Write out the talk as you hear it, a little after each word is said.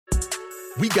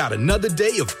We got another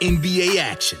day of NBA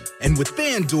action. And with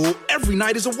FanDuel, every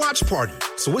night is a watch party.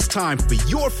 So it's time for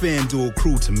your FanDuel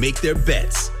crew to make their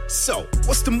bets. So,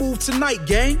 what's the move tonight,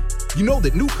 gang? You know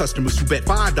that new customers who bet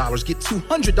 $5 get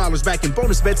 $200 back in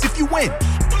bonus bets if you win.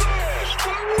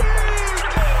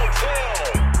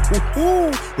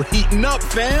 Woo-hoo, we're heating up,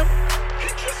 fam.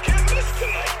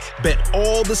 Bet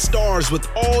all the stars with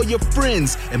all your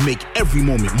friends and make every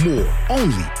moment more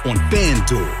only on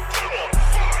FanDuel.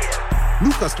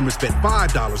 New customers bet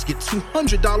 $5, get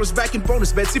 $200 back in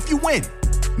bonus bets if you win.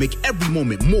 Make every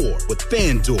moment more with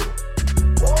FanDuel.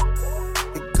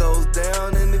 It goes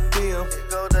down in the DM.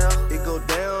 It go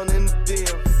down in the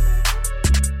DM.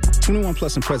 21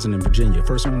 plus and present in Virginia.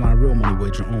 First online real money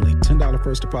wager only. $10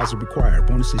 first deposit required.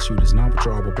 Bonus issued is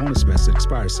non-withdrawable bonus bets that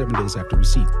expires 7 days after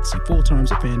receipt. See full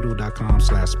terms at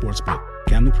FanDuel.com/sportsbook.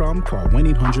 Gambling problem? Call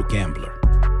 1-800-GAMBLER.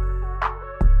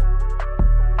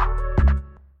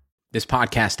 This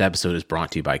podcast episode is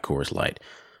brought to you by Coors Light.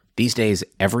 These days,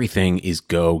 everything is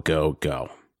go, go, go.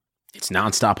 It's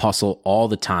nonstop hustle all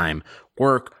the time.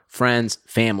 Work, friends,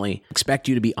 family expect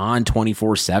you to be on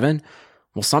 24/7.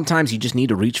 Well, sometimes you just need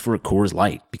to reach for a Coors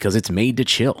Light because it's made to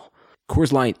chill.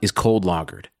 Coors Light is cold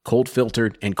lagered, cold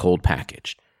filtered, and cold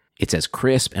packaged. It's as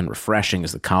crisp and refreshing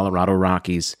as the Colorado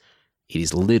Rockies. It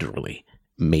is literally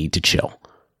made to chill.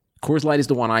 Coors Light is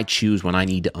the one I choose when I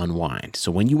need to unwind.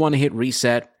 So when you want to hit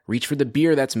reset, reach for the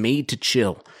beer that's made to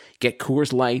chill. Get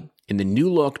Coors Light in the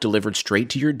new look delivered straight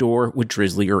to your door with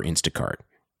Drizzly or Instacart.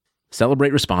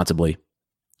 Celebrate responsibly.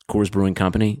 Coors Brewing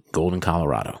Company, Golden,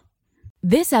 Colorado.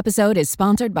 This episode is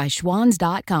sponsored by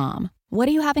Schwans.com. What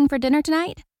are you having for dinner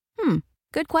tonight?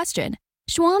 Good question.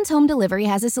 Schwann's Home Delivery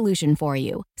has a solution for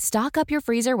you. Stock up your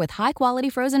freezer with high-quality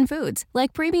frozen foods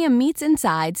like premium meats and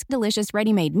sides, delicious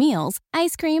ready-made meals,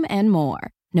 ice cream, and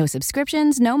more. No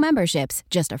subscriptions, no memberships,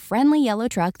 just a friendly yellow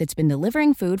truck that's been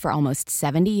delivering food for almost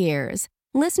 70 years.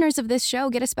 Listeners of this show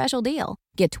get a special deal.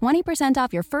 Get 20%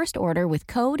 off your first order with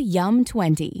code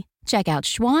YUM20. Check out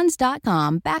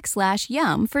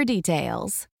schwans.com/YUM for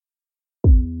details.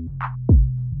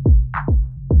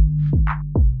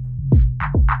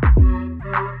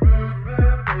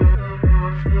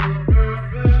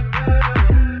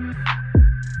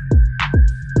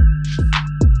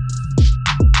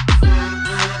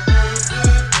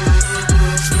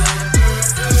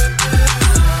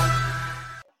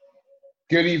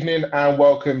 Good evening and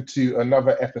welcome to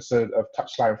another episode of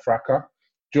Touchline Fracas,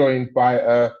 joined by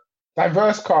a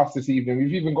diverse cast this evening.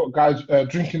 We've even got guys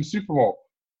drinking Supermalt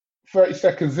 30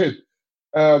 seconds in.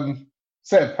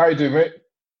 Seb, how you doing, mate?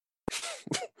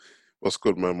 What's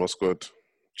good, man? What's good?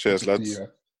 Cheers, lads.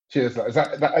 Cheers, lads. Is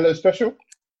that Elo special?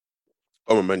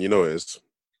 Oh, man, you know it is.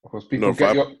 Of course, people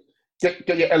get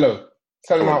your Elo.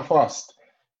 Sell them out fast.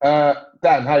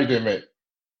 Dan, how you doing, mate?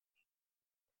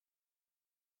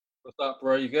 What's up,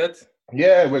 bro? You good?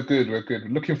 Yeah, we're good.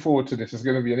 Looking forward to this. It's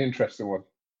going to be an interesting one.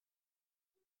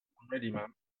 I'm ready,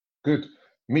 man. Good.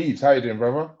 Meads, how you doing,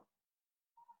 brother?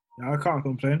 Yeah, I can't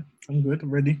complain. I'm good.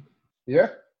 I'm ready. Yeah?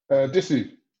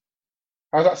 Disu,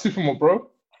 how's that Supermalt,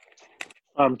 bro?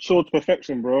 Chilled to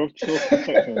perfection, bro. Chilled to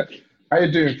perfection. How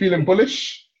you doing? Feeling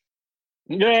bullish?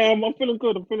 Yeah, I'm feeling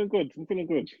good. I'm feeling good. You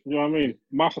know what I mean?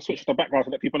 Might have to switch to the background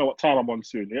to let people know what time I'm on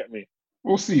soon. You get me?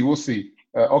 We'll see.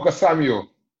 Oga Samuel,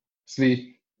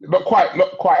 see, not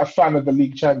quite a fan of the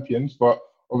league champions, but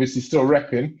obviously still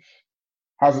repping.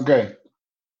 How's it going?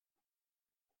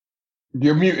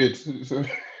 You're muted.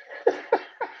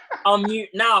 I'm mute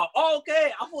now. Oh,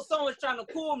 okay, I thought someone was trying to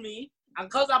call me, and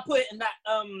because I put it in that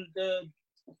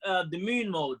the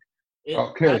moon mode,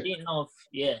 okay. I didn't know if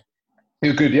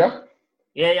You're good, yeah?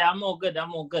 Yeah, I'm all good.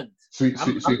 Sweet.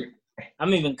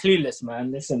 I'm even clueless,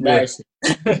 man. This is embarrassing.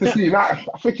 Yeah.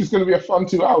 I think it's going to be a fun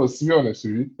 2 hours, to be honest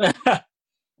with you.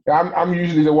 I'm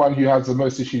usually the one who has the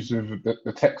most issues with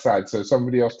the tech side, so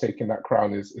somebody else taking that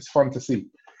crown is fun to see.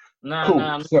 Cool.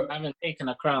 I haven't taken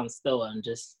a crown still. I'm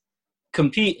just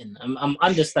competing. I'm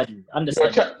understudying.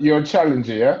 You're a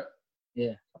challenger, yeah?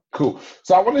 Yeah. Cool.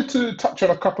 So I wanted to touch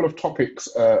on a couple of topics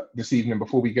this evening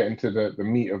before we get into the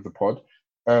meat of the pod.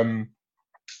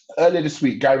 Earlier this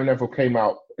week, Gary Neville came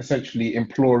out essentially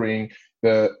imploring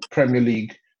the Premier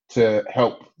League to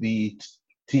help the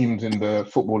teams in the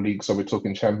Football League, so we're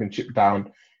talking Championship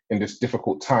down, in this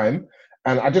difficult time.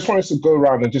 And I just wanted to go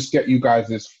around and just get you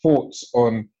guys' thoughts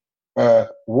on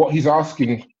what he's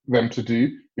asking them to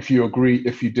do, if you agree,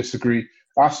 if you disagree.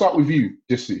 I'll start with you,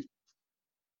 Disu.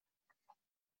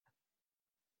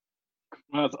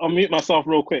 I'll mute myself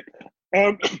real quick.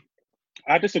 I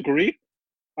disagree.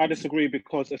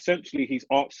 Because essentially he's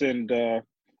asking the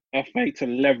FA to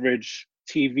leverage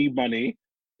TV money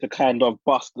to kind of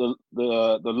bust the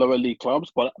lower league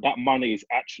clubs, but that money is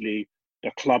actually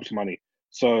the club's money.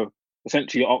 So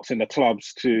essentially, you're asking the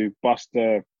clubs to bust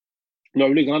the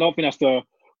lower league, and I don't think that's the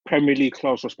Premier League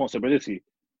club's responsibility.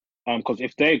 Because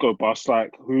if they go bust,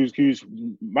 like who's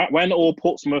when all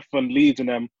Portsmouth and Leeds and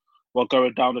them were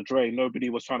going down the drain, nobody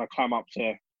was trying to climb up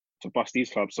to bust these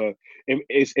clubs. So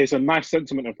it's a nice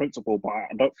sentiment and principle, but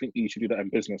I don't think you should do that in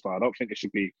business. Like, I don't think it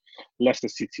should be Leicester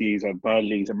City's and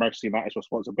Burnley's and Manchester United's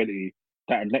responsibility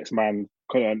that the next man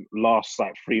couldn't last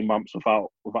like 3 months without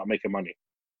making money.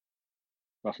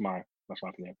 That's my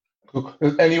opinion. Cool.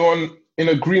 Is anyone in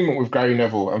agreement with Gary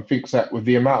Neville and thinks that with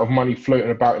the amount of money floating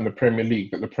about in the Premier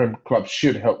League, that the Premier Club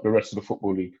should help the rest of the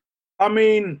Football League? I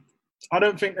mean, I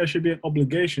don't think there should be an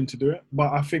obligation to do it,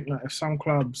 but I think that if some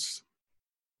clubs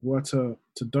were to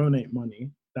donate money,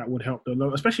 that would help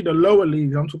especially the lower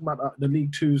leagues. I'm talking about the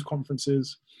League Twos,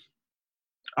 conferences.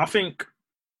 I think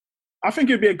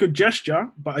it'd be a good gesture,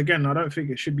 but again, I don't think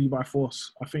it should be by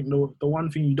force. I think the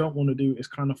one thing you don't want to do is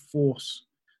kind of force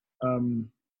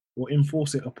or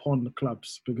enforce it upon the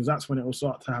clubs, because that's when it will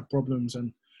start to have problems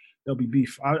and there'll be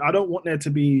beef. I don't want there to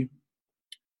be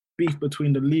beef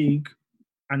between the league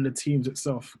and the teams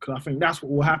itself, because I think that's what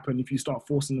will happen if you start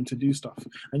forcing them to do stuff.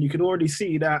 And you can already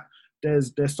see that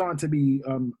there's starting to be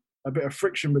a bit of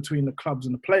friction between the clubs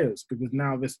and the players, because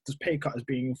now this pay cut is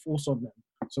being enforced on them.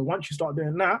 So once you start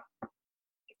doing that,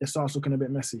 it starts looking a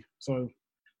bit messy. So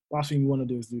last thing you want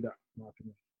to do is do that, in my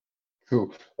opinion.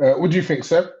 Cool. What do you think,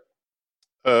 Seb?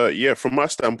 Yeah, from my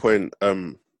standpoint,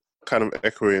 kind of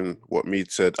echoing what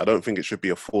Mead said, I don't think it should be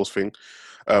a force thing.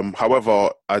 However,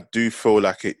 I do feel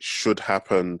like it should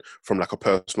happen from like a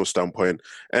personal standpoint,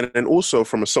 and then also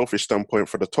from a selfish standpoint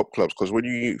for the top clubs. Because when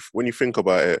you think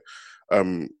about it,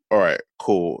 all right,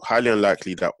 cool, highly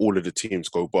unlikely that all of the teams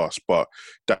go bust, but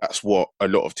that's what a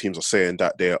lot of teams are saying,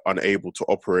 that they're unable to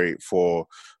operate for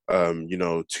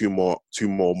 2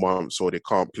 more months, or they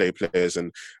can't play players.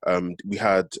 And we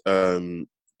had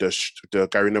the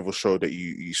Gary Neville show that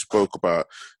you spoke about.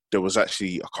 There was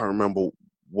actually, I can't remember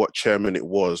what chairman it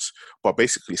was, but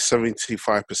basically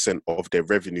 75% of their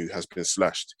revenue has been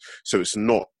slashed. So it's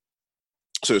not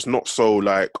so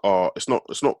like it's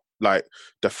not like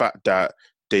the fact that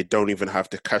they don't even have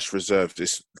the cash reserves.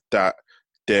 It's that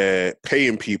they're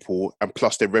paying people and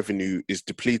plus their revenue is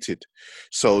depleted.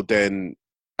 So then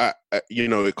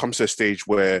it comes to a stage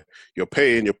where you're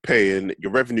paying,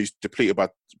 your revenue's depleted by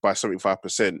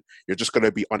 75%, you're just going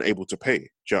to be unable to pay. Do you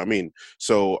know what I mean?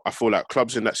 So I feel like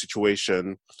clubs in that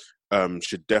situation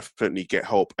should definitely get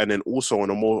help. And then also on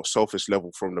a more selfish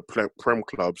level from the Prem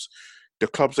clubs,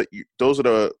 those are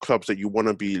the clubs that you want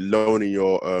to be loaning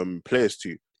your players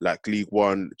to, like League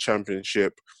One,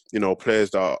 Championship,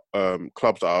 players that are,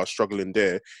 clubs that are struggling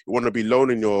there. You want to be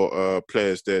loaning your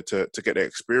players there to get their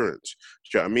experience.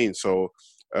 Do you know what I mean? So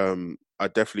I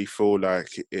definitely feel like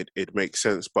it makes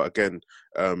sense. But again,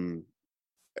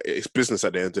 it's business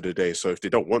at the end of the day. So if they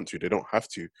don't want to, they don't have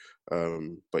to.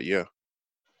 But yeah.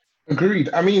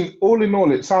 Agreed. I mean, all in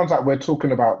all, it sounds like we're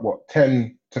talking about,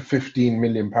 10 to 15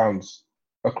 million pounds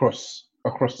across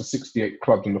the 68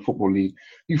 clubs in the Football League.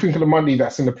 You think of the money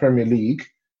that's in the Premier League,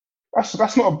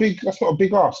 that's not a big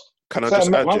ask. Can I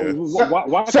just add,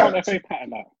 why can't FA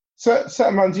pattern that?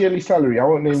 Certain man's yearly salary, I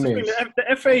won't name names.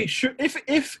 The FA should,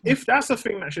 if that's the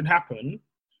thing that should happen,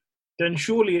 then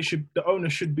surely the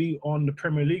onus should be on the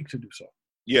Premier League to do so.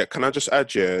 Yeah, can I just add,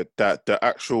 that the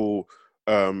actual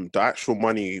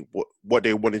money, what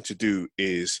they wanted to do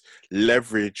is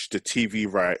leverage the TV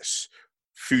rights,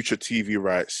 future TV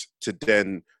rights, to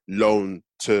then loan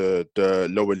to the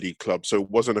lower league clubs. So it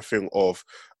wasn't a thing of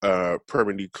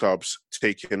Premier League clubs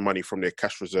taking money from their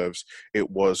cash reserves. It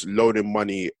was loaning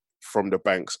money from the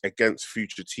banks against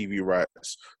future TV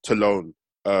rights to loan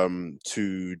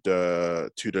to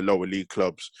the lower league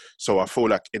clubs. So I feel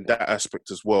like in that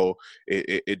aspect as well,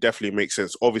 it definitely makes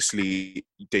sense. Obviously,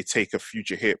 they take a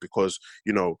future hit because,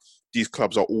 these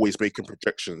clubs are always making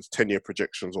projections, 10-year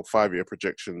projections or 5-year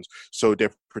projections. So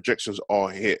their projections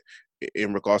are hit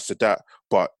in regards to that.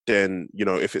 But then,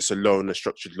 if it's a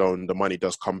structured loan, the money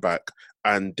does come back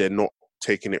and they're not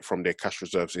taking it from their cash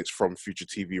reserves. It's from future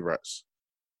TV rights.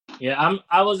 Yeah,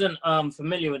 I wasn't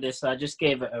familiar with this, so I just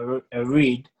gave it a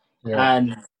read. Yeah.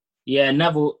 And yeah,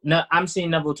 Neville. No, I'm seeing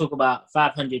Neville talk about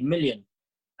 500 million,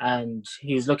 and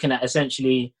he's looking at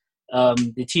essentially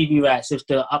the TV rights. If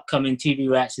the upcoming TV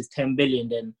rights is 10 billion,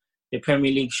 then the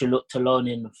Premier League should look to loan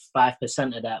in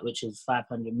 5% of that, which is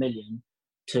 500 million,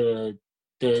 to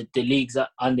the leagues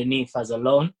underneath as a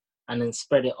loan, and then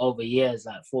spread it over years,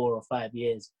 like 4 or 5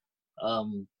 years,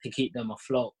 to keep them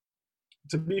afloat.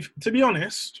 To be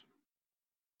honest,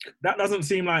 That doesn't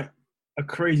seem like a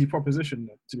crazy proposition,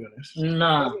 to be honest.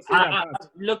 No,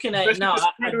 looking at it now,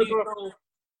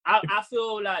 I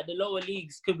feel like the lower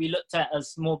leagues could be looked at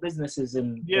as small businesses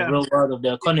in the real world of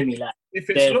the economy. Like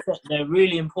they're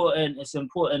really important. It's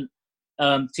important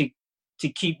to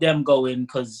keep them going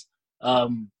because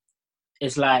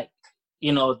it's like,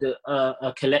 you know,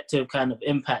 a collective kind of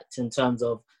impact in terms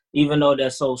of, even though they're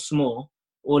so small,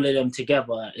 all of them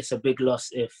together, it's a big loss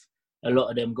if a lot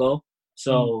of them go.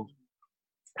 So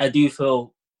I do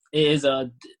feel it's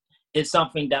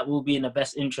something that will be in the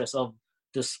best interest of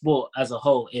the sport as a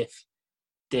whole if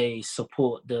they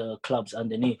support the clubs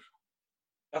underneath.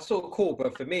 That's so cool,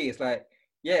 but for me, it's like,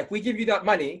 yeah, if we give you that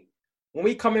money, when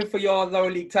we come in for your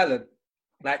lower league talent,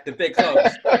 like the big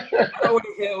clubs, I don't want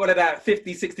to hear all of that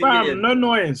 50, 60 million. No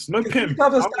noise, no pimp.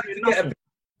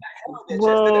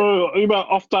 Bro, you about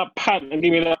off that pant and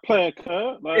give me that player,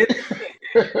 Kurt? Like,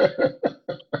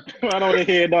 I don't want to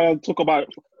hear no talk about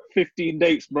 15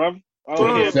 dates, bruv. I don't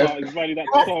want to hear about his value that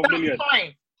 12 million.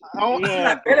 Yeah.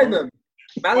 Like Bellingham.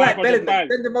 Man, like Bellingham.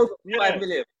 Send them over for 5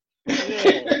 million.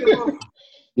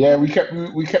 Yeah, we kept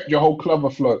your whole club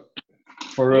afloat.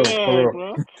 For real, for real.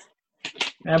 Bro.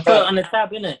 And put it on the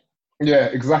tab, innit? Yeah,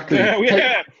 exactly. Put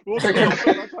it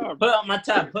on my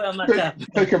tab.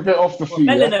 Take a bit off the fee.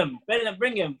 Bellingham,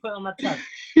 bring him. Put it on my tab.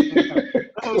 That's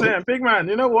what I'm saying. Big man,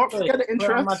 you know what? Forget the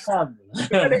interest.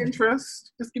 Forget the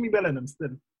interest. Just give me Bellingham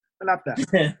still. I love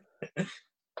that.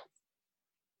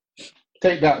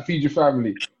 Take that, feed your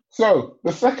family. So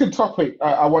the second topic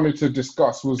I wanted to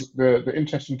discuss was the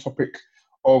interesting topic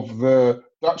of the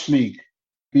Dutch league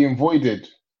being voided.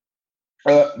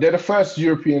 They're the first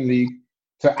European league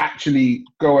to actually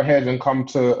go ahead and come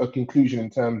to a conclusion in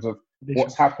terms of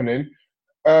what's happening.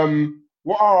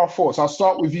 What are our thoughts? I'll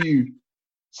start with you,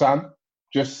 Sam.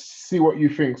 Just see what you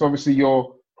think. So obviously,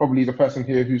 you're probably the person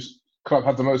here whose club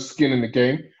had the most skin in the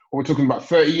game. We're talking about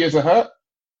 30 years of hurt.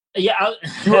 Yeah,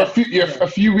 you're a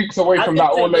few weeks away from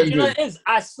that all ending. You know what it is?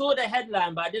 I saw the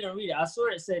headline, but I didn't read it. I saw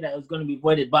it say that it was going to be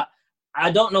voided, but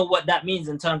I don't know what that means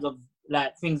in terms of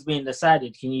like things being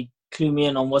decided. Can you clue me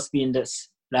in on what's being this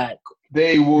like?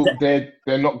 They will. They're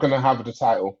not going to have the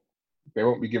title. They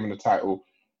won't be given the title.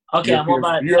 Okay, and what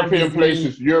about European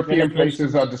places? European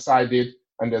places are decided,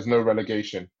 and there's no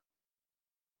relegation.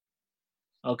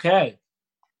 Okay,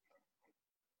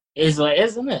 is what it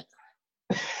is, isn't it?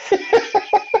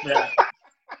 Yeah.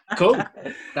 Cool.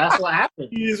 That's what happened.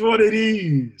 It is what it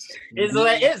is. It's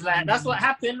what it is. Like that's what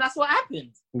happened. That's what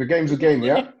happened. The game's a game,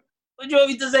 yeah. What do you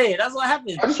want me to say? That's what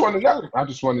happened. I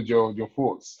just wanted your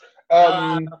thoughts.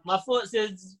 My thoughts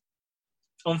is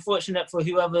unfortunate for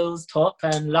whoever was top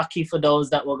and lucky for those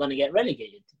that were going to get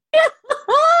relegated.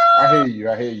 I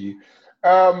hear you.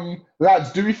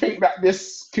 Lads, do we think that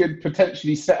this could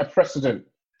potentially set a precedent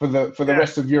for the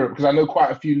rest of Europe? Because I know quite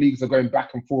a few leagues are going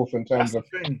back and forth in terms of,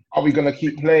 are we going to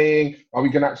keep playing? Are we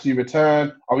going to actually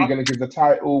return? Are we going to give the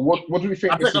title? What do we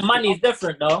think? I think the money's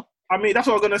different, though. I mean, that's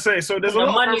what I was going to say. So there's the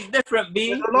money's different, B.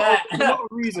 There's a lot of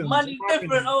reasons. Money's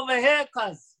different over here,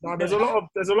 cuz. No, there's a lot of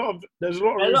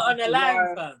on the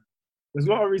line, fam. There's a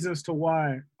lot of reasons to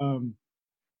why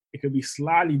it could be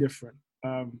slightly different.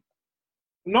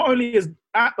 Not only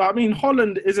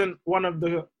Holland isn't one of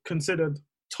the considered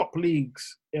top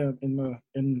leagues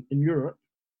in Europe,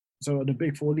 so the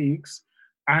big four leagues,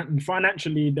 and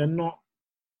financially they're not.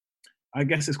 I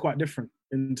guess it's quite different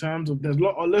in terms of there's a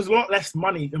lot less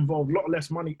money involved, a lot less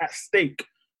money at stake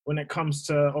when it comes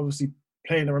to obviously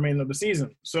playing the remainder of the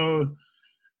season. So,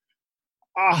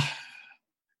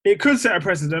 it could set a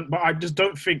precedent, but I just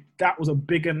don't think that was a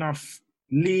big enough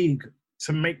league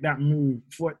to make that move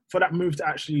for that move to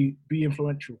actually be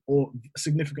influential or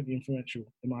significantly influential,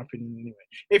 in my opinion. Anyway,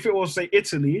 if it was say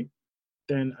Italy,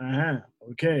 then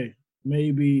okay,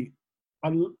 maybe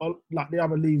like the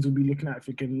other leagues would be looking at it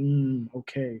thinking,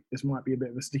 okay, this might be a bit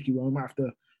of a sticky one. We might have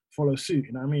to follow suit.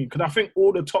 You know what I mean? Because I think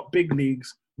all the top big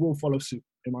leagues will follow suit,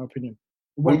 in my opinion.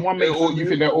 You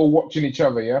think they're all watching each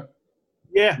other? Yeah.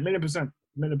 Yeah,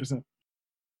 1,000,000%.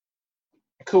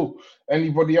 Cool.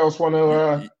 Anybody else want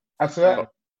to add to that?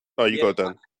 Oh, you go,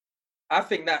 Dan. I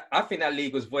think that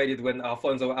league was voided when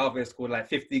Alfonso Alves scored like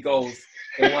 50 goals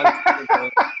in one season.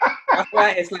 That's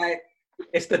why it's like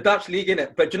it's the Dutch league,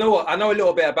 innit? But you know what? I know a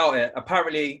little bit about it.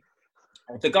 Apparently,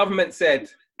 the government said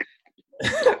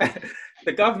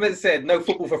no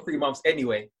football for 3 months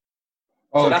anyway.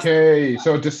 Okay,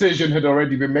 so a decision had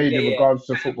already been made in regards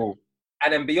to football.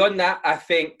 And then beyond that, I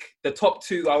think the top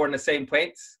two are on the same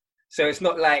points. So it's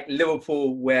not like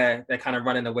Liverpool where they're kind of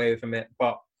running away from it.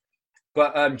 But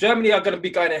Germany are going to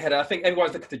be going ahead. I think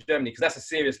everyone's looking to Germany because that's a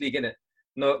serious league, isn't it?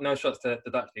 No shots to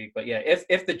the Dutch league. But yeah,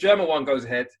 if the German one goes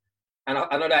ahead, and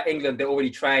I know that England, they're already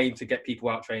trying to get people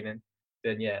out training,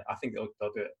 then yeah, I think they'll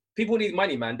do it. People need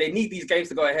money, man. They need these games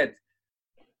to go ahead.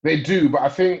 They do, but I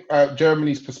think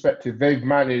Germany's perspective, they've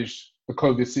managed the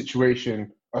COVID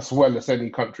situation as well as any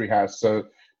country has. So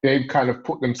they've kind of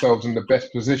put themselves in the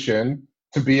best position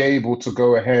to be able to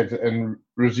go ahead and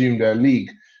resume their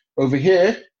league. Over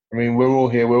here, I mean, we're all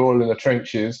here, we're all in the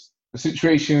trenches. The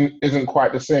situation isn't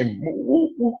quite the same.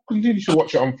 We'll continue to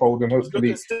watch it unfold and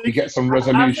hopefully we get some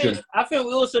resolution. I think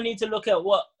we also need to look at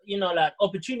what, like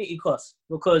opportunity costs,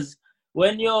 because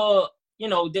when you're,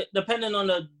 depending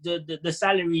on the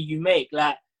salary you make,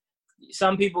 like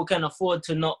some people can afford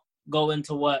to not go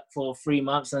into work for 3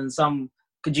 months, and some,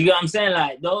 could you get what I'm saying?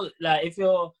 Like those, like if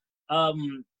you're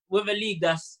with a league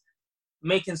that's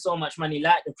making so much money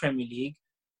like the Premier League,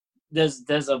 there's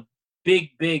a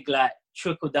big like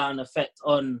trickle down effect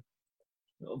on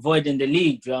avoiding the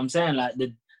league. You know what I'm saying? Like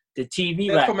the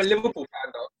TV That's from a Liverpool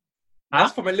fan, though.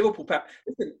 That's from a Liverpool fan.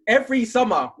 Listen, every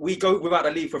summer we go without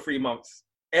a league for 3 months.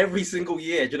 Every single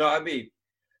year. Do you know what I mean?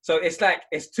 So it's like,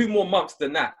 it's 2 more months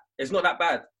than that. It's not that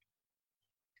bad.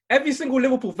 Every single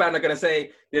Liverpool fan are going to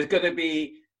say there's going to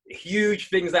be huge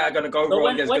things that are going to go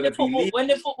wrong. When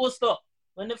the football stop?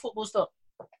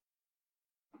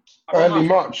 Early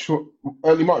March,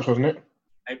 wasn't it?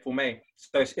 April, May.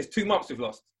 So it's 2 months we've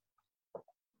lost.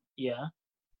 Yeah.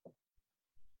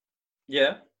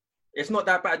 Yeah. It's not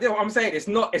that bad. You know what I'm saying? It's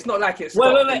not like it's.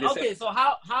 Wait. Okay, so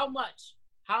how much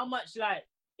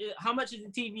is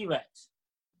the TV rights?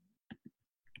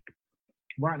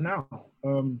 Right now,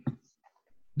 are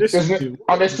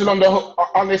they still on the hook?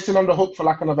 Are they still on the hook for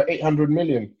like another 800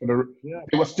 million?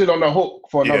 They were still on the hook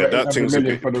for another 800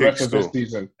 million for the rest of this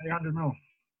season. 800 mil.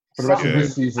 For the rest of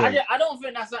this season. I don't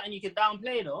think that's something you can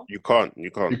downplay, though. You can't.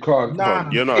 Nah.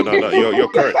 You're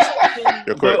correct.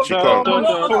 You're correct. You can't. A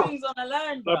lot of things on the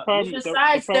line, bro. You're just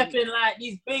sidestepping like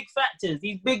these big factors,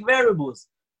 these big variables.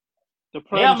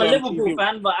 Yeah, I'm a Liverpool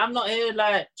fan, but I'm not here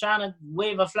like trying to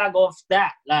wave a flag off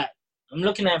that. Like, I'm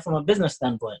looking at it from a business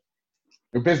standpoint.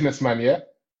 You're a businessman, yeah?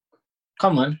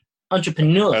 Come on.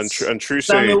 Entrepreneurs. And true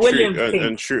say,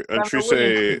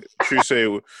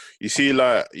 you see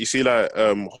like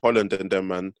Holland and them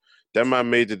man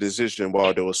made the decision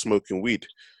while they were smoking weed.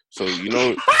 So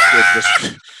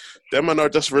them man are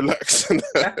just relaxing.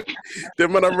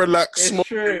 Them man are relaxed. Them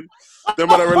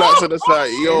man are relaxed, and it's like,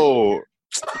 yo,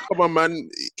 come on, man,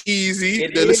 easy.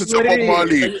 They listen to Bob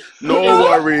Marley. No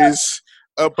worries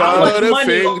about a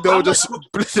thing. They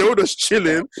were just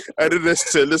chilling, and then they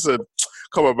said, listen.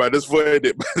 Come on, man. Let's void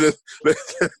it. Let's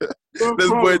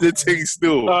void the thing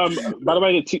still. By the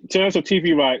way, in terms of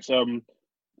TV rights,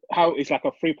 how it's like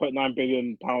a £3.9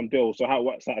 billion deal. So how it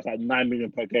works out is like 9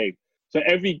 million per game. So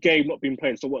every game not being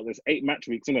played. So what? There's 8 match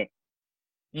weeks, isn't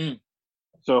it?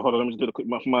 So hold on, let me just do the quick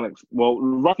mathematics. Well,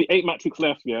 roughly 8 match weeks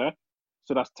left. Yeah.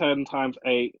 So that's 10 times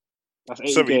 8. That's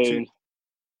 8 games.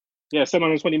 Yeah,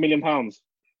 £720 million. And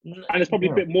it's probably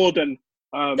a bit more than.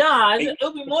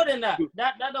 It'll be more than that.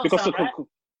 That don't sound right.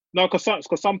 No,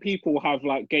 because some people have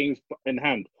like games in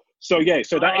hand. So yeah,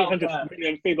 so that 800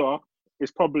 million figure is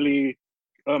probably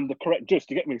the correct gist.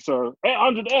 You get me? So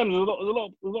 800 M is a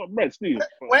lot of bread, Steve.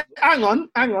 Wait, hang on.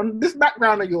 This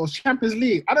background of yours, Champions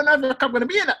League. I don't know if I'm going to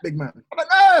be in that, big man. I don't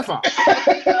know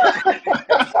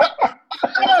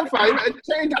if I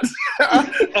change that.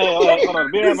 Hold on.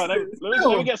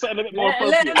 Let me get something a bit more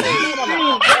appropriate.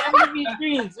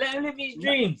 Let him live his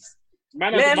dreams.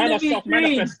 Man are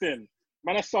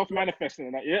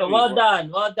self-manifesting. Yeah. Well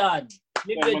done. Live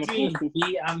your dreams,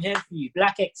 B. I'm here for you.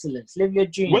 Black excellence. Live your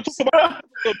dreams. We're talking about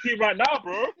your team right now,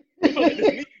 bro.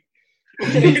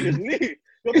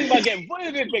 Your team might get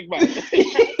voided, big man.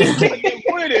 Get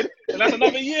voided, and that's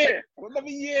another year. Another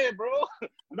year, bro.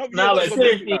 No, but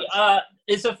seriously,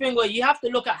 it's a thing where you have to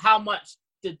look at how much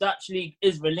the Dutch league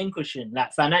is relinquishing,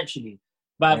 like financially,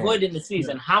 by avoiding the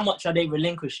season. How much are they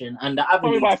relinquishing? And the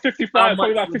average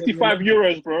probably about 55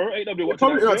 euros, bro.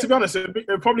 To be honest,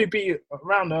 it'll probably be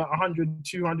around the 100,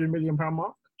 200 million pound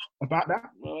mark. About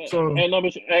that. So ain't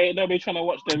nobody trying to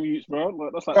watch them youths, bro.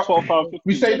 That's like 12 pounds.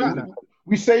 We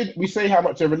say how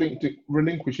much they're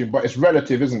relinquishing, but it's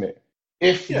relative, isn't it?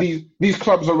 If these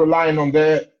clubs are relying on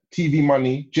their TV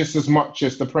money just as much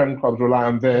as the Prem clubs rely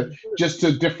on theirs, just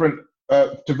to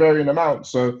varying amounts.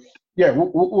 So yeah,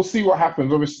 we'll see what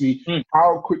happens. Obviously,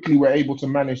 how quickly we're able to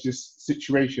manage this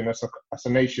situation as a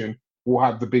nation will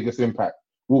have the biggest impact.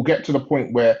 We'll get to the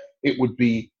point where it would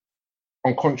be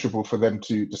unconscionable for them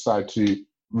to decide to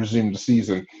resume the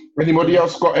season. Anybody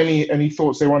else got any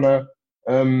thoughts they want to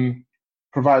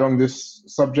provide on this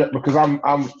subject? Because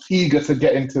I'm eager to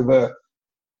get into the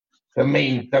The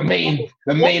main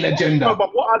agenda. No, but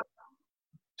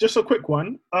just a quick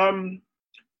one.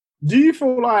 Do you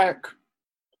feel like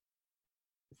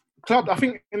clubs? I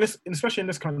think especially in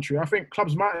this country, I think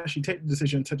clubs might actually take the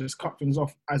decision to just cut things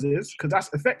off as is, because that's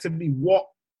effectively what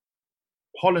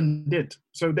Holland did.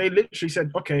 So they literally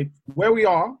said, "Okay, where we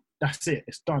are, that's it.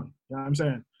 It's done." You know what I'm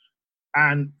saying?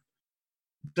 And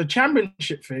the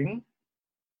championship thing,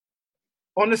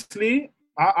 honestly,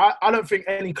 I don't think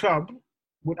any club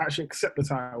would actually accept the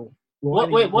title.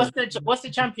 What's the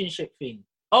championship thing?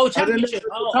 Oh, championship.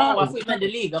 Oh, I thought you meant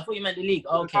the league.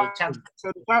 Okay, champion.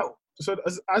 So the title. So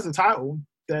as a title,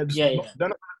 they're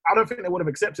not, I don't think they would have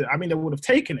accepted it. I mean, they would have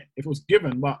taken it if it was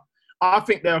given, but I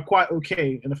think they're quite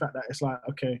okay in the fact that it's like,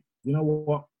 okay, you know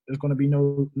what? There's going to be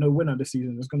no winner this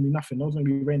season. There's going to be nothing. No one's going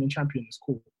to be reigning champion. It's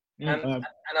cool. And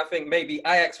I think maybe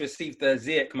Ajax received the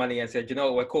Ziyech money and said, you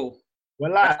know what, we're cool. We're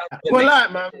like,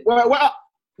 man.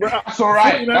 That's all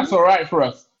right. That's all right for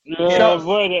us. Yeah,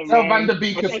 avoid it, Tell man. Van der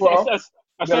Beek as well.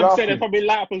 I said they probably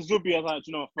light up a Zubi. I was like,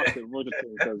 you know, fuck it, avoid it.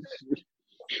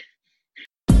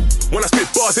 When I spit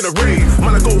bars in a rave,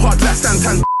 man, I go hard like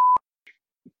Santan.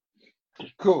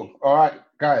 Cool. All right,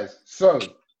 guys. So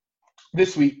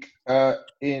this week,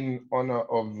 in honor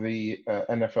of the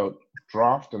NFL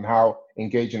draft and how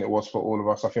engaging it was for all of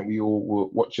us, I think we all were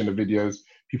watching the videos.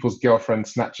 People's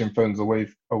girlfriends snatching phones away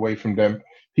from them.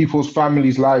 People's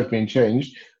families' lives being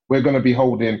changed. We're going to be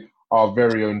holding our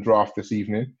very own draft this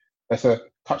evening. It's a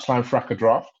Touchline Fracker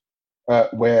draft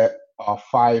where our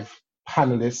 5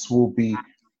 panelists will be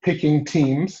picking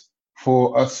teams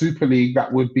for a Super League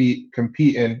that would be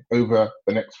competing over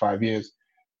the next 5 years.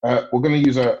 We're going to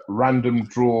use a random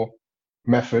draw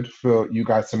method for you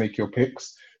guys to make your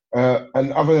picks.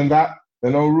 And other than that,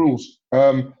 there are no rules.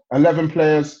 11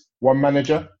 players, 1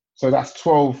 manager. So that's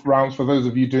 12 rounds for those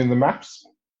of you doing the maths.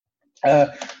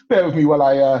 Bear with me while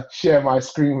I share my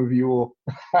screen with you all.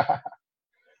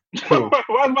 Cool.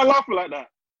 Why am I laughing like that?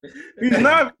 He's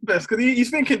nervous because he's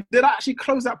thinking, did I actually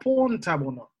close that porn tab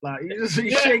or not? Like, he's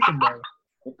shaking, bro.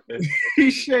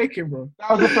 He's shaking, bro. That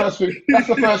was the first thing. That's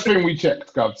the first thing we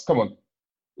checked, Gubs. Come on.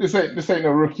 This ain't no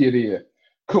rookie of the year.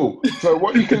 Cool. So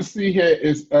what you can see here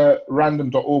is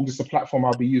random.org. This is a platform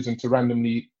I'll be using to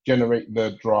randomly generate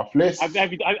the draft list.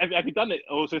 Have you done it,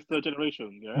 or is this the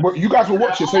generation? Yeah? Well, you guys will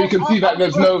watch it, so you can see that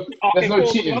there's no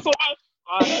cheating. Done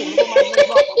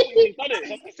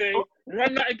it.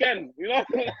 Run that again. You know.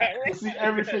 You see,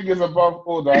 everything is above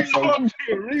order. So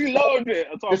reload it.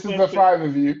 This is the 5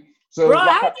 of you. So, bro,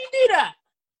 how do you do that?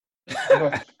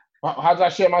 How did I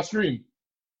share my screen?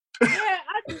 Yeah,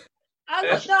 I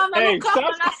look down, I look up, and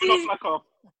I see.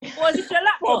 What is it, your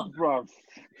laptop? Bro.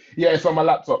 Yeah, it's on my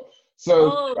laptop.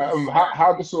 So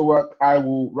how this will work, I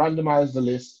will randomize the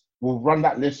list. We'll run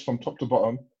that list from top to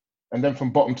bottom, and then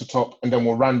from bottom to top, and then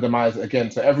we'll randomize it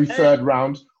again. So every third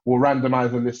round, we'll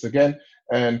randomize the list again.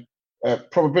 And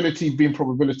probability being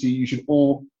probability, you should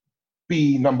all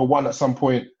be number 1 at some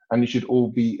point, and you should all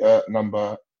be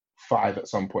number 5 at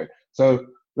some point. So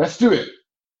let's do it.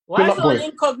 Why is it on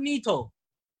incognito?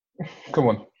 Come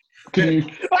on. Can you?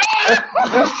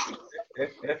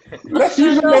 Let's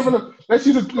use a level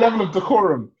of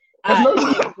decorum.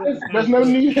 There's no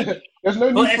need. There's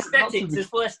no need for aesthetics. It's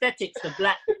for aesthetics. The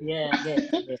black. Yeah.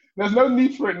 There's no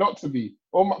need for it not to be.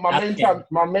 Or my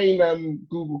main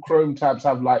Google Chrome tabs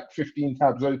have like 15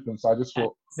 tabs open, so I just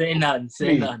thought. Say none.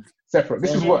 Separate.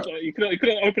 This is what. You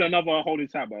couldn't open another whole new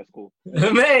tab. That's cool.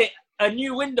 Mate, a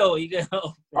new window. You can.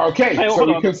 Okay, so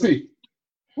we can see.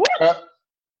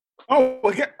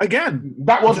 Again.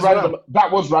 That was random.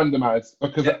 That was randomized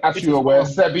because, as you're aware,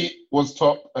 Sebi was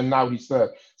top and now he's third.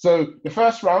 So the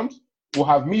first round, we'll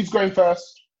have Meads going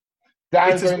first,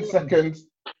 Dan going second,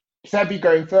 Sebi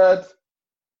going third,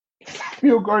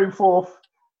 Samuel going fourth,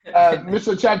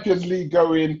 Mr. Champions League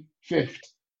going fifth.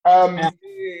 What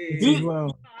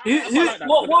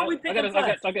we picking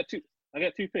first? I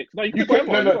get 2 picks. No, you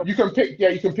can pick. Yeah,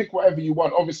 you can pick whatever you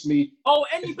want. Obviously. Oh,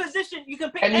 any position you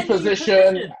can pick. Any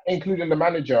position, including the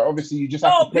manager. Obviously, you just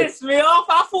have to. Don't piss me off.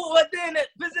 I thought we're doing it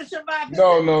position by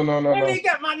position. No. Let me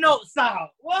get my notes out.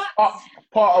 What?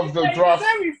 Part of the draft.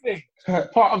 Everything.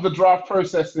 Part of the draft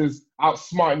process is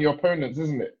outsmarting your opponents,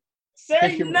 isn't it?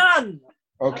 Say none.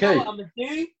 Okay. I know what I'm gonna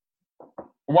do.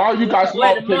 While you guys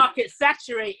where the market's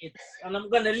saturated, and I'm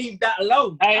gonna leave that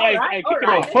alone. Hey,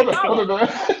 hold on.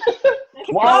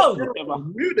 Wow.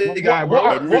 Mute this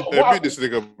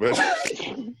nigga, man.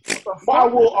 What I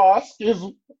will ask is,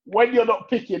 when you're not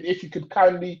picking, if you could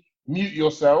kindly mute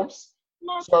yourselves.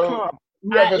 So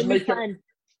whoever's making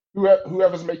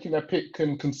their pick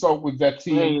can consult with their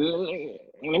team.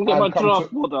 Let me get my and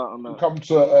draft board out on that. come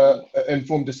to an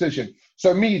informed decision.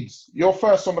 So, Meads, you're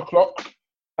first on the clock.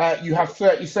 You have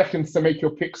 30 seconds to make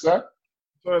your pick, sir.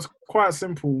 So it's quite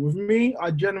simple. With me,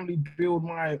 I generally build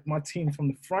my team from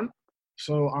the front.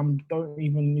 So I don't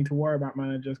even need to worry about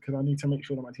managers because I need to make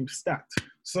sure that my team's stacked.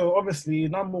 So obviously,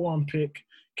 number one pick,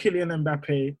 Kylian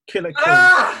Mbappe, killer.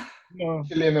 You know,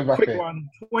 Kylian Mbappe. Quick one,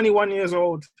 21 years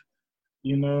old.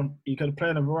 You know, he can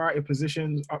play in a variety of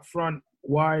positions, up front,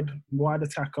 wide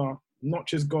attacker,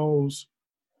 notches goals.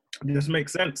 It just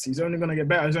makes sense. He's only going to get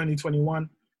better. He's only 21. I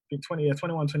think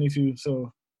 21, 22.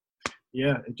 So,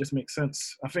 yeah, it just makes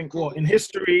sense. I think, in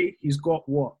history, he's got,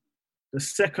 the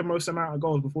second most amount of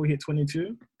goals before he hit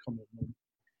 22? Come on, man.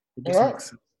 It just makes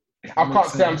sense. I can't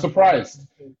say I'm surprised.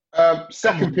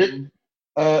 Second pick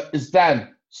is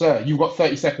Dan. Sir, you've got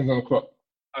 30 seconds on the clock.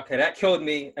 Okay, that killed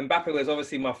me. Mbappe was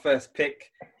obviously my first pick.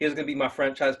 He was going to be my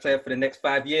franchise player for the next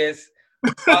 5 years.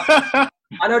 I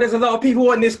know there's a lot of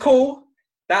people on this call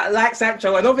that like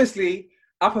Sancho, and obviously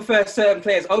I prefer certain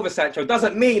players over Sancho.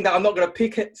 Doesn't mean that I'm not going to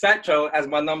pick Sancho as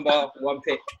my number one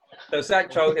pick. So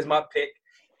Sancho is my pick.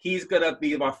 He's going to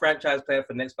be my franchise player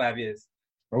for the next 5 years.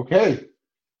 Okay,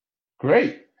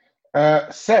 great.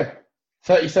 Seb,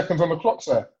 30 seconds on the clock,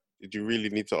 sir. Did you really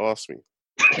need to ask me?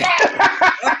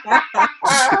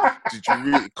 Did you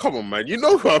really? Come on, man. You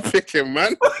know who I'm picking,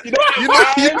 man. You know.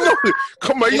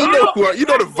 Come on, you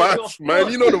know the vibes,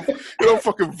 man. You know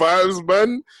fucking vibes,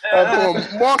 man. Come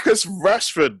on, Marcus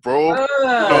Rashford, bro.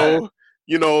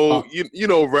 You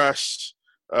know Rash.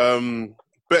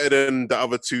 Better than the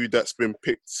other two that's been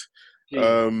picked.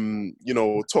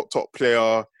 Top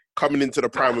player coming into the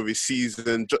prime of his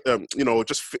season.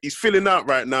 He's filling out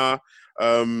right now.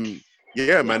 Man,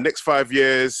 next 5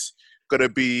 years, gonna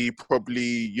be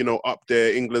probably, up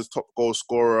there, England's top goal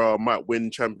scorer, might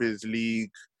win Champions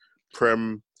League,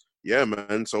 Prem. Yeah,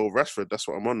 man. So Rashford, that's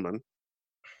what I'm on, man.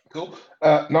 Cool.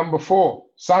 Number 4,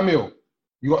 Samuel.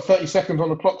 You got 30 seconds on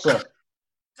the clock, sir.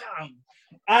 Damn.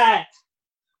 All right.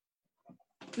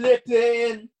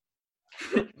 Flipping.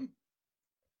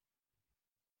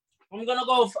 I'm gonna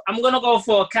go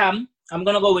for Cam. I'm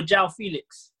gonna go with João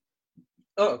Felix.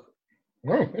 Oh,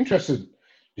 interesting.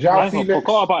 João Felix. I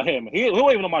forgot about him. He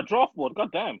wasn't even on my draft board. God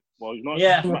damn. Well, he's not.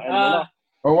 Yeah.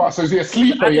 Wow. So is he a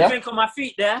sleeper? I think on my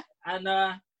feet there, and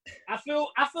I feel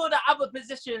that other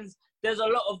positions there's a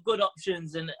lot of good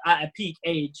options at a peak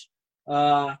age.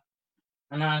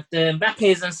 And the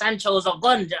Mbappes and Sanchos are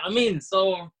gone. Do you know what I mean?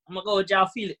 So I'm gonna go with João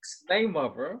Felix.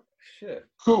 Neymar, bro. Shit.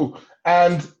 Cool.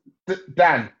 And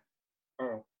Dan.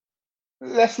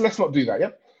 Let's not do that.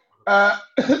 Yeah.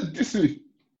 This is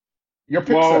your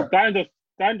pick. Well, sir.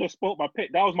 Dan just spoke my pick.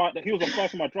 He was the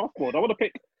first on my draft board. I want to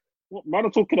pick. Man,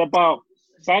 I'm talking about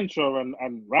Sancho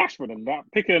and Rashford and that.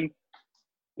 Picking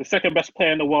the second best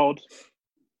player in the world.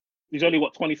 He's only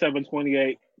 27,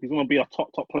 28. He's going to be a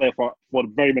top player for the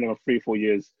very minimum of 3-4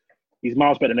 years. He's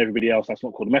miles better than everybody else. That's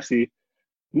not called Messi.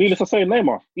 Needless to say,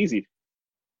 Neymar, easy.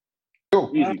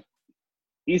 Cool. Easy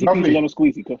peasy lemon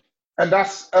squeezy. And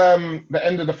that's the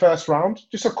end of the first round.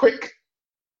 Just a quick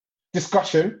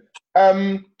discussion.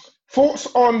 Thoughts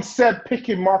on Seb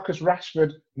picking Marcus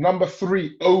Rashford number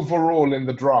 3 overall in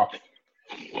the draft?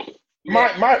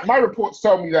 My reports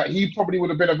tell me that he probably would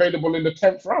have been available in the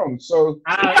 10th round. So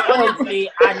honestly,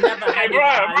 I never had it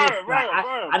on my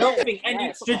list. I don't think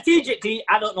strategically.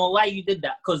 I don't know why you did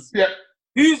that because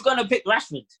who's gonna pick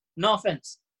Rashford? No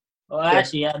offense. Well,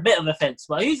 actually, a bit of offense,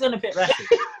 but who's gonna pick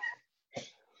Rashford?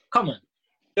 Come on.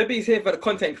 Debbie's here for the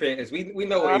content creators. We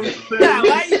know what he's doing.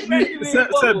 Why are you spreading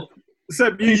me?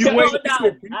 Seb, you wait.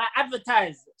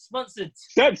 Advertise, sponsored.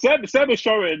 Seb is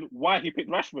showing why he picked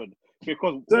Rashford.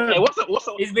 Because what's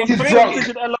he's been drunk.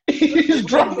 He's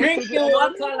drunk. Drinking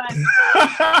water like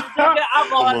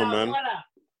alcohol. Come on, man.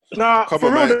 Nah,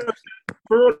 for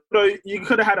real though, you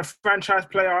could have had a franchise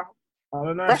player. I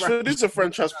don't know. Rashford is a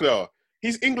franchise player.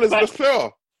 He's England's best player.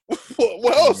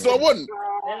 What else do I want?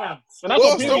 What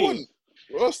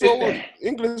else do I want?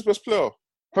 England's best player.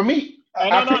 For me,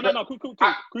 no.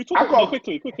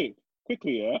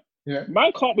 Quickly, yeah.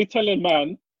 Man can't be telling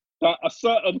man that a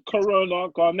certain Corona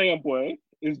Ghanaian boy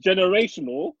is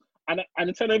generational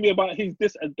and telling me about his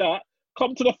this and that.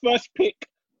 Come to the first pick.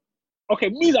 Okay,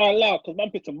 me that I allow because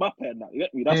man picked Mbappe and that. You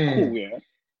get me? That's cool, yeah.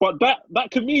 But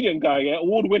that comedian guy, yeah,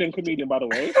 award-winning comedian, by the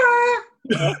way.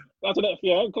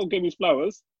 Go give me his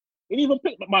flowers. He didn't even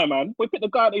pick my man. We picked the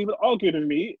guy that even argued with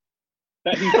me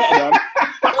that he's better than.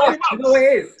 No,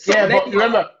 it is. Yeah, but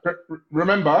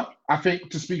remember, I think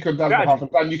to speak on Dan's behalf,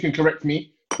 and Dan, you can correct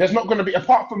me. There's not going to be,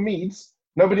 apart from Meads,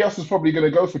 nobody else is probably going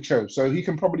to go for Cho, so he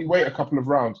can probably wait a couple of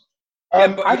rounds.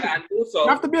 And You also,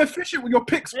 have to be efficient with your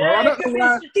picks, bro. I don't know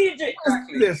why. strategic. What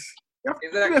is this? You have to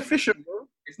be efficient, bro.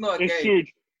 It's not a It's game.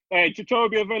 huge. Hey, Chicho will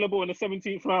be available in the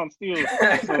 17th round still.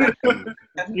 So,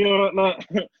 you know, like,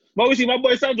 but obviously my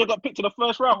boy Sandro got picked to the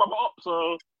first round by my op,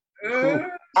 so Cool.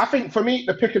 I think for me,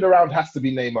 the pick of the round has to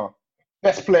be Neymar.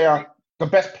 Best player, the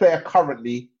best player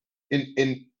currently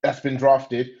in that's been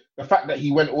drafted. The fact that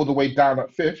he went all the way down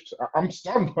at 5th, I'm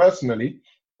stunned personally.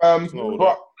 But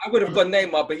I would have gone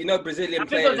Neymar, but you know Brazilian I think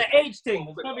players. it was an age thing.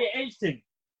 It's probably an age thing.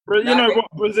 But you know what?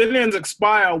 Brazilians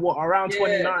expire around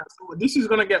 29. So this is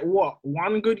gonna get what?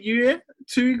 1 good year,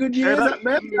 2 good years at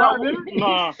best.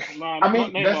 Nah. I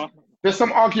mean, there's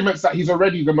some arguments that he's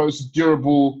already the most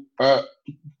durable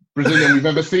Brazilian we've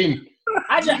ever seen.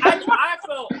 I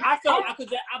felt I could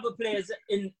get other players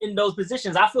in those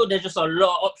positions. I feel there's just a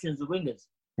lot of options with wingers.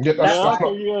 Yeah,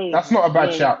 that's not a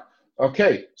bad shout.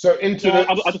 Okay, so I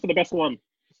just put the best one.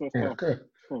 So okay.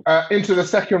 Into the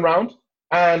second round,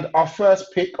 and our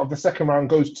first pick of the second round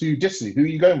goes to Dissy. Who are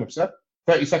you going with, sir?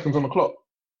 30 seconds on the clock.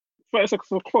 30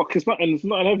 seconds on the clock. It's not an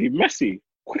heavy. Messi,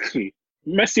 quickly.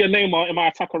 Messi and Neymar in my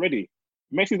attack already.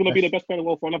 Messi's going to be the best player in the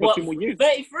world for another 2 more years.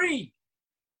 33.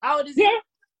 How old is he?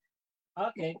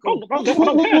 Okay, cool.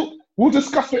 We'll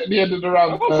discuss it at the end of the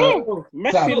round. Messi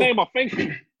and Neymar, thank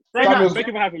you. Thank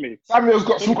you for having me. Samuel's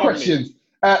got some questions.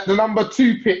 The number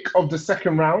 2 pick of the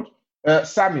second round,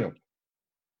 Samuel.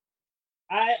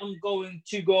 I am going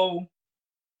to go.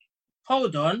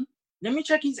 Hold on. Let me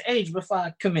check his age before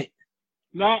I commit.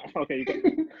 No, okay. You got...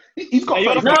 He's got.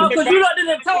 No, because you lot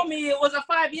didn't tell me it was a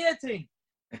 5-year thing.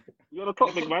 You're the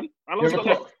clock, big man.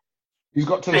 He's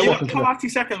got 10 seconds. seconds. 30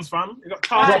 seconds, fam. You got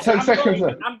 10 seconds.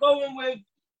 I'm going with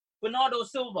Bernardo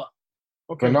Silva.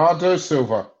 Okay. Bernardo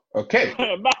Silva. Okay.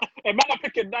 Man, I'm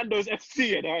picking Nando's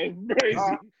FC, and it's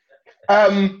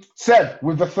crazy. Seb,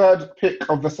 with the third pick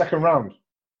of the second round.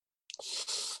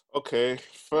 Okay,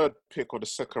 third pick of the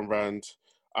second round.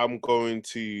 I'm going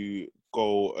to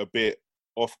go a bit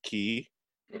off key,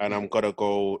 and I'm gonna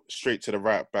go straight to the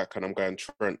right back, and I'm going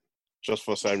Trent just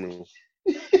for Samuel.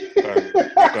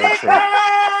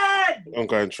 I'm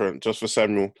going Trent just for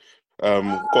Samuel.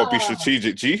 Got to be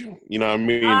strategic, G. You know what I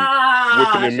mean?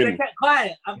 Whipping him in. Kept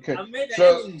quiet. I made it.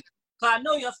 Because I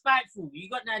know you're spiteful.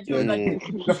 You got Nigeria.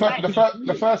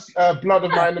 The first blood of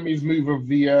my enemies move of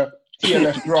the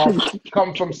TLS draft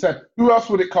come from Seb. Who else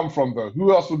would it come from, though?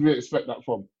 Who else would we expect that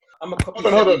from?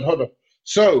 Hold on.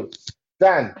 So,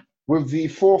 Dan, with the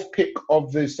 4th pick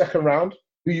of the second round,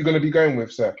 who are you going to be going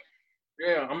with, sir?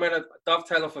 Yeah, I'm going to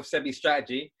dovetail off of Sebi's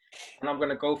strategy, and I'm going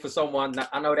to go for someone that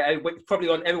I know that probably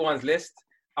on everyone's list.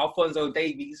 Alphonso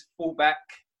Davies, fullback,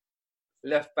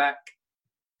 left back,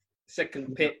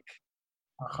 second pick.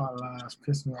 I can't lie, that's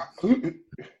pissed me off.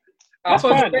 That's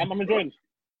fine. I'm enjoying.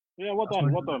 Yeah, well done.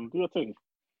 Do your thing.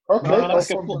 Okay. Man,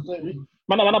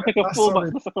 I'm picking fullback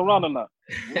in the second round and that.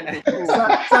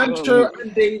 Sancho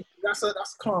and Davies,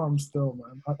 that's calm still,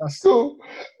 man. That's cool.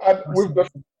 And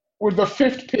with the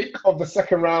 5th pick of the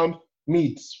second round,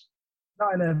 Meads.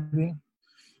 Not in heavy.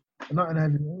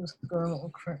 What's going on?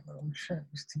 Crap, I'm check.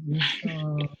 Just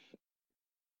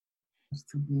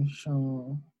to be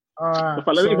sure. Alright.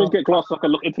 Let me even get glasses so I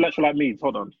can look intellectual like Meads.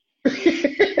 Hold on.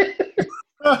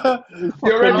 You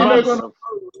already know.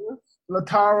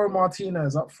 Lautaro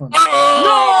Martinez up front. No,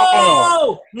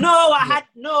 I had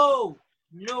no.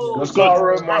 That's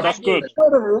good.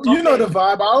 You know the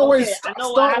vibe. I always I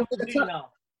know start what I have with to the do now.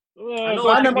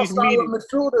 I never start with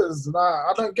midfielders.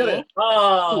 I don't get it.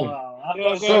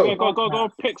 Go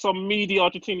pick some meaty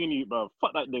Argentinian youth, bro.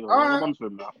 Fuck that nigga. I'm on to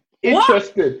him now.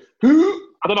 Interested. Who?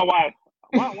 I don't know why.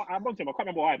 I'm on to him. I can't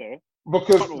remember why though.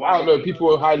 Because I don't know,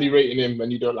 people are highly rating him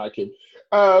and you don't like him.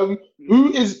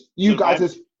 Who is you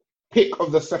guys' pick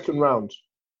of the second round?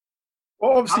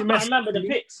 Well, obviously, I remember the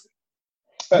picks.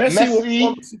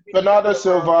 Messi, Bernardo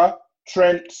Silva,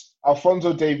 Trent,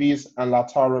 Alphonso Davies, and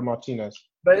Lautaro Martinez.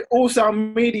 They all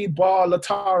sound meaty, bar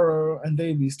Lautaro and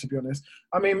Davies, to be honest.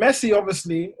 I mean, Messi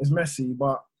obviously is Messi,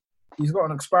 but he's got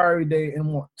an expiry date in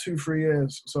 2-3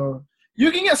 years. So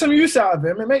you can get some use out of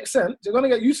him. It makes sense. You're going to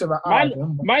get use of him.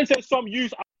 Mine said some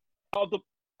use out of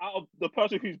the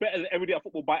person who's better than every day at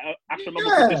football by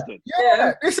astronomical distance.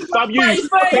 Yeah. This is some use.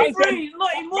 Not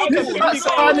immortal. This is like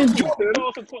signing Jordan.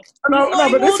 No,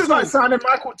 but this is like signing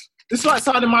Michael. This is like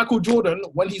signing Michael Jordan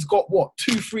when he's got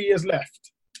 2-3 years left.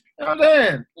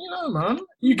 Man,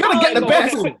 you're gonna get the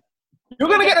best. You're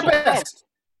gonna get the best.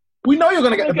 We know you're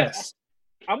gonna get the best.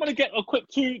 I'm gonna get a quick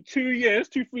 2-3 years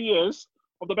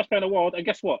of the best player in the world, and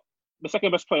guess what? The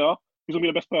second best player, who's gonna be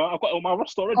the best player, I've got it on my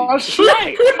roster already. Oh,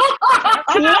 shit!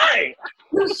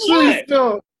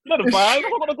 Not the vibe. I've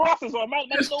got the glasses on. Man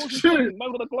knows his thing.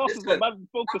 Man got the glasses on. Man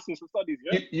focuses for studies.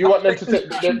 Yeah. You want them to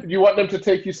take you want them to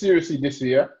take you seriously this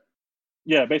year?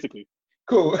 Yeah, basically.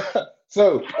 Cool.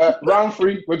 So round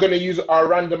 3, we're going to use our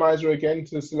randomizer again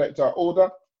to select our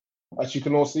order. As you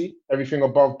can all see, everything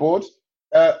above board.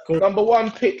 Number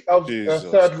 1 pick of the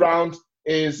third round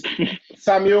is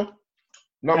Samuel.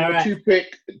 Number 2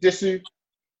 pick, Disu.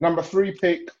 Number 3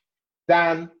 pick,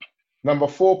 Dan. Number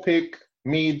 4 pick,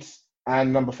 Meads.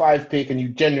 And number 5 pick, and you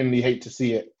genuinely hate to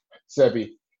see it,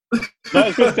 Sebi. No,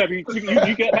 it's good, Sebi.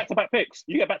 You get back-to-back picks.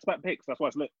 You get back-to-back picks. That's why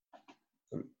it's lit.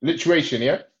 Literation,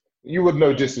 yeah? You would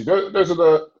know Disu. Those are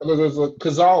the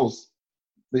Kazals.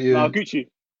 Gucci.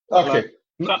 Okay.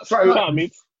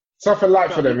 Something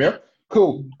light for them, yeah?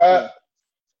 Cool.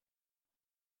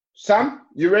 Sam,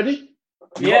 you ready?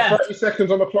 You got 30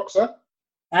 seconds on the clock, sir.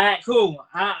 All right, cool.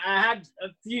 I had a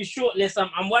few shortlists.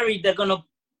 I'm worried they're going to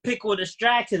pick all the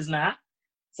strikers now.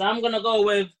 So I'm going to go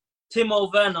with Timo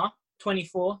Werner,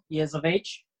 24 years of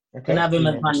age. Okay. And have him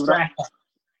as my striker.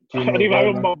 I don't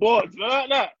even have my board. Like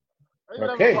that.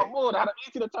 Okay. I had an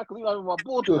 18 attackers. I don't have my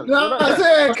board. That's no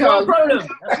problem.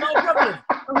 That's no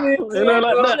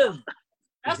problem.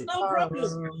 That's no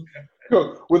problem.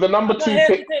 Cool. With the number 2 pick.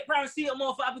 pick. Take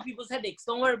paracetamol for other people's headaches.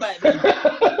 Don't worry about it.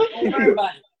 Don't worry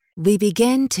about it. We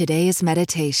begin today's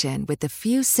meditation with a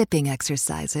few sipping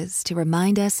exercises to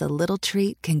remind us a little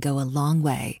treat can go a long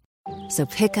way. So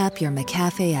pick up your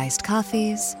McCafe iced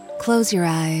coffees, close your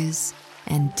eyes,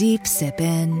 and deep sip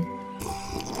in.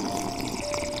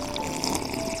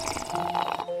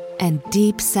 And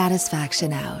deep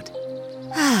satisfaction out.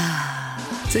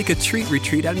 Take a treat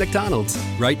retreat at McDonald's.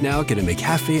 Right now, get a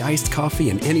McCafe iced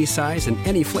coffee in any size and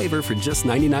any flavor for just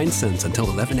 99 cents until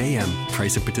 11 a.m.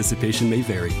 Price of participation may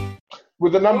vary.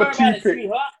 With the number 2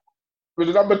 pick, with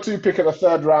the number 2 pick of the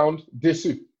third round,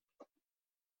 Disu.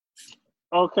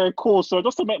 Okay, cool. So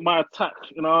just to make my attack,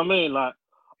 you know what I mean? Like,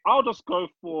 I'll just go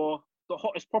for the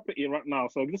hottest property right now.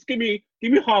 So just give me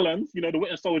Haaland, you know, the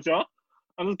Winter Soldier,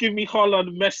 and just give me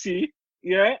Haaland, Messi,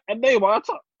 yeah, and Neymar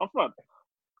up front.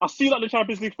 I'll see you at the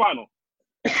Champions League final.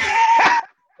 I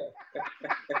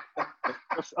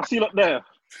see you up there.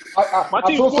 I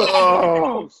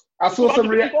saw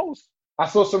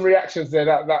some reactions there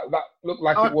that looked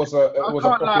like it was a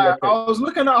popular pick. I was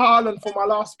looking at Haaland for my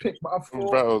last pick, but I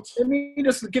thought let me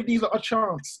just give these a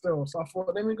chance still. So I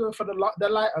thought let me go for the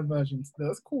lighter versions.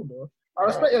 That's cool though. I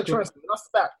respect your choice.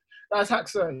 That's hack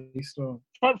 30 still.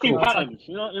 You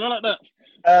know like that.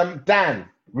 Dan,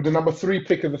 with the number 3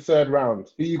 pick of the third round,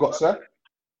 who you got, sir?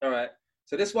 All right.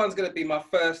 So this one's going to be my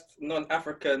first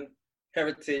non-African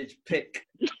heritage pick.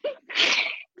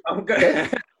 I'm going.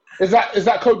 Is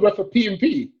that code word for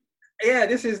P&P? Yeah,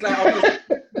 this is like.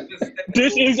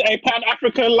 This is a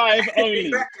Pan-African live only.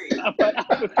 Exactly. A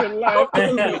Pan-African live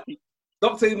only.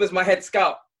 Dr. Uma's my head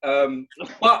scout. But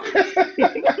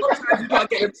sometimes you gotta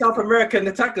get them South American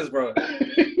attackers, bro.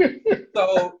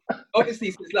 So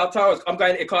obviously, since Lautaro's, I'm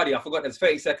going Icardi. I forgot there's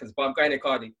 30 seconds, but I'm going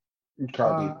Icardi.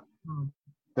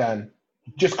 Dan,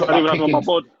 just got that pick on my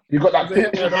board. You got that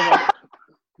pick. I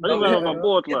didn't have my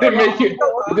board. You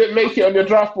didn't make it on your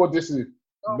draft board this week.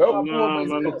 Nope.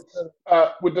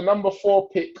 With the number 4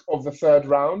 pick of the third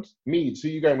round, Meads, who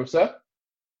are you going with, sir?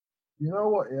 You know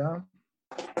what, yeah?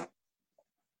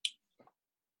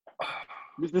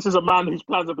 This is a man whose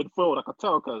plans have been foiled, I can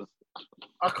tell, because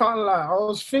I can't lie. I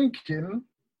was thinking,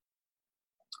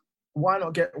 why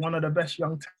not get one of the best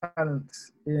young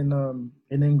talents in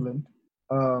England?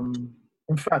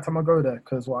 In fact, I'm going to go there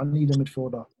because I need a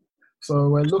midfielder. So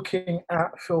we're looking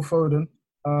at Phil Foden,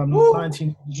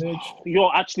 19 years age.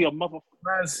 You're actually a mother.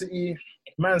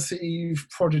 Man City youth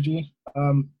prodigy,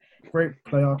 great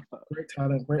player, great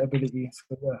talent, great ability.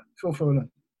 So yeah, Phil Foden.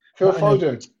 Phil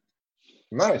Foden.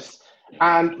 Nice.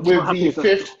 And with the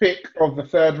 5th pick of the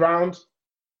third round,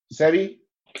 Sebi,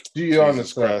 do you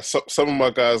understand? Some of my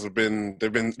guys they've been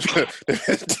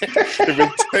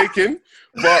taken,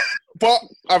 but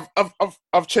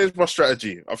I've changed my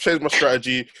strategy.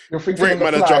 Great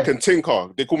manager can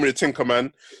tinker. They call me the Tinker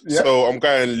Man. Yep. So I'm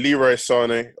going Leroy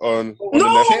Sané on the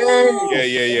left.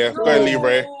 Yeah. Going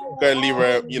Leroy.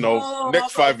 You know,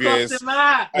 next 5 years,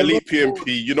 elite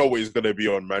PMP. You know what he's gonna be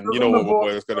on, man. You know what my boy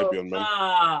is gonna be on, man.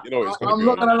 You know what he's gonna be on. I'm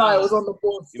not gonna lie, it was on the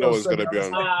board. You know what he's gonna be on.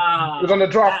 It was on the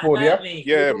draft board, yeah.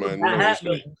 Yeah, man. That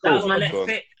was my next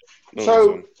pick.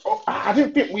 So I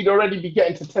didn't think we'd already be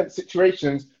getting to tense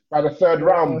situations by the third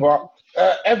round, but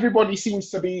everybody seems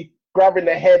to be grabbing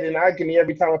their head in agony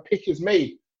every time a pick is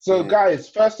made. So, guys,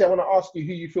 firstly, I want to ask you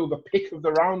who you feel the pick of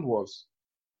the round was.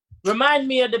 Remind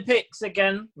me of the picks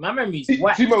again. My memory's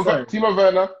whack. Timo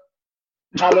Werner,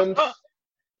 Haaland,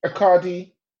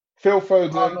 Icardi, Phil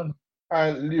Foden,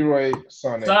 and Leroy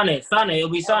Sané. Sané, it'll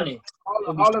be Sané.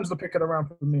 Haaland's the pick of the round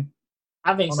for me.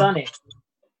 I think Sané.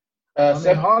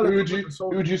 Seb,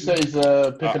 who would you say is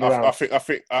pick of the round? I think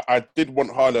I did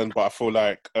want Haaland, but I feel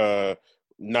like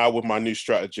now with my new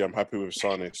strategy, I'm happy with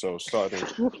Sané. So starting.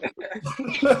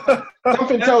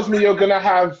 Something tells me you're gonna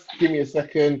have. Give me a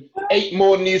second. 8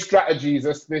 more new strategies.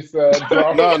 That's this draft.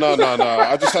 No.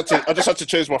 I just had to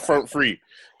change my front three.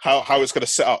 How it's gonna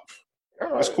set up.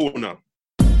 Right. It's cool now.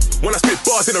 When I spit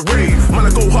bars in a rave, man,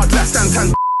 I go hard like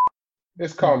Santan.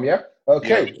 It's calm, yeah?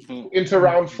 Okay, into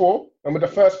round 4. And with the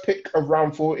first pick of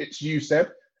round 4, it's you,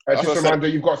 Seb. Just a reminder,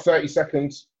 you've got 30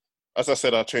 seconds. As I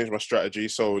said, I changed my strategy,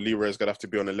 so Leroy's going to have to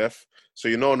be on the left. So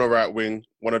on the right wing,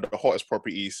 one of the hottest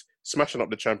properties, smashing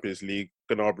up the Champions League,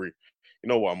 Gnabry. You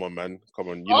know what I'm on, man. Come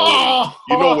on, you know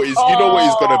what he's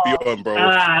gonna be on, bro.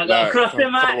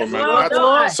 Come on,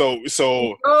 man. So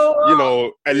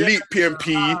elite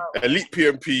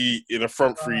PMP in the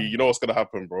front three. You know what's gonna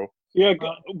happen, bro. Yeah,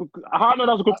 I know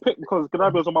that was a good pick because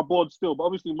Gnabry was on my board still, but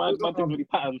obviously my team's really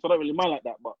patterned, so I don't really mind like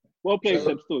that. But well played,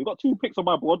 Seb. Still, you got 2 picks on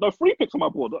my board. No, 3 picks on my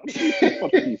board.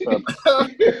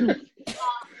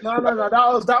 No.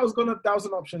 That was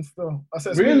an option still. I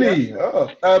said really?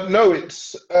 No,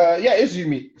 it's it is you,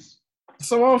 Meads.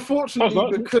 So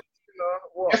unfortunately, because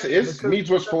yes, it is. Meads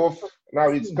was 4th.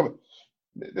 Now he's coming.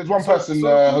 There's one person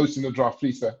hosting the draft,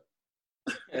 please, sir.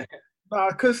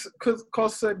 Because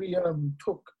Sebi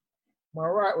took my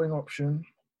right wing option.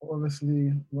 Obviously,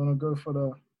 I'm gonna go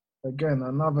for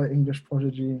another English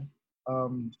prodigy.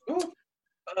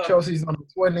 Chelsea's number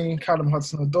 20, Callum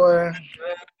Hudson-Odoi.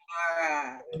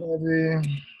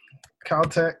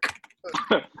 Caltech.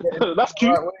 That's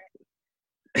cute.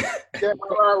 Get my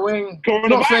right wing.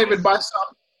 Not favoured by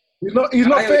some. He's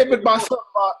not favoured by some,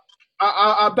 but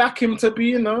I back him to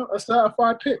be, a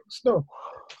certified pick still.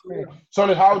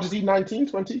 Solid. How old is he? 19,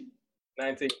 20?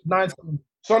 19.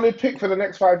 Solid pick for the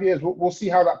next 5 years. We'll see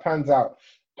how that pans out.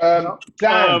 Dan,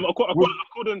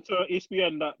 according to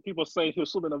ESPN, that people say he was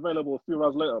still available a few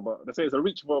hours later, but they say it's a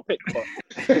reachable pick. But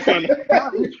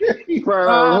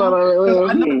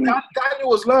Daniel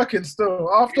was lurking still.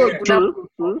 After true.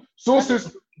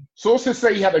 Sources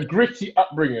say he had a gritty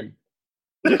upbringing.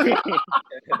 With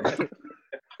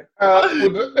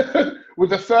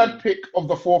the third pick of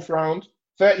the 4th round,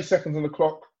 30 seconds on the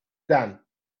clock, Dan.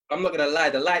 I'm not gonna lie,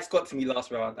 the lights got to me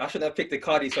last round. I shouldn't have picked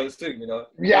Icardi so soon,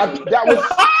 Yeah, that was.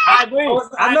 I agree.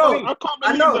 I know.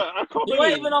 You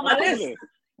weren't even on my list.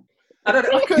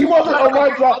 He wasn't on my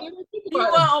draft. You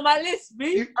weren't on my list,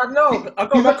 B. I know.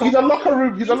 He's a locker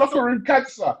room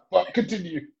cancer. But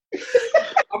continue.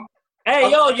 Hey,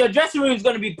 your dressing room's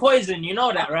gonna be poison. You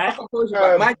know that, right?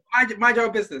 Mind your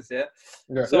own business, yeah.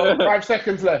 So 5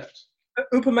 seconds left.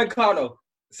 Upamecano,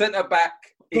 centre back.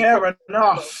 Fair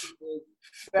enough.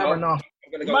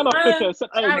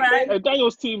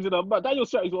 Daniel's team's Daniel's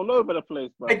strategy's all over the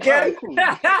place, bro. Again, cool.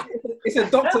 It's a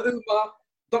Dr.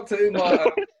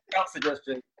 Umar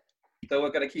suggestion. So we're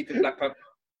gonna keep it Black Panther.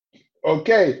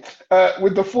 Okay,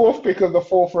 with the 4th pick of the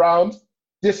 4th round,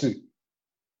 Disu.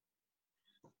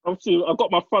 Obviously, I've got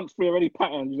my front three already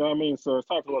patterned. You know what I mean? So it's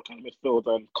time to work on the midfield.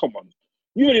 And come on,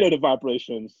 you already know the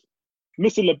vibrations.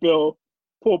 Missing the bill,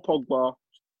 Paul Pogba.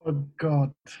 Oh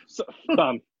God,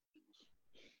 done.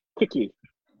 Quickly.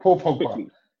 Paul Pogba.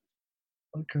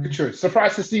 Okay. True.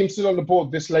 Surprised to see him still on the board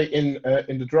this late in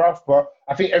the draft, but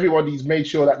I think everybody's made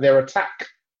sure that their attack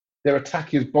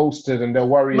is bolstered and they'll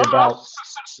worry about.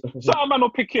 Some man are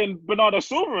picking Bernardo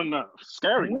Silva and that.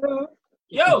 Scary.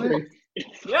 Yo, 25.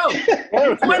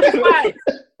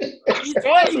 He's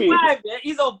 25. Yeah?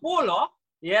 He's a baller.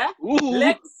 Yeah.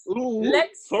 Lex.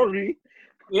 Sorry.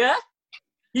 Yeah.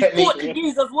 He's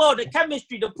Portuguese as well. The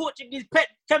Portuguese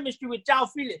chemistry with João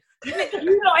Felix.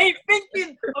 You know, ain't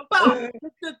thinking about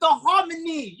the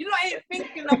harmony. You know, ain't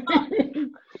thinking about.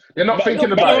 You're not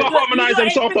thinking about it. Harmonize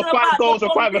themselves for 5 goals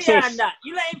and 5 assists.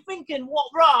 You ain't thinking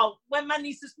what raw when man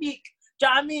needs to speak. Do you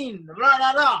know what I mean?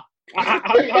 Rah. How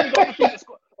many goals have Felix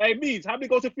scored? Hey, Meads, how many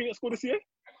goals have Felix scored this year?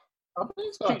 I think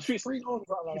it's like 3 goals.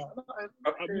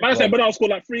 Man said Bernardo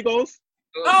scored like 3 goals.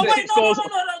 Oh wait, no! What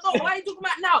are you talking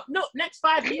about now? No, next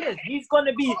 5 years, he's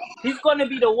gonna be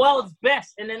the world's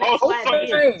best in the next 5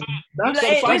 years. You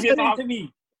ain't listening to me.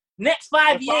 Next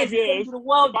 5 years, he's gonna be the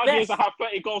world's best. 5 years, I have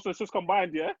 30 goals and assists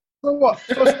combined. Yeah. So what?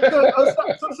 So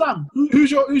Sam,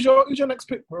 who's your next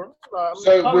pick, bro?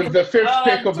 So with the 5th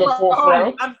pick of the 4th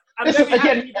round, listen,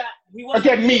 again,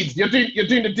 Meads, you're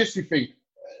doing the Disney thing.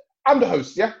 I'm the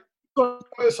host, yeah.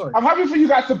 Sorry. I'm happy for you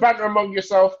guys to banter among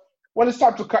yourself. When it's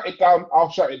time to cut it down, I'll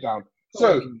shut it down.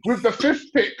 So, with the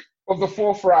 5th pick of the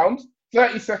 4th round,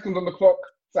 30 seconds on the clock,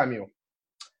 Samuel.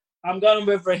 I'm going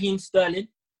with Raheem Sterling.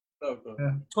 Oh,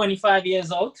 God. 25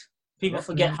 years old. People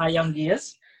forget how young he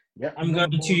is. Yeah. I'm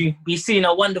going to be seeing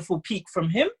a wonderful peak from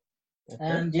him. Okay.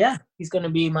 And yeah, he's going to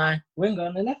be my winger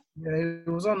on the left. Yeah, he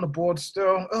was on the board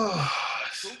still.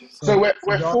 So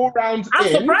we're 4 rounds in. I'm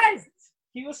surprised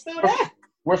he was still there.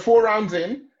 We're 4 rounds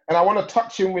in, and I want to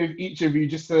touch in with each of you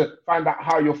just to find out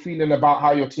how you're feeling about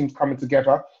how your team's coming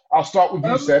together. I'll start with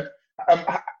you, Seb.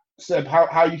 Seb, how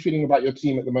are you feeling about your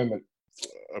team at the moment?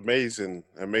 Amazing.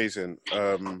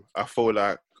 I feel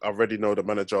like I already know the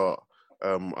manager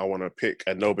I want to pick,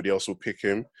 and nobody else will pick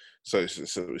him. So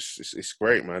it's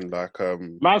great, man. Like,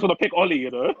 man's gonna pick Ollie,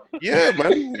 you know. Yeah,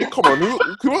 man. Come on,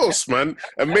 who else, man?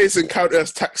 Amazing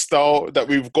counter-attack style that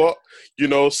we've got. You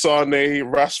know,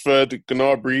 Sane, Rashford,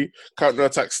 Gnabry,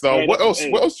 counter-attack style. Hey, what else?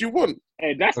 hey. What else do you want?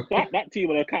 Hey, that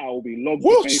team on the cat will be long.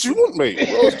 What else do you want, mate?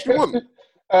 What else do you want?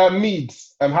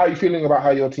 Meads, how are you feeling about how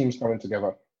your team's coming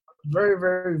together? Very,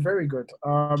 very, very good.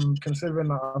 Considering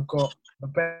that I've got the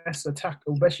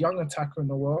best young attacker in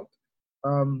the world.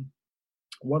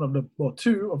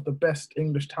 Two of the best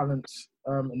English talents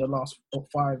in the last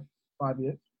 5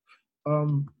 years.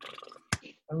 And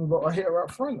we've got a hitter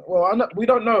up front. Well, we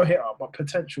don't know a hitter, but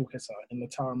potential hitter in the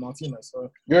Lautaro Martinez.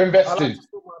 So you're invested. I like to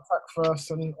put my attack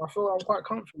first, and I feel I'm quite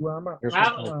comfortable where I'm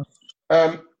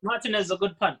at. Martinez is a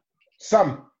good punt.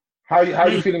 Sam, how are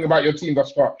you feeling about your team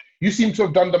thus far? You seem to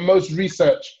have done the most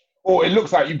research, or it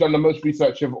looks like you've done the most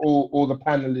research of all the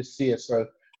panelists here. So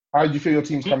how do you feel your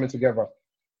team's coming together?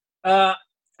 I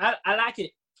like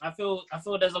it. I feel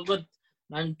there's a good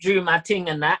man drew my thing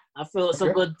and that. I feel it's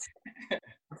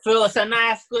a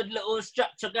nice, good little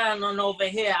structure going on over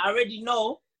here. I already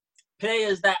know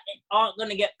players that aren't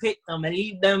gonna get picked. I'm gonna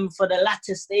leave them for the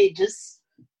latter stages.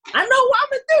 I know what I'm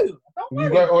gonna do. Don't worry.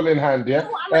 You got it all in hand, yeah?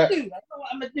 I know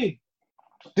what I'm gonna do.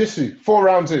 Disu, 4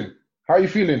 rounds in. How are you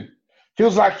feeling?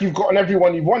 Feels like you've gotten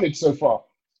everyone you've wanted so far.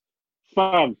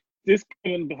 Fam, this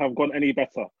couldn't have gone any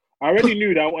better. I already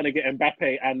knew that I want to get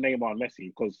Mbappe and Neymar and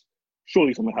Messi because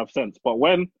surely someone have sense. But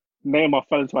when Neymar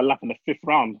fell into my lap in the 5th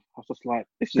round, I was just like,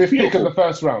 this is 5th pick in the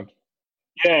 1st round.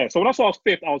 Yeah, so when I saw I was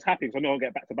 5th, I was happy because I knew I'd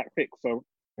get back-to-back picks. So,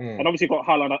 and obviously got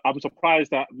Haaland. I'm surprised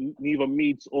that neither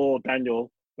Meads or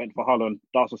Daniel went for Haaland.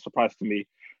 That was a surprise to me.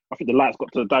 I think the lights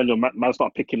got to Daniel. Man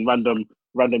started picking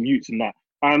random youths and that.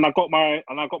 And I got my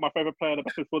favorite player, the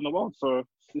best midfielder in the world. So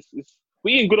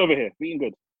we eating good over here. We eating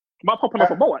good. Might pop up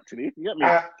a ball actually. You get me?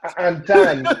 And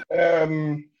Dan,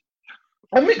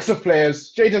 a mix of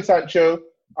players: Jadon Sancho,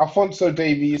 Alphonso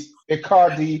Davies,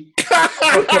 Icardi,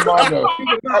 Camano.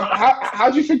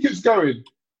 How do you think it's going?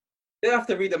 They have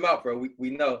to read them out, bro. We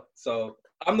know. So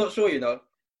I'm not sure. You know,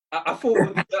 I thought it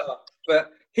would be better,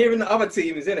 but hearing the other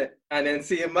team is in it, and then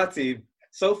seeing my team,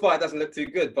 so far it doesn't look too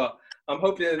good. But I'm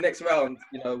hoping in the next round,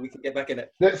 you know, we can get back in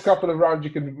it. Next couple of rounds, you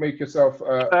can make yourself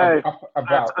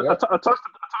about. I touched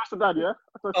the dad, yeah?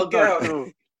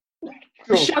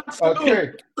 Cool.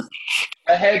 Okay.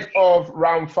 Ahead of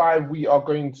round 5, we are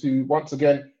going to once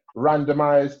again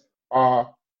randomize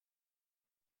our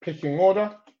picking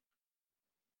order.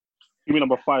 Give me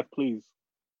number 5, please.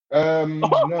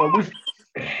 No, we've.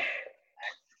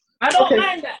 I don't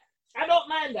mind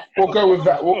that. We'll go with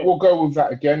that. We'll go with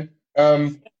that again.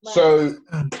 So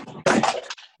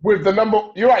with the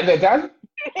number, you're right there, Dan.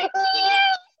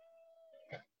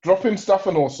 Dropping stuff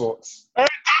and all sorts.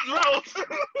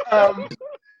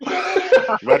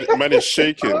 Man is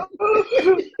shaking.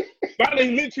 Man is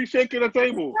literally shaking the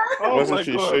table. Oh my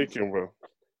God. Shaking, bro.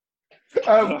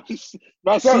 I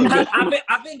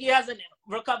think he hasn't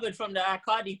recovered from the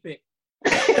Icardi pick. I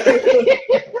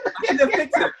didn't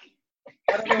fix it.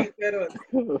 I don't know what's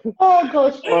going on. Oh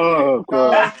gosh. Oh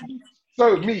god.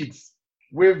 So Meads,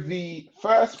 with the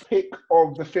first pick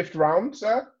of the 5th round,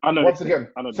 sir. Once again,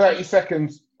 30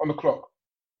 seconds on the clock.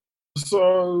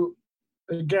 So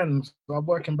again, I'm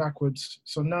working backwards.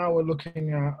 So now we're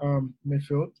looking at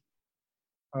midfield.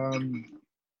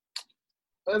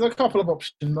 There's a couple of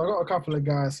options. I've got a couple of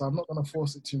guys, so I'm not going to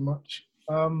force it too much.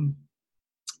 But I'm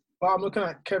looking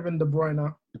at Kevin De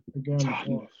Bruyne again.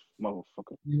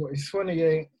 Motherfucker. He's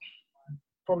 28,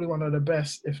 probably one of the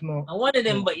best, if not. I wanted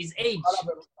him, but his age.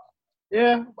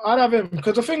 Yeah, I'd have him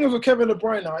because the thing with Kevin De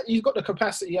Bruyne, he's got the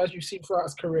capacity, as you've seen throughout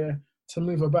his career, to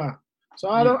move about. So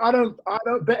I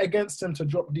don't bet against him to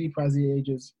drop deep as he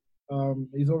ages.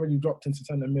 He's already dropped into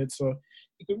centre mid, so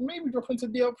he could maybe drop into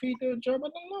DLP, do a job. I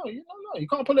don't know. You don't know. You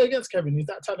can't put it against Kevin. He's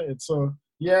that talented. So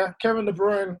yeah, Kevin De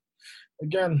Bruyne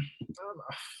again. I don't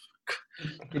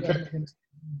know.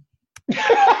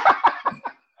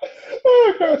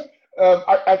 Oh gosh.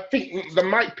 I think the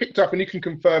mic picked up, and you can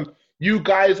confirm You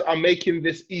guys are making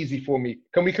this easy for me.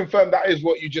 Can we confirm that is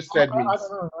what you just said, I Means?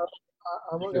 don't know.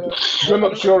 I'm not gonna. You're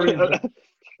not sure either.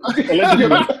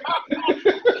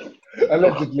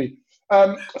 Allegedly.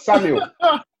 Samuel,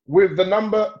 with the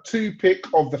number 2 pick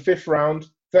of the 5th round,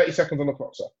 30 seconds on the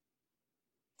clock, sir.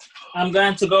 I'm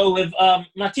going to go with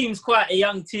my team's quite a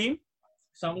young team,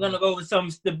 so I'm going to go with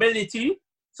some stability,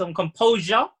 some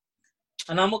composure,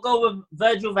 and I'm going to go with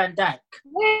Virgil van Dijk.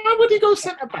 Why would he go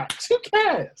centre backs? Who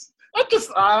cares? I just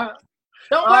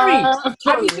don't worry.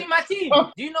 Have you seen my team?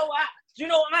 Do you know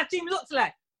what my team looks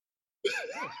like?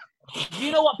 Do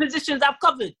you know what positions I've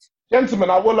covered? Gentlemen,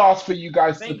 I will ask for you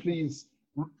guys to please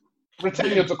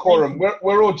retain your decorum.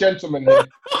 We're all gentlemen here.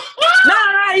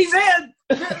 Nah, he's here.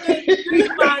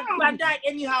 Van Dijk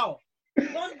anyhow.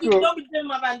 Don't be doing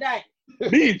my Van Dijk.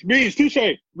 Means,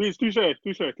 touche. With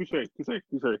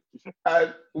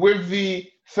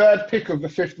the 3rd pick of the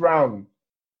 5th round,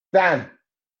 Dan.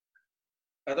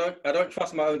 I don't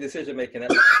trust my own decision making.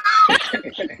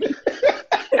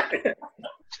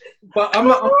 But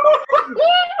I'm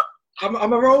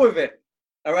a roll with it.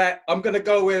 All right, I'm gonna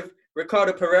go with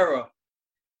Ricardo Pereira.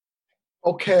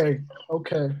 Okay.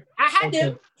 I had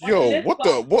him. Yo, what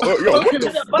the? That's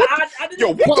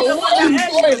Gucci.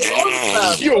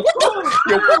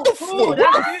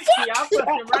 I'll press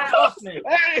him right off, man.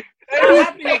 I'm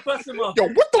happy to press him off. Yo,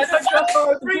 what the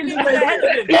fuck? Three people ahead of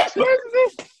him.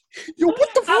 Yo, what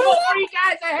the I got 3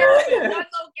 guys ahead of him.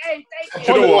 That's okay. Thank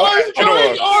you. You know what?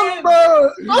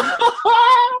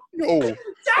 Yo.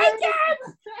 Take him.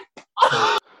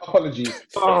 Apologies.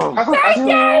 I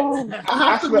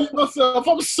have to mute myself.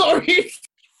 I'm sorry.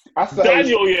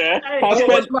 Daniel, yeah. I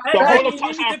spent the whole of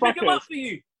touchdown pick him up brackets for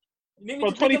you.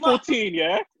 from 2014,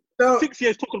 yeah. 6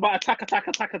 years talking about attack.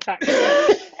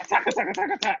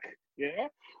 Yeah.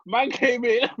 Man came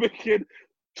in making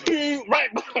 2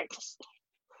 right backs.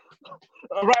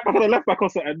 A right back and a left back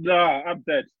also, and I'm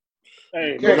dead.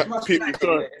 Hey,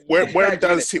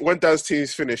 when Dan's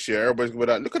team's finished, yeah, everybody's gonna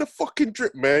be like, look at the fucking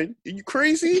drip, man. Are you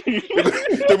crazy? the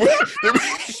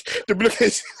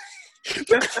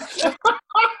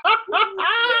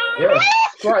Yeah,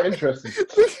 quite interesting.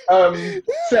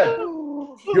 Seb,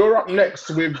 you're up next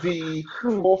with the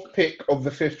 4th pick of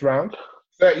the 5th round.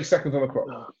 30 seconds on the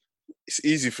clock. It's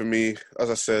easy for me. As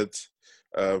I said,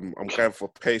 I'm going for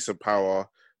pace and power.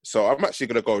 So I'm actually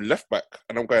going to go left back,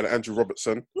 and I'm going to Andrew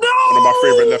Robertson. No! One of my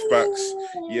favourite left backs.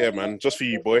 Yeah, man, just for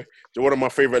you, boy. One of my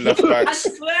favourite left backs.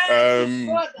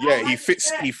 Yeah, he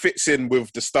fits in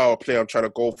with the style of play I'm trying to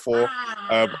go for.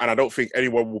 And I don't think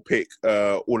anyone will pick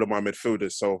all of my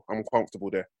midfielders, so I'm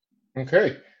comfortable there.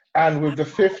 Okay. And with the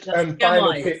 5th and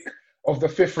final pick of the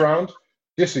 5th round,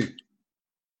 Disu.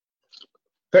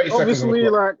 30 seconds. Obviously,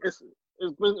 like it's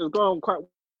going quite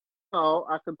well.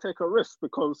 I can take a risk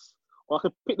because I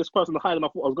could pick this person higher than I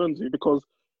thought I was going to because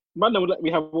man would let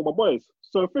me have all my boys.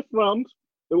 So 5th round,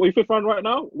 are you 5th round right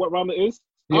now? What round it is?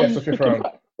 Yes, the 5th round.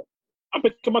 I'm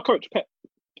picking my coach, Pep.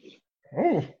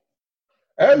 Oh,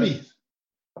 early.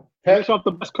 Pep have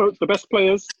the best coach, the best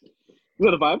players. These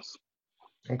are the vibes.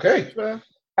 Okay.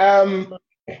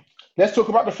 Let's talk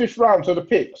about the 5th round. So the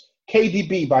picks: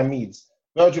 KDB by Meads,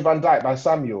 Virgil van Dijk by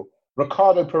Samuel,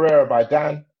 Ricardo Pereira by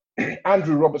Dan,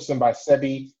 Andrew Robertson by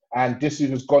Sebi, and Disu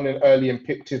has gone in early and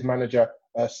picked his manager,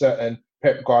 certain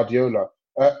Pep Guardiola.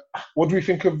 What do we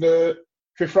think of the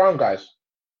 5th round, guys?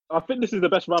 I think this is the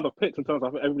best round of picks in terms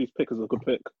of everybody's pick is a good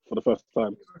pick for the first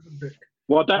time.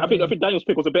 Well, I think Daniel's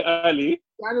pick was a bit early.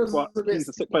 He's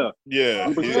a sick player. Yeah,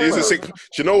 he's a sick. Do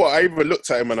you know what? I even looked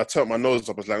at him and I turned my nose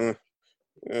up. I was like,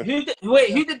 yeah.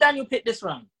 Who did Daniel pick this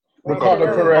round?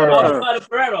 Ricardo Pereira. Ricardo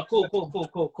Pereira. Cool.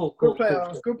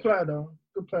 Good player though.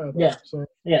 Yeah. So.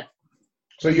 Yeah.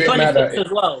 So you ain't mad at it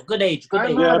as well. Good age.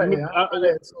 Yeah.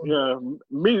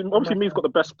 Me's got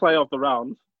the best player of the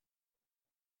round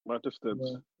by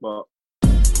distance, but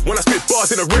when I spit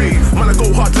bars in a rave, man, I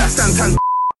go hard like Santan.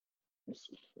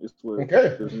 It's weird,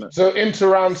 okay. So into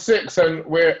round 6, and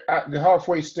we're at the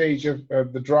halfway stage of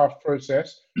the draft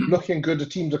process. Looking good. The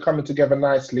teams are coming together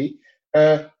nicely.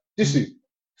 Disu,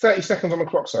 30 seconds on the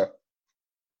clock, sir.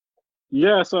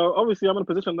 Yeah, so obviously I'm in a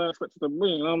position that I expected to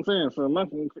win, you know what I'm saying? So man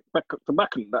can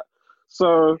back in that.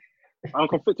 So I'm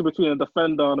conflicted between a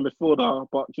defender and a midfielder,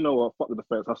 but you know what? Fuck the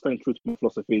defense. I'm staying true to my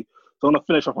philosophy. So I'm going to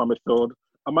finish off my midfield.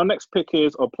 And my next pick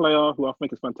is a player who I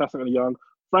think is fantastic and young,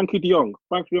 Frankie de Jong.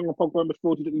 Frankie de Jong and Pogba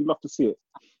midfield, you'd love to see it.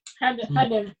 Had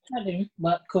him,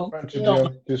 but cool. Frankie de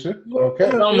Jong,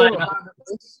 okay.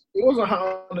 He wasn't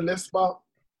high on the list, but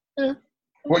yeah.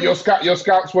 Well, your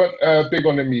scouts weren't big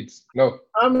on the Meads, no.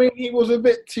 I mean, he was a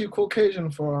bit too Caucasian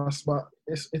for us, but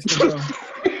it's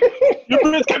the You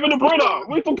bring Kevin De Bruyne. What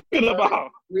are you talking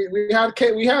about?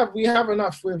 We have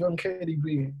enough with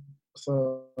KDB.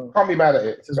 So can't be mad at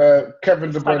it.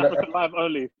 Kevin De Bruyne. Live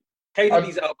only.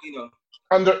 KDB's albino.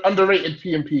 Underrated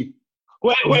PMP.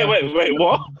 Wait,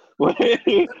 what? What did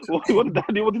he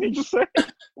just say?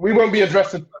 We won't be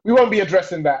addressing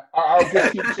that. I'll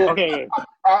just keep talking. Okay.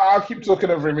 I'll keep talking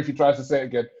over him if he tries to say it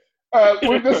again.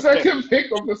 With the second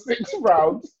pick of the 6th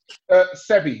round,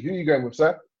 Sebi, who are you going with,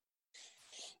 sir?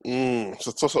 It's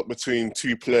a toss-up between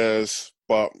two players,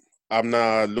 but I'm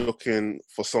now looking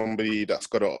for somebody that's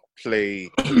got to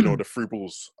play, the through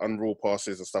balls, unroll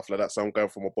passes and stuff like that. So I'm going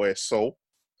for my boy Sol.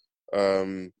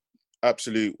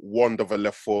 Absolute wonder of a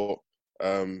left foot.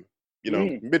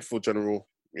 Midfield general.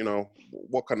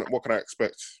 What can I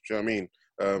expect? Do you know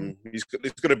what I mean? He's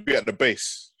going to be at the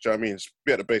base. Do you know what I mean? Just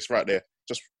be at the base right there.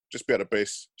 Just be at the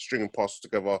base, stringing passes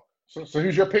together. So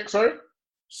who's your pick, sorry?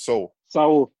 Saul.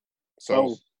 Saul.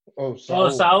 Oh,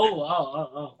 Saul.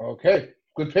 Saul. Okay,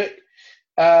 good pick.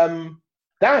 Dan,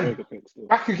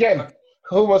 back again.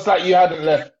 Almost like you hadn't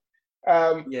left.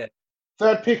 Yeah.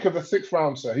 Third pick of the 6th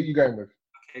round, sir. Who are you going with?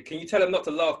 Okay, can you tell him not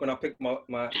to laugh when I pick my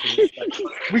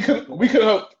We can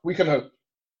hope.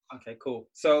 Okay, cool.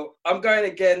 So I'm going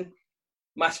again.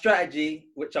 My strategy,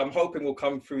 which I'm hoping will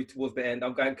come through towards the end,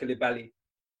 I'm going Koulibaly.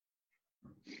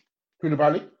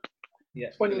 Koulibaly?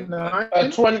 Yeah. 29. A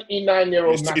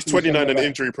 29-year-old. He's 29 and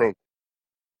injury prone.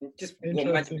 Just mind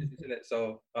your business, isn't it?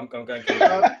 So I'm going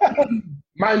Koulibaly.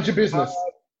 Mind your business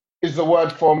is the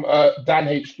word from Dan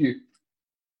HQ.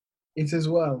 It as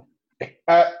well.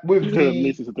 With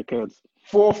the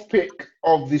 4th pick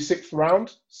of the 6th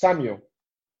round, Samuel.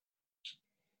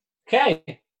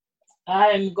 Okay.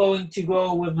 I'm going to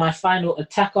go with my final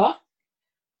attacker.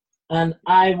 And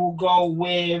I will go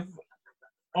with,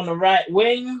 on the right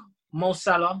wing, Mo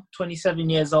Salah, 27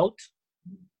 years old.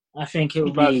 I think it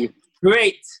will be a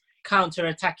great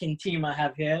counter-attacking team I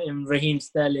have here in Raheem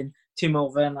Sterling,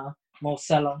 Timo Werner, Mo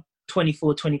Salah,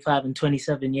 24, 25, and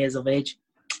 27 years of age.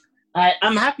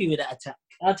 I'm happy with that attack.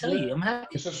 I'll tell you, I'm happy.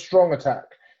 It's a strong attack.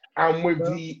 And with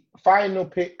the final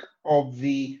pick of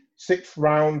the 6th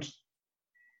round,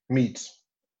 Meads.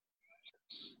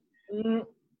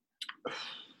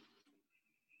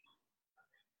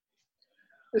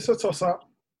 It's a toss-up.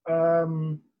 I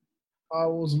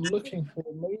was looking for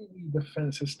maybe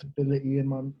defensive stability in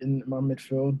my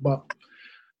midfield, but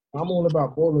I'm all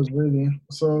about ballers, really.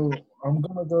 So I'm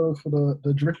going to go for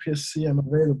the drippiest CM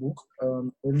available,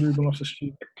 with Ruben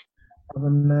Loftus-Cheek. Not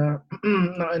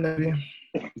in there.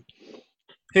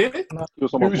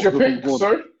 Who's your pick,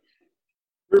 sorry?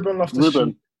 Ruben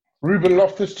Loftus-Cheek. Ruben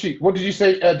Loftus-Cheek. What did you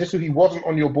say? He wasn't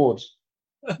on your board.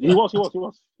 He was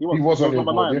on your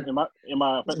number board, 9 he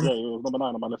was number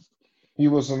 9 on my list. He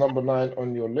was the number 9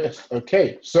 on your list.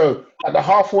 Okay, so at the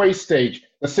halfway stage,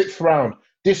 the 6th round,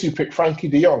 Dissu picked Frankie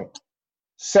de Jong.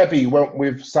 Sebi went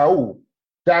with Saul.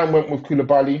 Dan went with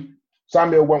Koulibaly.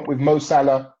 Samuel went with Mo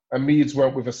Salah. And Meads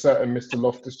went with a certain Mr.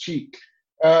 Loftus-Cheek.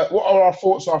 What are our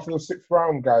thoughts after the 6th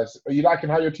round, guys? Are you liking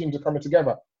how your teams are coming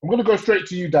together? I'm going to go straight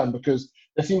to you, Dan, because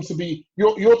there seems to be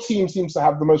your team seems to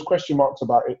have the most question marks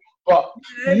about it. But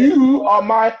you are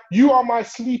my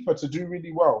sleeper to do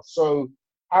really well. So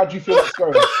how do you feel it's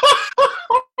going?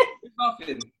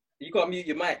 Nothing. You got to mute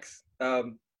your mics. My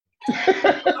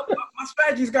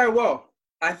strategy's going well,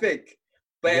 I think,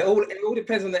 but it all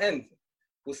depends on the end.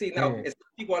 We'll see now.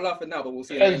 People are laughing now, but we'll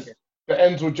see. The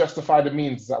ends will justify the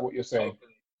means. Is that what you're saying?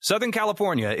 Southern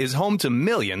California is home to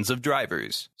millions of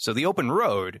drivers, so the open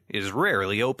road is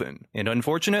rarely open. And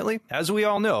unfortunately, as we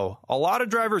all know, a lot of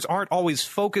drivers aren't always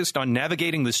focused on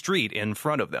navigating the street in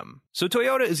front of them. So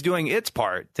Toyota is doing its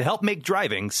part to help make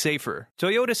driving safer.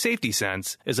 Toyota Safety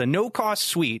Sense is a no-cost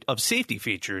suite of safety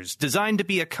features designed to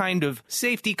be a kind of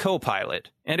safety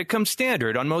co-pilot, and it comes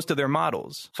standard on most of their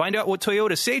models. Find out what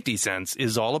Toyota Safety Sense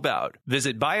is all about.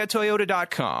 Visit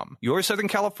buyatoyota.com. Your Southern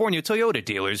California Toyota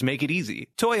dealers make it easy.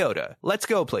 Toyota, let's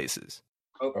go places.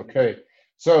 Okay,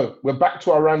 so we're back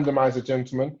to our randomizer,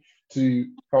 gentlemen, to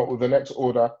come up with the next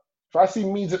order. If I see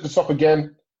Meads at the top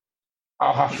again,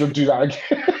 I'll have to do that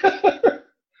again.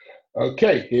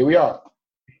 Okay, here we are.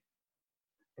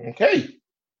 Okay,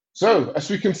 so as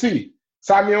we can see,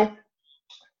 Samuel,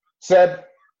 Seb,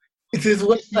 it is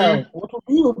what now? What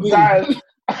will be?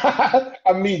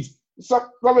 And Meads.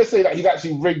 Let me say that he's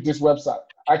actually rigged this website.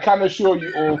 I can assure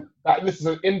you all that this is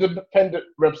an independent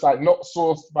website, not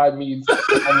sourced by Meads,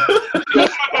 and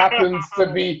just happens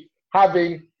to be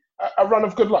having a run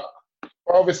of good luck.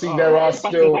 Obviously, there are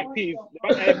still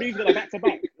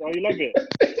back-to-back. Oh, you love it.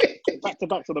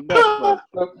 Back-to-backs are the best, man.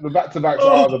 The back-to-backs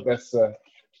are the best, sir.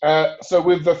 So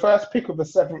with the first pick of the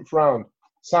 7th round,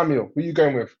 Samuel, who are you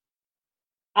going with?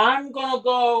 I'm gonna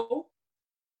go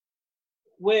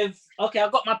with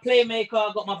I've got my playmaker,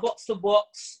 I've got my box to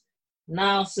box.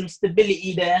 Now some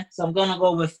stability there, so I'm gonna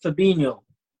go with Fabinho.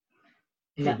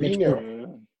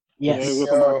 Fabinho. Yes.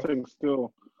 Yeah, I think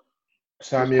still.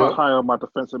 Samuel. Quite high on my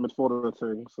defensive midfielder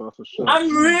thing, so that's a shame.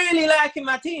 I'm really liking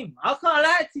my team. I can't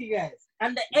lie to you guys.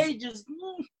 And the age is.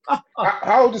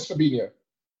 How old is Fabinho?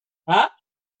 Huh?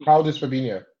 How old is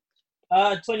Fabinho?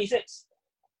 26.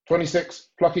 26.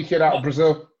 Plucky kid out of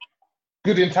Brazil.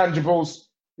 Good intangibles.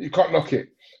 You can't knock it.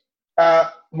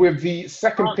 With the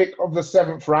second pick of the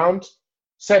 7th round,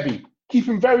 Sebi, keep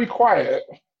him very quiet.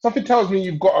 Something tells me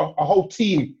you've got a whole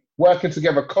team working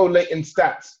together, collating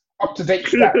stats, up-to-date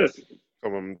stats.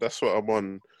 Come on, that's what I'm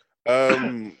on.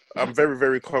 I'm very,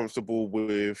 very comfortable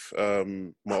with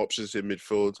my options in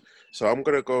midfield. So I'm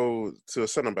going to go to a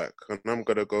centre-back. And I'm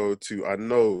going to go to, I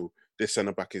know this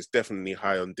centre-back is definitely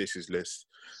high on Dish's list.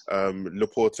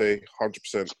 Laporte,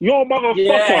 100%. Yo,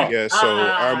 motherfucker! Yeah, so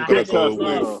I'm going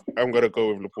to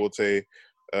go with Laporte.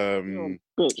 Man,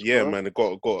 it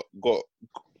got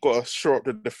to shore up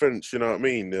the defence, you know what I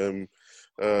mean?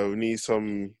 We need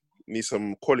some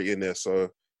quality in there, so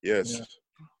yes.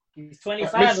 He's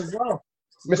 25 as well.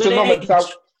 Mr.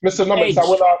 Nomics, I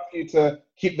will ask you to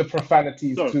keep the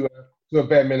profanities to a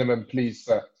bare minimum, please,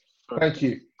 sir. Thank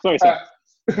you. Sorry, sir.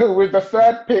 With the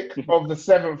 3rd pick of the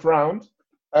 7th round,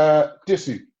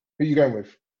 Disu, who are you going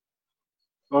with?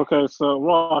 Okay, so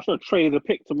I should have traded the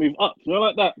pick to move up. You know,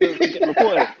 like that. To get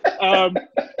Laporte.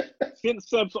 Since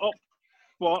Seb's up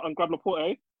for and grab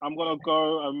Laporte, I'm gonna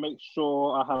go and make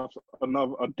sure I have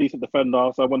a decent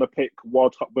defender. So I'm gonna pick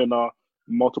World Cup winner,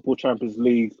 multiple Champions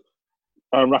League,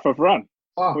 Rafa Varane.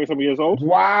 27 years old.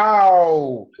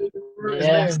 Wow.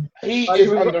 Yes. He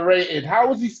is underrated.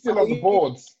 How is he still on the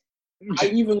boards? I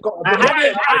even got.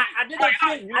 I didn't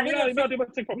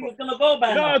think he was gonna go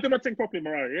by now. No, I didn't think properly,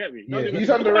 Mariah. Yeah, he's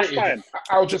underrated.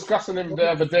 I was discussing him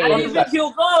the other day. I didn't think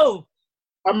he'll go.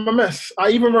 I'm a mess. I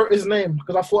even wrote his name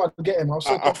because I thought I'd get him. I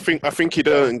think he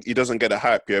doesn't get a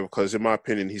hype, because in my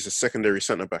opinion he's a secondary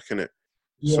centre back, innit?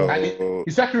 Yeah. So And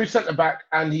he's secondary centre back,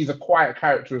 and he's a quiet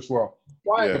character as well.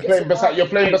 Why? Yeah. You're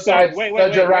playing beside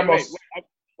Sergio Ramos.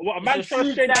 What a man trying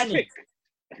to change that pick.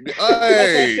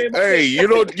 Hey, you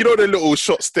know the little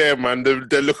shots there, man.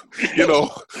 The look, I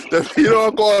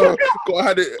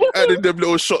got added them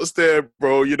little shots there,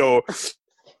 bro.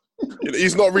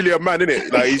 He's not really a man,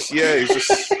 innit? Like he's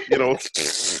just He's not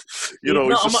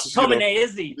McTominay,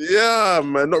 is he? Yeah,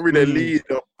 man, not really a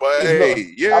leader, but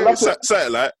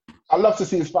satellite. I love to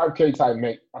see his 5K time,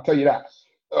 mate. I'll tell you that.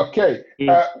 Okay,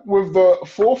 with the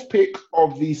 4th pick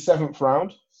of the 7th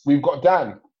round, we've got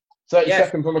Dan. 30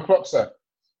 seconds on the clock, sir.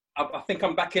 I think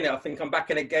I'm back in it. I think I'm back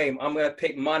in the game. I'm going to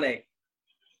pick Mane.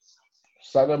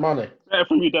 Sadio Mane. Better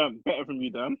from you,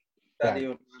 Dan.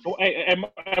 Oh, hey, am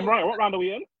right. What round are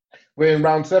we in? We're in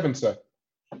round 7, sir.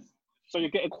 So you're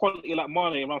getting quality like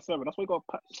Mane in round 7. That's why you got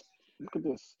to patch. Look at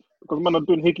this. Because man, I'm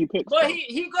doing hickey picks. But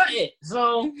he got it,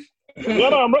 so... Yeah,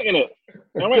 no, I'm rating it.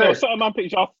 Certain man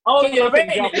picks João. Oh, you're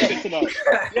rating it?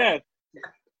 Yeah.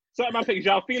 Certain man picks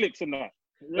João Felix in that.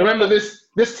 Remember, this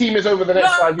team is over the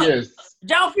next 5 years.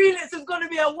 João Felix is going to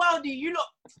be a worldie. You lot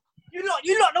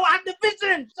don't have the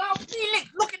vision. João Felix,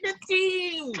 look at the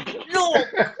team. Look.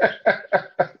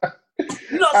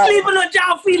 You're not sleeping on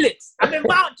João Felix. I've been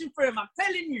vouching for him. I'm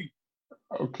telling you.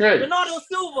 Okay. Bernardo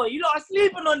Silva, you lot are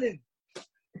sleeping on him.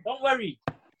 Don't worry.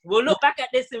 We'll look back at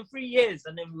this in 3 years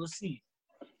and then we'll see.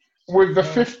 With the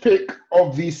 5th pick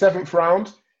of the 7th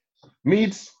round,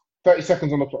 Meads, 30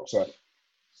 seconds on the clock, sir.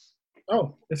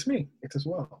 Oh, it's me. It as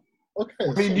well. Okay.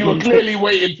 I mean, you were clearly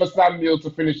waiting for Samuel to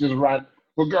finish his rant.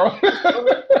 We'll go.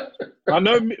 I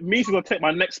know Meads is going to take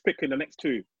my next pick in the next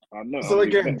 2. I know. So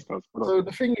again, so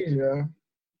the thing is,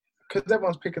 because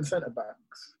everyone's picking centre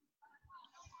backs,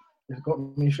 it's got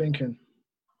me thinking.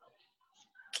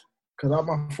 Because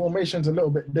my formation's a little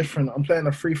bit different. I'm playing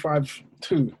a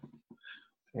 3-5-2.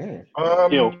 You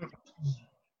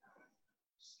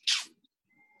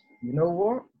know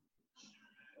what?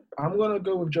 I'm gonna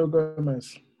go with Joe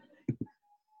Gomez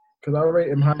because I rate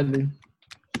him highly.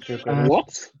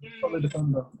 What? Solid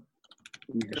defender.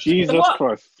 Jesus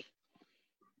Christ!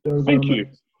 Thank you.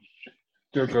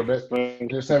 Joe Gomez. The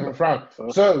 7th round.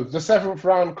 So the 7th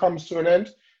round comes to an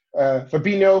end.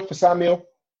 Fabinho for Samuel,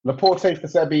 Laporte for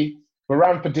Sebi,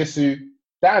 Varane for Disu,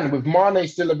 Dan with Mane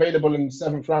still available in the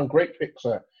 7th round. Great pick,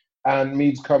 sir. And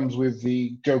Meads comes with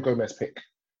the Joe Gomez pick.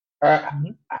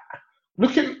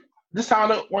 This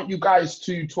time I don't want you guys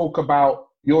to talk about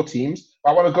your teams.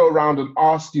 I want to go around and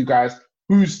ask you guys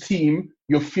whose team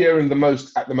you're fearing the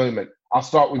most at the moment. I'll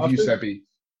start with you, Sebi.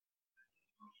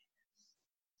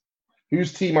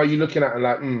 Whose team are you looking at and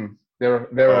like, they're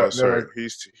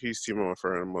his team I'm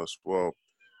referring to most. Well,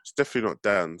 it's definitely not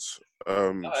Dan's.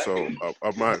 So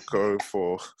I might go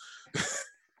for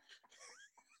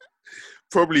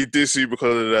probably Dizzy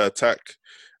because of the attack.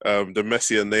 The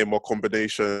Messi and Neymar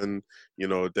combination, you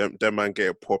know, them man get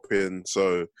it popping.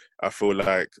 So I feel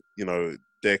like, you know,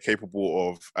 they're capable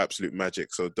of absolute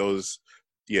magic. So those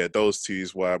two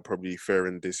is why I'm probably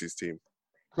fearing Dizzy's team.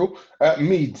 Cool.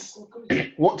 Meads,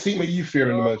 what team are you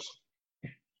fearing the most?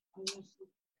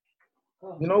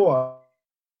 You know what?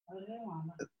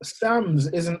 Sam's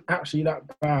isn't actually that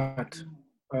bad,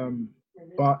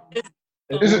 but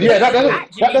it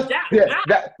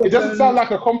doesn't sound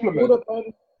like a compliment.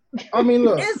 I mean,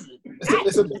 look,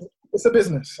 it's a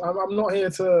business. I'm not here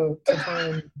to try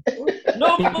and.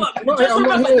 No, but just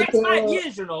remember, next 5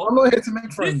 years, you know. I'm not here to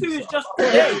make friends. This is just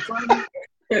today.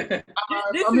 This is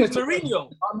Mourinho.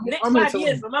 Next 5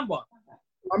 years, remember.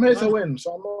 I'm here to win,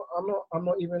 so I'm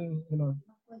not even, you know.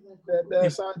 Their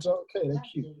sides are okay. They're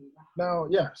cute. Now,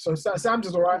 yeah. So Sam's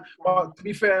is alright, but to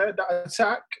be fair, that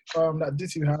attack that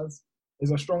Dizzy has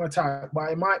is a strong attack,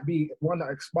 but it might be one that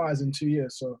expires in 2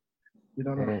 years. So you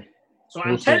don't know. So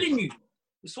I'm telling you.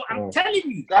 That's what I'm telling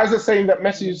you. Guys are saying that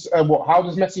Messi's how old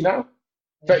is Messi now?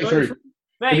 33.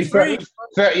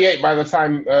 38 by the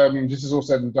time this is all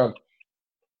said and done.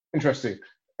 Interesting.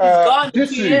 He's gone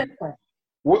Dizzy,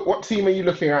 what team are you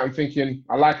looking at and thinking,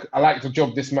 I like the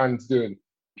job this man's doing?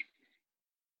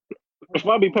 If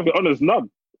I'll be perfectly honest,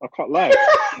 none. I can't lie.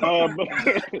 I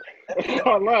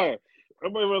can't lie.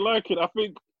 I'm not even like it. I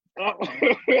think.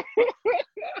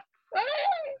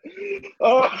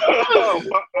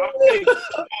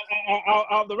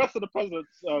 The rest of the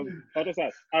presidents,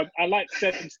 I like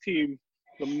Seb's team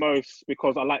the most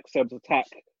because I like Seb's attack.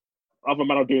 Other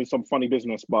men are doing some funny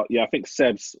business, but yeah, I think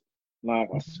Seb's like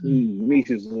Mees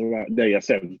is right there. Yeah,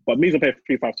 Seb's, but Mees will play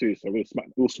 3-5-2, so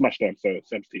we'll smash them. So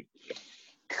Seb's team.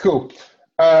 Cool.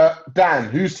 Dan,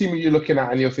 whose team are you looking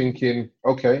at and you're thinking,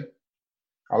 okay,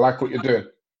 I like what you're doing?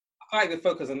 I can't even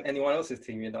focus on anyone else's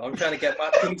team, you know. I'm trying to get my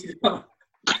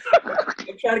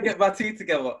team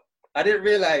together. I didn't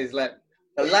realize, like,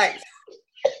 the lights.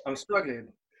 I'm struggling.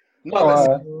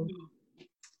 Have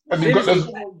you got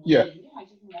those? Yeah.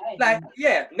 Like,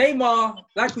 yeah, Neymar,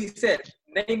 like we said,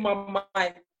 Neymar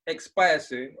might expire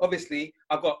soon. Obviously,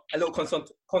 I got a little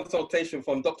consultation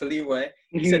from Dr. Leroy.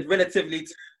 He said relatively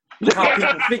to how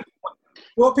people think,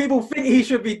 what people think he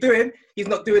should be doing, he's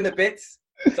not doing the bits.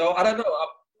 So I don't know.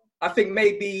 I think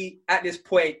maybe at this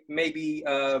point, maybe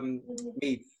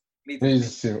Meads.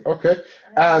 Okay.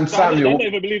 And Samuel. I don't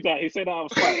even believe that. He said that I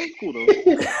was quite cool though.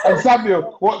 And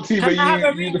Samuel, what team are you? Can I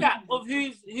have a recap of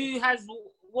who has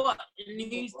what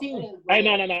in whose team? Hey,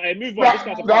 no. Hey, move on.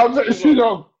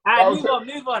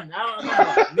 Move on.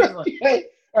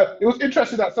 It was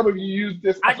interesting that some of you used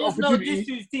this. I just know this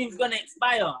whose team's gonna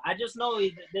expire. I just know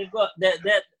they've got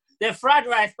their fried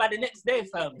rice by the next day,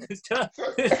 fam. It's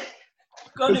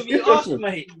gonna be off,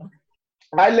 mate.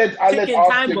 I led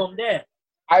time bomb there.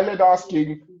 I led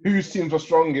asking whose teams were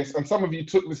strongest, and some of you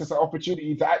took this as an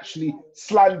opportunity to actually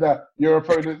slander your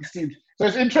opponent's team. So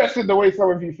it's interesting the way some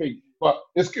of you think, but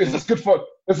it's good fun.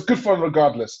 It's good fun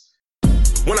regardless.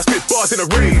 When I spit bars in a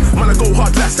rave, man, I go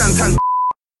hard like Santan.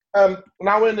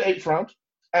 Now we're in the 8th round,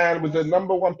 and with the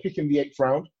number 1 pick in the 8th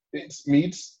round, it's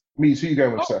Meads. Meads, who are you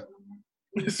going with, sir?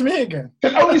 It's me again.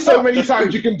 There's only so many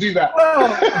times you can do that.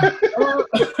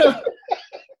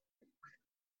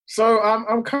 So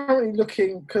I'm currently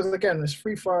looking, because again it's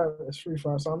 3-5.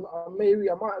 So I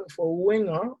might look for a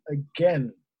winger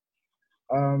again.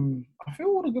 I feel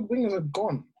all the good wingers are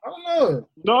gone. I don't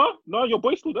know. No, your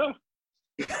boy's still there.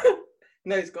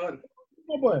 No, he's gone.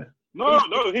 My boy. No,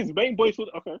 his main boy's still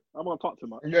there. Okay, I'm gonna talk to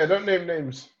him. Yeah, don't name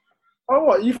names. Oh,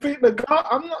 what? You think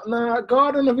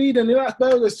Garden of Eden, he likes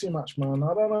burgers too much, man.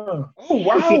 I don't know. Oh,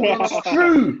 wow, that's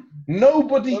true.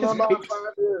 Nobody has picked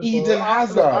Eden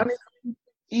Hazard.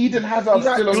 Eden Hazard's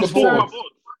still on the board.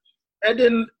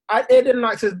 Eden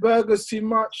likes his burgers too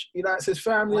much. He likes his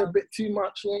family a bit too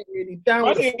much. He ain't really down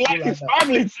with it. He likes his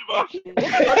family too much.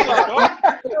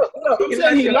 I'm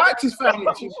saying he likes his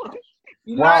family too much.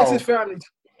 He likes his family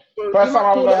too much. First time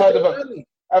I've ever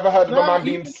heard of a man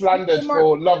being slandered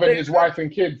for loving his wife and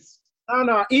kids.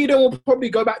 No. Eden will probably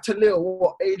go back to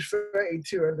Lille, age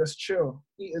 32, and just chill.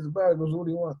 Eat his burgers all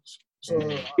he wants. So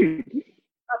you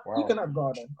can have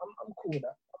Garden. I'm cool with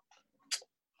that.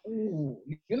 Ooh,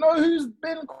 you know who's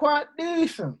been quite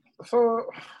decent? So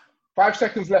 5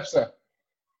 seconds left, sir.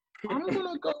 I'm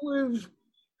gonna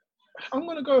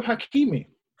go Hakimi.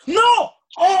 No!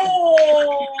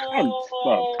 Oh!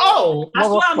 That's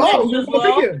what I'm you're gonna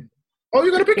pick him? Oh,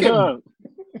 you're gonna pick him?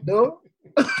 No.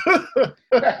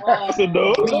 I said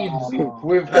no.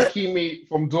 With Hakimi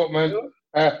from Dortmund.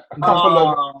 A couple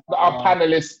of our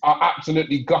panelists are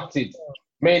absolutely gutted.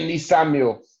 Mainly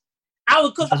Samuel. I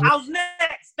was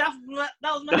next. That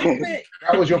was my next pick.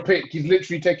 That was your pick. He's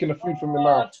literally taking the food from your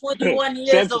mouth. 21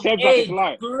 years of age.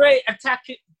 Great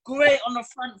attacking. Great on the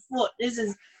front foot. This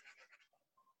is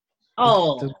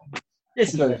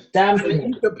a damn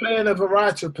thing. He could play in a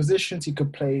variety of positions. He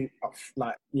could play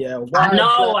I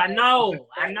know.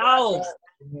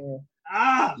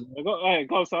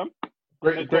 Go, Sam.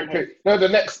 Great pick. No, the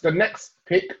next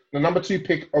pick, the number 2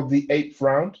 pick of the 8th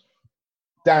round.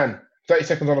 Dan, 30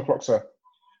 seconds on the clock, sir.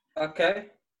 Okay.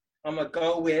 I'm going to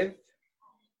go with...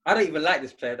 I don't even like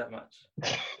this player that much.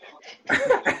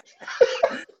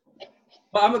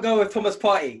 But I'm going to go with Thomas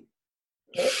Partey.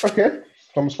 Okay.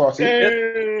 Thomas Partey.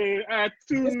 Hey, I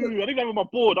think I'm on my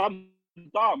board. I'm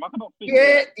dumb. I cannot think.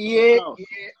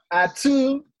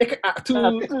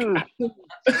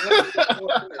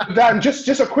 Dan, just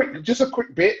a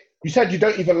quick bit. You said you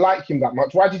don't even like him that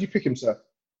much. Why did you pick him, sir?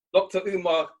 Dr.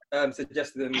 Umar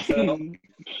suggested him, so I'm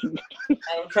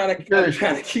trying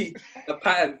to keep a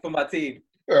pattern for my team.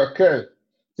 Okay.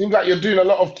 Seems like you're doing a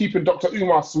lot of keeping Dr.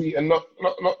 Umar sweet and not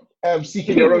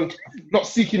seeking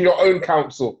your own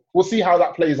counsel. We'll see how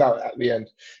that plays out at the end.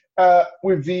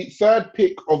 With the 3rd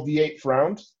pick of the 8th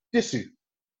round, Disu.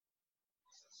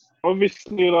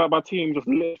 Obviously, my team just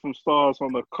lit from stars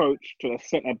from the coach to the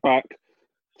centre back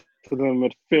to the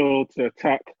midfield to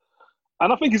attack.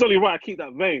 And I think he's only right to keep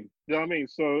that vein. You know what I mean?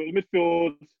 So in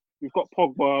midfield, we've got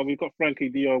Pogba, we've got Frankie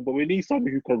de Jong, but we need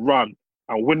somebody who can run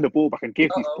and win the ball back and give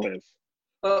these players.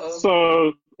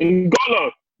 So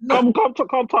N'Golo, come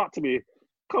talk to me.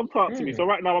 Come talk to me. So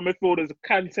right now, my midfield is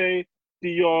Kante,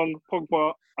 de Jong,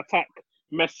 Pogba, attack,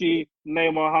 Messi,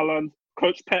 Neymar, Haaland,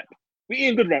 Coach Pep. We're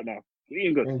eating good right now. We're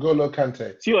eating good. N'Golo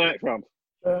Kante. See you next round.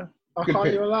 I can't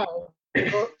even lie.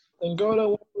 N'Golo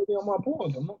was really on my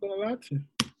board. I'm not going to lie to you.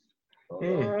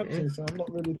 So I'm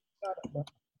not really sad at that.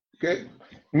 Okay.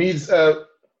 Meads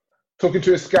talking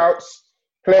to his scouts.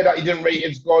 Player that he didn't rate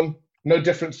is gone. No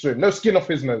difference to him. No skin off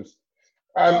his nose.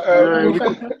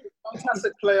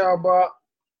 Fantastic player, but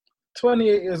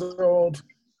 28 years old.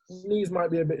 Knees might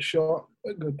be a bit short.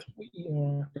 We're good.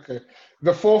 Okay.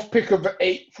 The 4th pick of the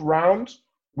 8th round.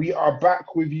 We are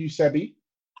back with you, Sebi.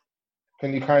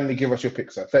 Can you kindly give us your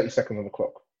pick, sir? 30 seconds on the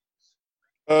clock.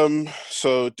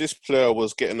 So this player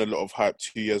was getting a lot of hype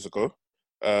 2 years ago.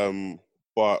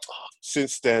 But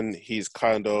since then he's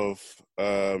kind of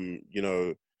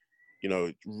reinvented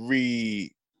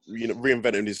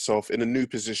himself in a new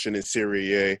position in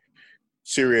Serie A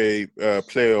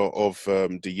player of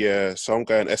the year. So I'm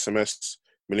going SMS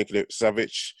Milinkovic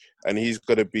Savic, and he's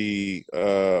gonna be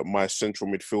my central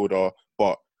midfielder,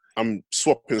 but I'm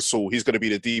swapping Saul. He's gonna be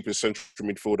the deepest central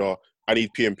midfielder. I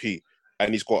need PMP.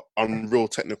 And he's got unreal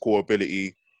technical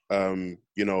ability, and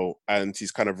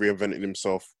he's kind of reinvented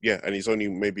himself. Yeah, and he's only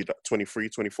maybe like 23,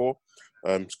 24.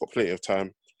 He's got plenty of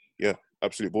time. Yeah,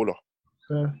 absolute baller.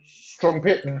 Strong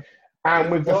pick. Yeah.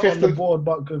 And with the on the board,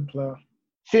 but good player.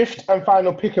 5th and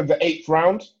final pick of the 8th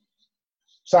round,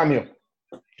 Samuel.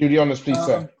 Do the honors, please,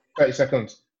 sir. 30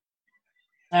 seconds.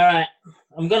 All right,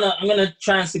 I'm gonna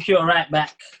try and secure a right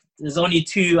back. There's only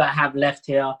 2 I have left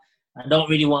here. I don't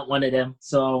really want one of them,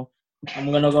 so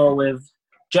I'm going to go with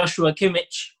Joshua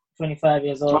Kimmich, 25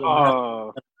 years old,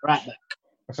 right back.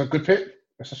 That's a good pick.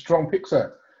 That's a strong pick,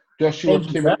 sir. Joshua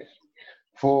Kimmich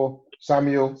for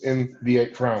Samuel in the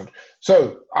 8th round.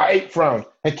 So, our 8th round,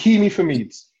 Hakimi for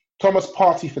Meads, Thomas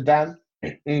Partey for Dan,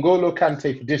 N'Golo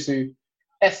Kante for Disu,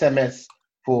 SMS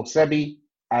for Sebi,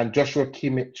 and Joshua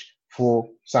Kimmich for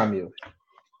Samuel.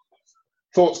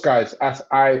 Thoughts, guys, as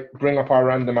I bring up our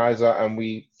randomizer and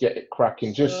we get it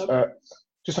cracking. Just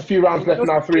a few rounds left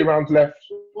now, 3 rounds left.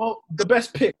 Well, the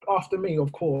best pick after me,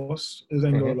 of course, is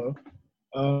N'Golo.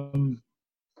 The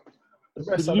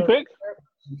rest did you pick?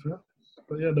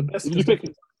 But yeah, the best. Did you pick?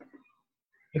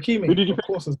 Hakimi. Who did you pick? Of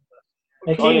course.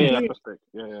 Hakimi. Oh, yeah, that's best pick.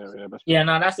 Yeah, best pick. Yeah,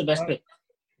 no, that's the best pick.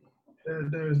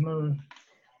 There is no...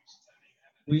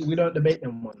 We don't debate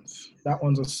them ones. That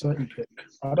one's a certain pick.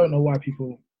 I don't know why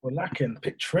people were lacking.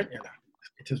 Pick Trent in that.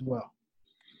 It is well.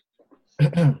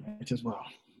 It is well.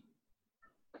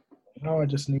 Now I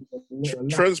just need a little...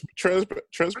 Trent's better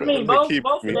than Hakimi.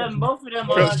 Both of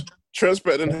them are... Trent's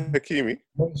better than Hakimi.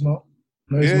 No, he's not.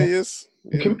 No, he's not. He is.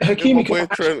 Hakimi boy,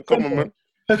 Trent, come on, man.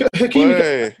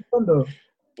 Hakimi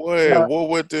boy, what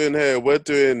we're doing here, we're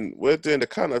doing the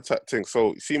counter-attack thing.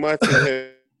 So, see my team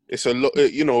here, it's a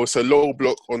it's a low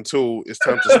block until it's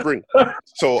time to spring.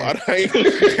 So I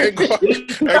ain't got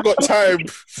time. Do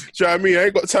you know what I mean? I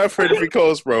ain't got time for anything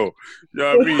else, bro. You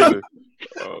know what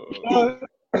I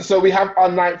mean? So we have our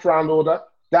 9th round order.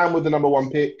 Dan with the number 1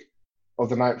 pick of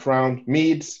the 9th round.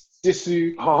 Meads,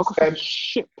 Disu,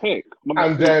 shit pick.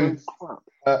 And then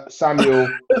Samuel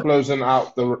closing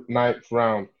out the 9th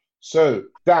round. So,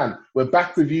 Dan, we're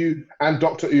back with you and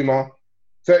Dr. Umar.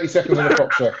 30 seconds on the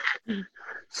clock, sir.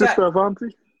 Sister Avanti?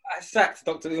 I sacked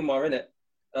Dr. Umar, innit?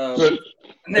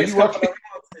 Next couple of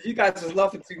rounds, you guys was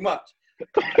laughing too much.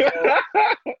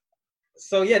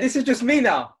 So, yeah, this is just me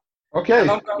now. Okay.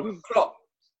 And I'm going Klopp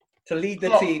to lead the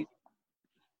team.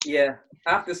 Yeah.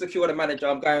 After secure the manager,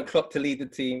 I'm going Klopp to lead the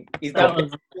team. He's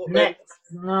done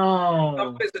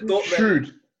No.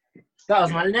 Shrewd. That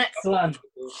was my next one.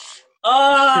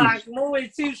 I'm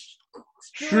always too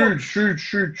Shrewd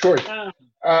choice.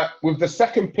 With the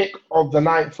 2nd pick of the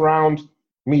 9th round,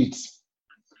 Meads.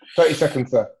 30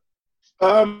 seconds, sir.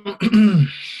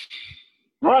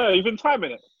 Right, you've been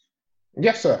timing it.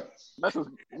 Yes, sir. Let's just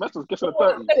get to the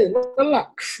 30. Hey,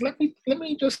 relax. Let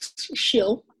me just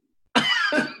chill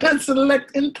and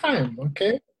select in time,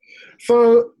 okay?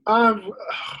 So I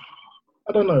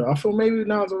don't know. I feel maybe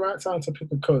now's the right time to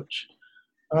pick a coach,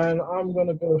 and I'm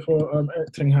gonna go for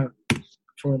Erik ten Hag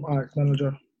from Ajax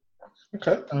manager.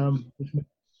 Okay.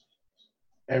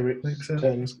 Erik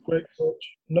ten, great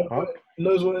coach.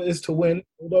 Knows what it is to win.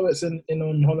 Although it's in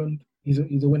Holland, he's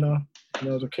a winner.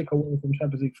 There was a kick away from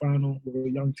Champions League final with a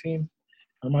young team,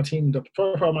 and the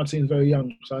profile of my team is very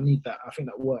young, so I need that. I think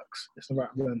that works. It's the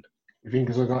right blend. You think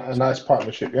it's a nice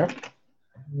partnership, yeah?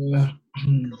 Yeah.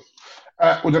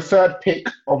 With the 3rd pick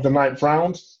of the 9th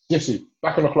round, Jesse,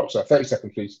 back on the clock, sir. 30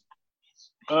 seconds, please.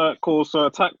 Cool. So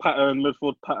attack pattern,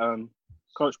 midfield pattern,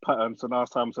 coach pattern. So now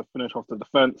it's time to finish off the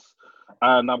defence.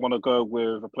 And I'm going to go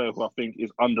with a player who I think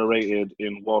is underrated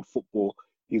in world football.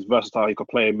 He's versatile. He could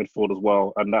play in midfield as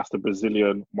well. And that's the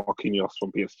Brazilian Marquinhos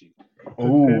from PSG.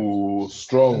 Oh,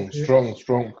 strong.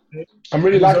 I'm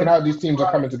really liking how these teams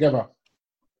are coming together.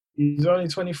 He's only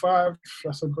 25.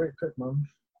 That's a great pick, man.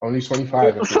 Only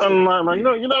 25. Man.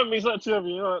 You know me, such a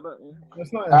you know that.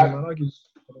 It's not man.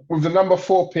 With the number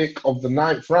 4 pick of the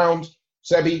 9th round,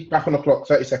 Sebi, back on the clock.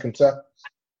 30 seconds, sir.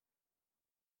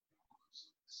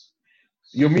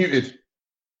 You're muted.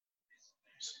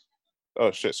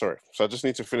 Oh shit! Sorry. So I just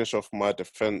need to finish off my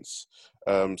defense.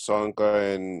 So I'm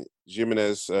going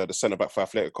Jimenez, the centre back for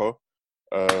Atletico.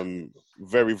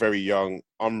 Very, very young,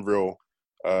 unreal.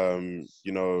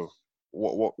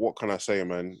 What can I say,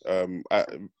 man?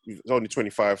 He's only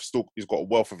 25. Still, he's got a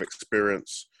wealth of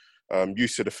experience.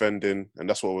 Used to defending, and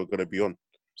that's what we're going to be on.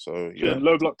 So yeah,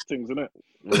 low block things, isn't it?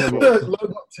 Low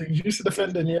block things. Used to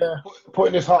defending, yeah.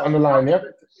 Putting his heart on the line, yeah.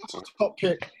 Top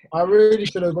pick. I really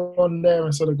should have gone there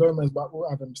instead of Gomez, but we'll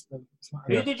have him still.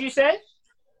 Who did you say?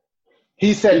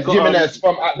 He said Jimenez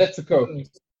from Atletico.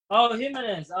 Oh,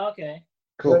 Jimenez. Okay.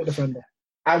 Cool. Great defender.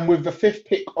 And with the 5th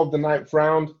pick of the 9th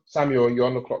round, Samuel, you're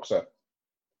on the clock, sir.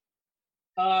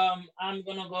 I'm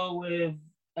gonna go with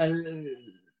a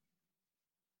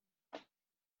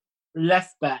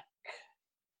left back,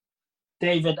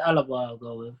 David Alaba. I'll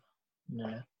go with.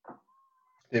 No.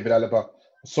 David Alaba,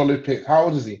 solid pick. How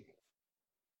old is he?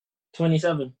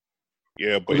 27.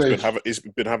 Yeah, but he's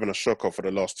been having a shocker for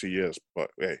the last 2 years.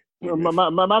 But hey,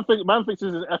 man thinks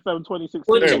this is FM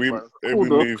 2016. Yeah, we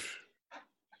move.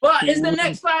 But it's the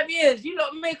next 5 years. You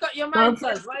lot make up your minds.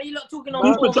 Why are you lot talking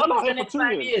on the next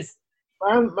 5 years?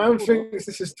 Man thinks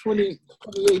this is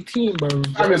 2018, bro.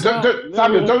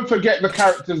 Samuel, don't forget the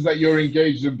characters that you're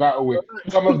engaged in battle with.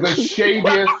 Some of the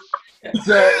shadiest,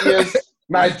 dirtiest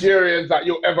Nigerians that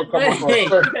you'll ever come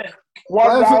across.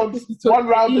 One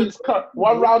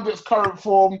round is current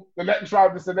form. The next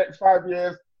round is the next 5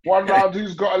 years. One round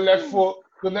who's got a left foot.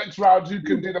 The next round who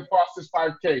can do the fastest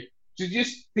 5K. To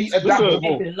just be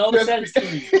adaptable. No sense to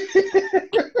me.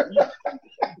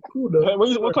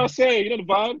 What can I say? You know the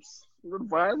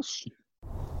vibes.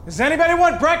 Does anybody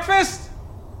want breakfast?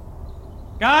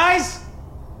 Guys,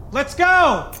 let's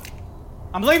go.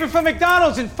 I'm leaving for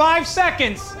McDonald's in 5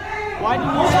 seconds. Why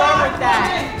didn't you start with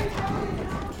that?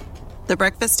 The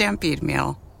Breakfast Stampede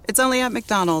Meal. It's only at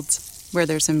McDonald's, where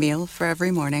there's a meal for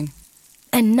every morning.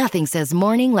 And nothing says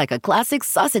morning like a classic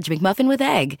sausage McMuffin with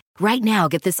egg. Right now,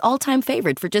 get this all-time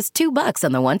favorite for just $2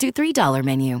 on the $1, $2, $3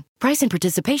 menu. Price and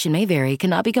participation may vary.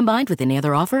 Cannot be combined with any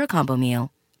other offer or combo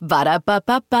meal.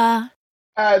 Ba-da-ba-ba-ba.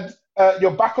 And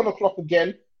you're back on the clock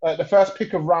again. The first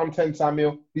pick of round 10,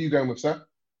 Samuel. Who are you going with, sir?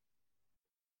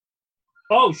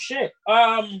 Oh, shit.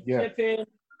 Yeah.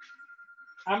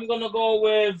 I'm going to go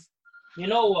with You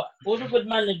know what? All the good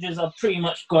managers are pretty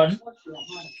much gone.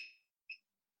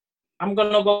 I'm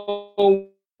gonna go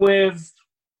with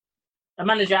a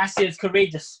manager I see is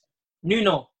courageous.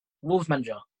 Nuno, Wolves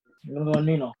manager. I'm gonna go with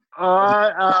Nuno.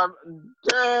 I am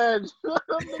dead.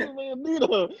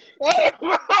 Nuno.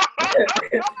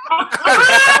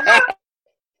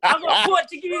 I've got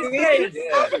Portuguese players.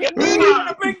 He's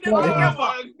gonna bring them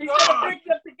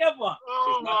together.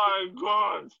 Oh my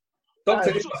god. That's a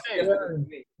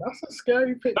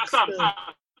scary pick. Sam,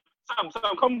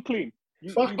 come clean.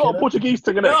 You got a Portuguese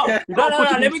thing in it. No.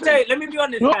 Let me tell you. Let me be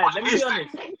honest, guys.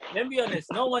 Let me be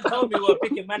honest. No one told me we're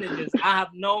picking managers. I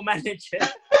have no manager.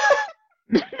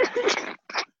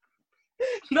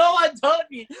 No one told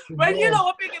me. When you know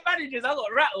we're picking managers, I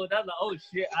got rattled. I was like, oh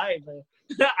shit, I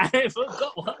ain't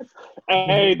forgot one.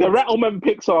 Hey, the Rattleman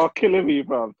picks are killing me,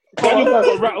 bro. I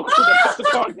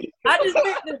just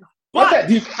picked them.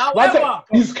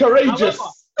 He's courageous.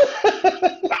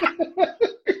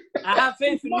 I have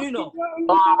faith in Nuno.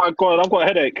 Oh my god, I've got a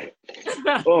headache.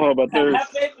 Oh my days. I have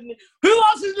faith in who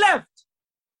else is left?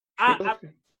 I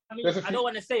mean, I don't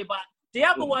want to say, but the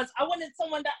other ones, I wanted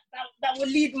someone that would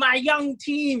lead my young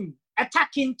team,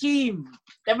 attacking team.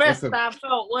 The rest I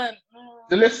felt weren't.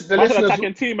 The listeners,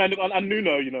 attacking team and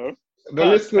Nuno, you know. The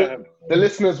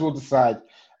listeners will decide.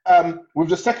 With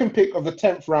the second pick of the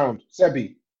 10th round,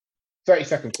 Sebi, 30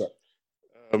 seconds, sir.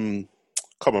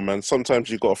 Come on, man. Sometimes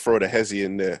you got to throw the hezzy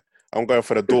in there. I'm going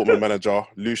for the Dortmund manager,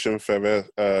 Lucien Favre.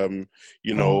 Everyone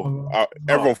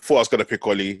thought I was going to pick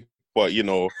Oli, but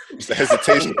it's the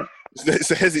hesitation. It's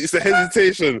the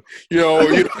hesitation.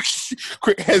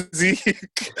 Quick hezzy.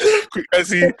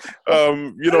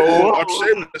 I'm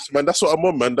shameless, man. That's what I'm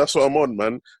on,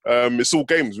 man. It's all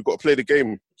games. We've got to play the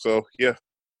game. So yeah.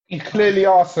 You clearly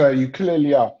are, sir. You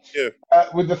clearly are. Yeah.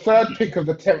 With the third pick of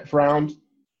the 10th round,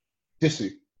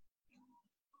 Disu.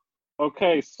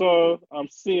 Okay, so I'm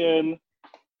seeing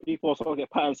people also get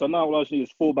patterns. So now what I need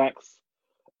is fullbacks.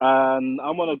 And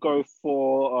I'm going to go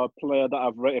for a player that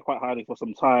I've rated quite highly for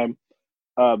some time.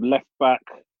 Left back,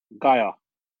 Gaia.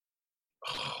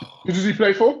 Who does he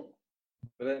play for?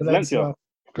 Valencia.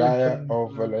 Gaia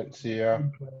of Valencia.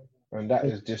 And that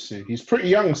is Disu. He's pretty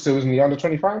young still, isn't he? Under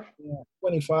 25? Yeah,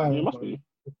 25. He must be.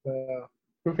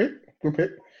 Good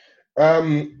pick.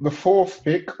 The fourth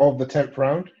pick of the 10th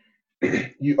round.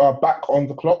 You are back on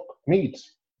the clock.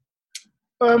 Needs.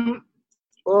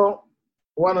 Well,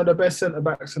 one of the best centre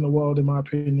backs in the world, in my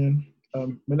opinion.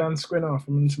 Milan Skriniar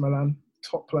from Inter Milan,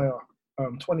 top player.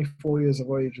 24 years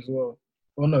of age as well.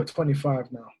 Well, no,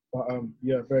 25 now. But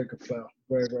yeah, very good player.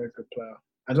 Very, very good player.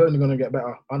 And only going to get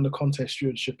better under contest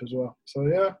stewardship as well. So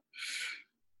yeah.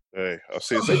 Hey, I've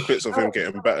seen some clips of him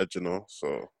getting battered,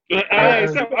 so. Hey,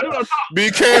 be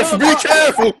careful. Hey,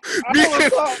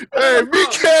 be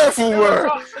careful, man.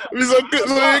 He's a good,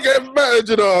 so you getting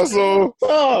battered, so.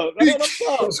 Be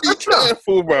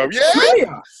careful, bro.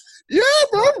 Yeah,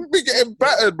 bro. Be getting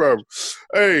battered, bro.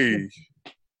 Hey,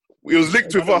 he was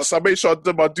linked with us. I made sure I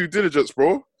did my due diligence,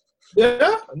 bro.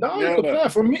 Yeah, no, he's a good player.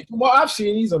 From what I've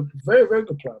seen, he's a very, very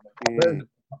good player, man. Very good.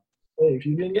 Hey, if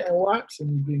you've been getting whacked, then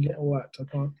you've been getting whacked. I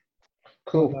can't.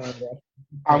 Cool.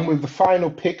 And with the final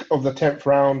pick of the 10th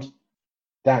round,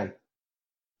 Dan.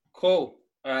 Cool.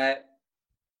 All right.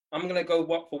 I'm going to go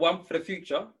for one for the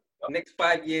future. Next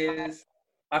 5 years,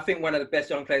 I think one of the best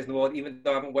young players in the world, even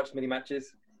though I haven't watched many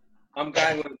matches. I'm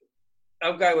going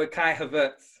with Kai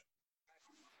Havertz.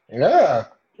 Yeah,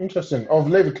 interesting. Of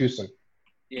Leverkusen.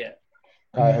 Yeah.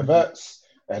 Kai Havertz.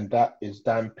 And that is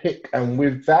Dan pick. And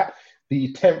with that,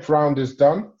 the 10th round is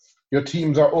done. Your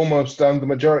teams are almost done. The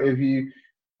majority of you,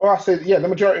 the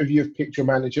majority of you have picked your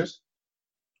managers.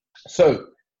 So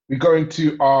we're going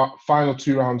to our final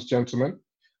 2 rounds, gentlemen.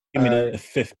 Give me the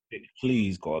 5th pick,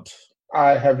 please, God.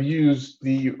 I have used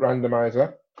the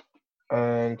randomizer,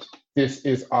 and this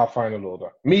is our final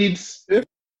order. Meads,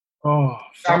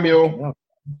 Samuel,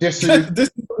 Disu,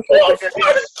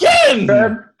 again,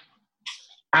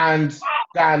 and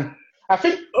Dan. I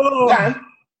think Dan.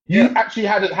 You actually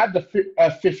hadn't had the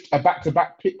fifth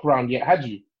back-to-back pick round yet, had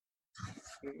you?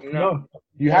 No.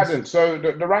 You hadn't. So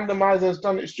the randomizer has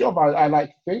done its job, I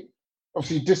like to think.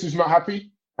 Obviously, Disu's not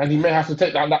happy, and he may have to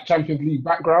take down that Champions League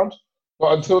background.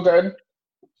 But until then,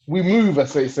 we move,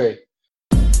 as they say.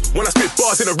 When I spit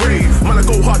bars in a rave, man, I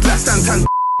go hard like Santan.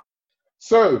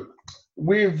 So,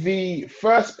 with the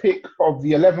first pick of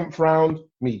the 11th round,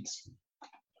 Meads.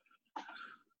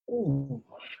 Ooh.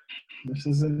 This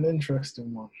is an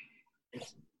interesting one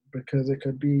because it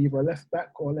could be either left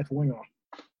back or left winger.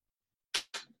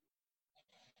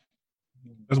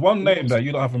 There's one name that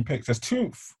you don't have in picks. There's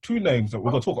two names that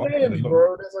we're gonna talk about. Names,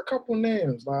 bro. There's a couple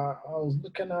names. Like I was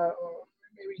looking at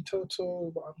maybe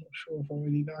Toto, but I'm not sure if I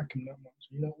really like him that much.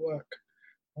 He don't work.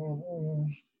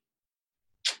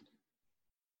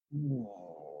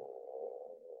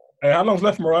 Hey, how long's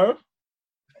left, Mariah?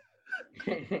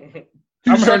 2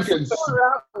 seconds.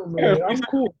 I'm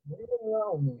cool.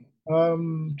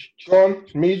 John,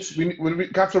 Meads, we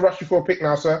have to rush you for a pick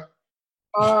now, sir.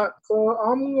 So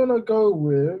I'm gonna go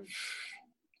with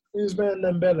Ousmane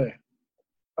Dembele,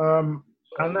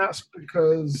 and that's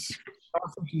because I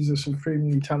think he's a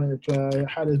supremely talented player. He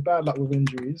had his bad luck with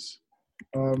injuries,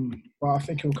 but I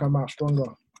think he'll come out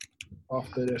stronger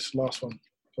after this last one.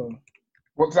 So,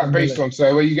 what's that based on,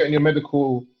 sir? Where are you getting your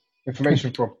medical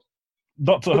information from?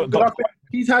 Doctor.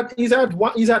 He's had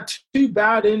 2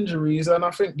 bad injuries, and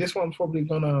I think this one's probably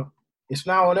gonna. It's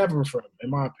now or never for him, in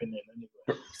my opinion. Anyway,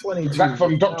 22. That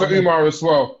from Dr. Umar as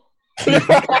well.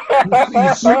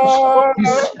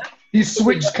 He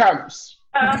switched camps.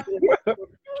 A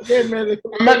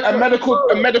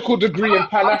medical degree in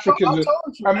Pan-Africanism.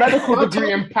 A medical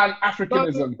degree in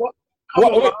Pan-Africanism.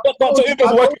 What Dr.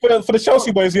 Umar's working for the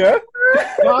Chelsea boys, yeah?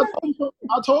 No, I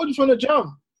told you from the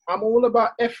jump. I'm all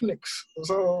about ethnics,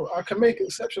 so I can make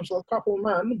exceptions for a couple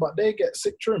man, but they get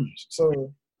sick trims.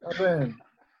 So then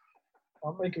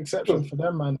I'll make exceptions for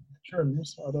them, man.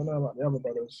 Trims. I don't know about the other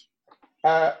brothers.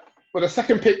 For the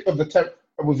second pick of the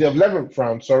 11th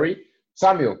round,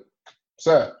 Samuel,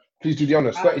 sir, please do the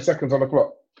honors. 30 seconds on the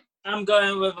clock. I'm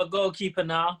going with a goalkeeper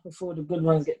now before the good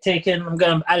ones get taken. I'm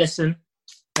going with Alisson,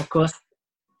 of course.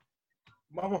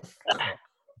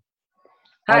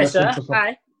 Hi, sir.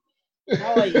 Hi.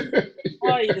 How are you?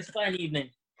 How are you this fine evening?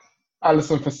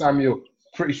 Alisson for Samuel.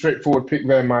 Pretty straightforward pick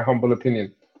there, in my humble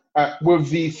opinion. With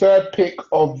the third pick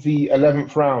of the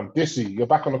 11th round, Dissy, you're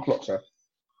back on the clock, sir.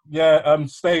 Yeah,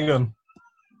 Stegen.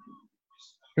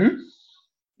 Who?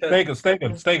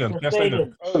 Stegen. Yeah,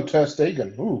 Stegen. Oh, Ter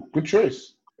Stegen. Ooh, good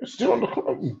choice. Still on the clock.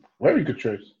 Ooh, very good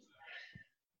choice.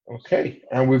 Okay,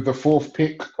 and with the fourth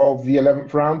pick of the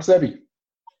 11th round, Sebi.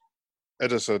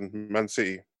 Ederson, Man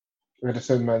City.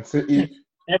 Ederson, Man City.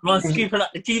 Everyone's scooping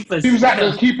up the keepers. Seems like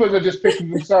the keepers are just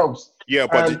picking themselves. Yeah,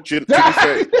 but to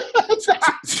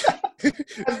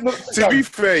be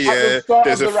fair, yeah,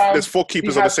 there's 4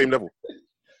 keepers on the same level.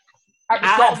 I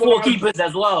had 4 keepers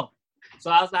as well. So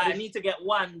I was like, I need to get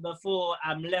one before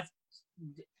I'm left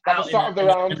At the start of the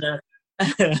round,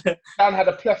 Dan had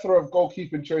a plethora of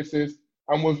goalkeeping choices,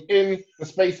 and within the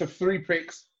space of 3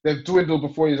 picks, they've dwindled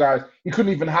before his eyes. He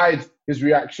couldn't even hide his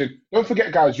reaction. Don't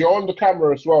forget, guys, you're on the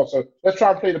camera as well, so let's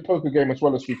try and play the poker game as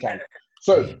well as we can.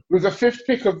 So, with the 5th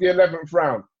pick of the 11th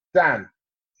round, Dan.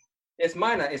 It's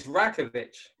minor. It's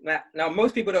Rakovic. Now,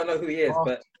 most people don't know who he is,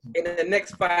 but in the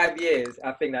next 5 years,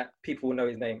 I think that people will know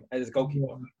his name as his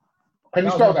goalkeeper. Can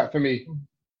you spell that for me?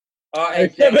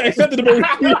 Except the Marie.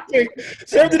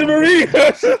 Except the Marie.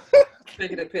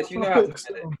 Taking the piss. You know how to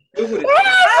spell it.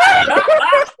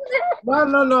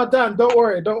 No, Dan, don't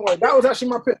worry. That was actually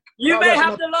my pick. You may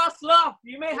have the last laugh.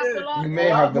 You may have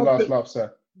the last laugh,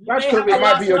 sir.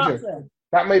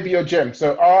 That may be your gem.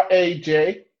 So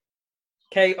RAJ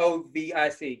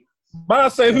KOVIC.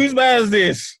 Man, say whose man is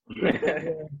this?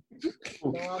 And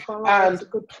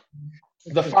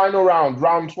the final round,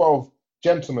 round 12,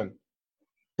 gentlemen.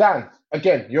 Dan,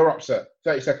 again, you're up, sir.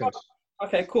 30 seconds.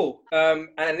 Okay, cool.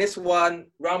 And this one,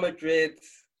 Real Madrid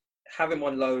have him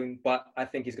on loan, but I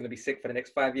think he's going to be sick for the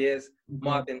next 5 years.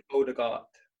 Martin Odegaard.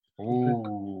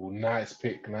 Ooh, nice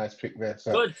pick there,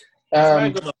 sir. Good.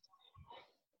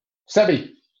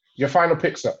 Sebi, your final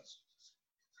pick, sir.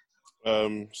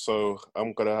 So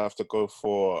I'm gonna have to go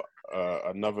for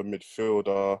another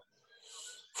midfielder.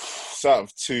 It's out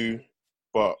of 2,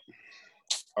 but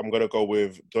I'm gonna go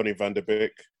with Donny van de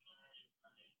Beek.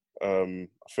 I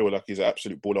feel like he's an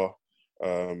absolute baller.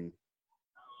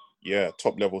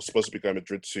 Top level. Supposed to be going to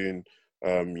Madrid soon.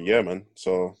 Man.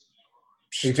 So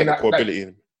you think that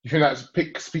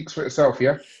pick speaks for itself?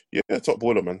 Yeah. Yeah, top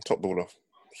baller, man. Top baller.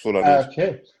 That's all I need.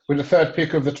 Okay. With the 3rd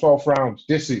pick of the 12th round,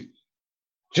 Dissy.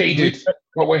 Jaded,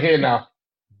 but we're here now.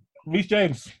 Reece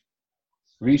James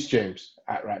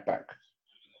at right back.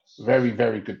 Very,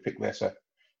 very good pick there, sir.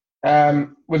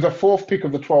 With the 4th pick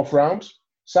of the 12th round,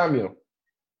 Samuel.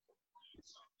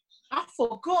 I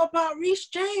forgot about Reece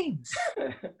James.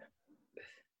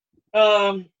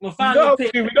 You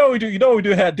know we do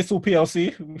here. This will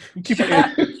PLC. We keep it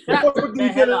in.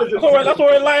 That's all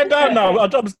right. Lying down now. Our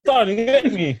job's done. You get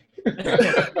me?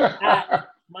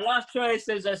 My last choice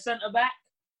is a centre back.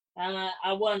 And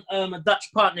I want a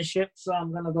Dutch partnership, so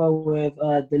I'm going to go with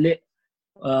De Ligt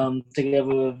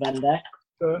together with Van Dijk.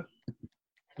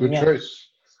 Good choice.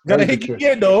 Got a Very good hickey choice.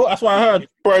 year though. That's what I heard.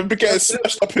 Bro, I've been getting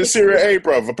smashed up in Serie A,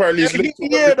 bro. Apparently, he's linked.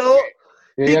 Yeah, though.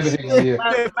 Yeah, he had a hickey year.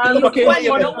 Man, look, 20,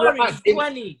 don't worry, he's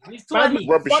 20. He's 20.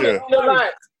 Rubbish, yeah.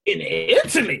 In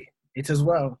Italy, it as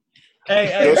well.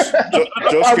 Hey,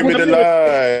 Just give me the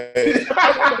lie.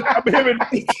 I'm hearing.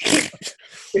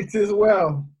 It as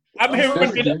well. I'm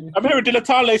hearing Di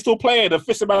Natale still playing and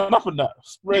fisting man up and that.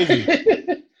 It's crazy.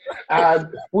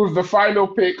 And with the final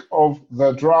pick of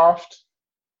the draft,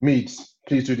 Meads,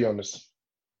 please do the honors.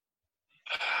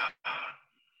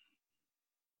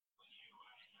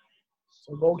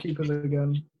 So goalkeepers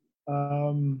again.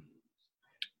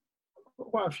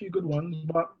 Quite a few good ones,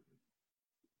 but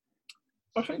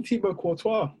I think Thibaut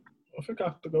Courtois. I think I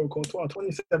have to go with Courtois.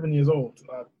 27 years old.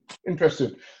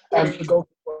 Interesting.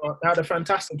 Had a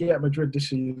fantastic year at Madrid this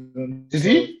season. Did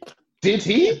he? Did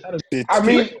he? I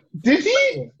mean, did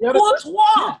he?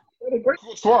 Courtois!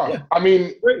 Courtois. Yeah. I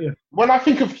mean, when I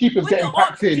think of keepers getting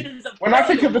packed in, when I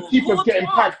think of the keepers getting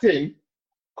packed in,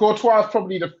 Courtois is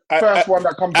probably the first one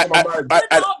that comes to my mind. At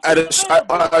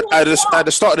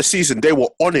the start of the season, they were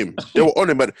on him. They were on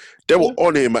him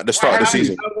at the start of the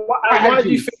season. Why do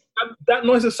you think that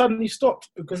noise has suddenly stopped?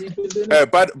 Because he's been doing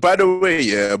it. By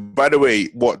the way,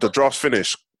 what the draft's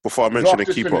finished before I mention the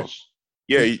keeper. Finished.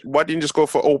 Yeah, why didn't you just go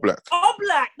for All Black? All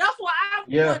Black, that's what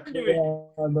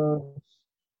I'm wondering.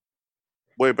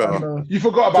 Way better. You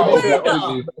forgot about All Black.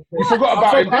 You forgot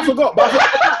about him. I forgot about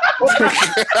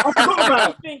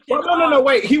him. No,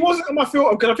 wait. He wasn't on my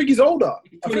filter because I think he's older.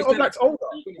 I think All Black's older.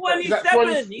 He's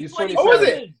 27. He's 27. Oh, is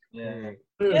it? Yeah.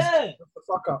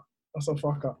 That's a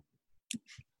fuck up.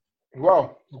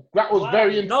 Well, that was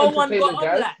very entertaining,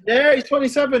 guys. Yeah, he's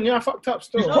 27. Yeah, I fucked up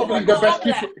still. He's probably the best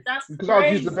keeper. Because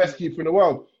I was the best keeper in the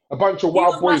world. A bunch of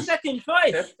wild boys. My second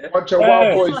choice. A bunch of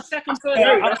wild boys. My second choice.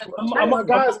 I'm not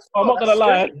gonna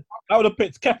lie. I would have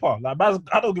picked Kepa. Like,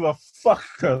 I don't give a fuck.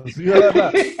 You heard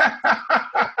that?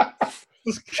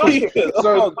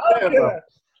 So,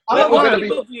 I don't mind.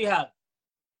 What do you have?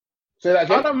 Say that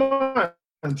again. I don't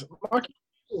mind.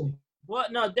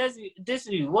 What? No,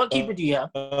 Desi. What keeper do you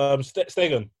have?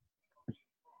 Stegen.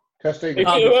 Stegen.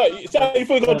 You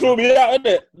think gonna draw me out,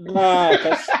 innit? Nah.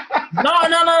 No.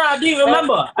 I didn't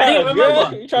remember.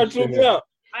 Yeah, you trying to draw me out.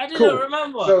 I didn't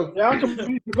remember. So yeah, I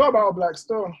completely forgot about Black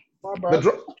still.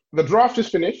 The draft is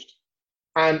finished,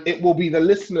 and it will be the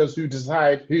listeners who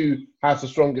decide who has the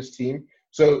strongest team.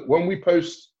 So when we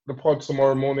post the pod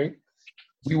tomorrow morning,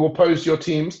 we will post your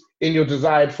teams in your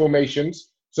desired formations.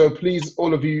 So please,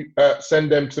 all of you, send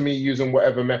them to me using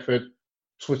whatever method,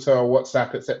 Twitter,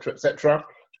 WhatsApp, etc., etc.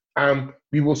 And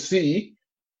we will see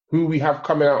who we have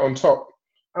coming out on top.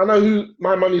 I know who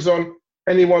my money's on.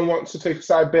 Anyone wants to take a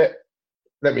side bet,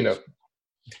 let me know.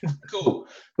 Cool.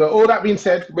 But all that being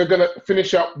said, we're going to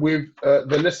finish up with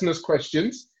the listeners'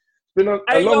 questions. It's been a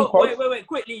long pod. Wait,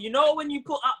 quickly. You know when you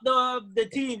put up the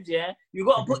teams, yeah? You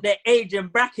got to put their age in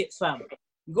brackets, fam.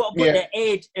 You got to put their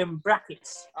age in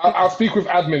brackets. I'll speak with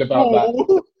admin about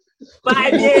that.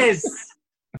 5 years.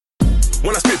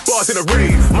 When I spit bars in a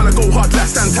rave, man, I go hard like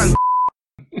Santan.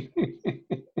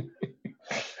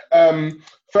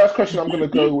 First question I'm going to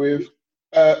go with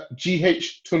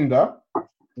GH Tunda.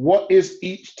 What is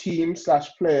each team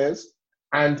 / players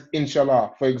and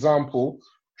inshallah? For example,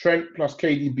 Trent plus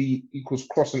KDB equals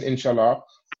cross and inshallah.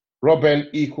 Robin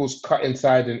equals cut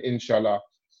inside and inshallah.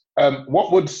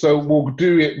 We'll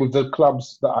do it with the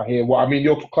clubs that are here. Well, I mean,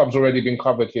 your club's already been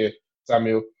covered here,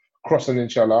 Samuel. Cross and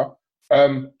inshallah.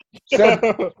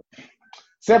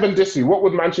 Seven Dissi, what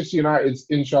would Manchester United's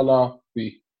inshallah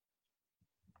be?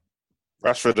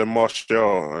 Rashford and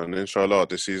Martial and inshallah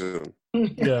this season.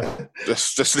 Yeah.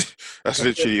 That's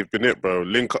literally been it, bro.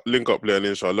 Link up playing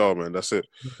inshallah, man. That's it.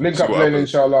 Link up playing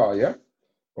inshallah, yeah?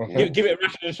 Okay. Give it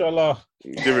Rashford, inshallah.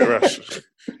 Give it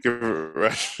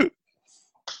Rash.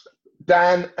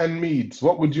 Dan and Meads,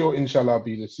 what would your inshallah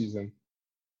be this season?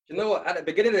 You know what? At the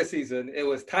beginning of the season, it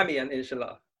was Tammy and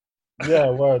inshallah. Yeah,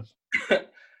 word.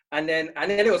 and then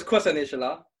it was cross and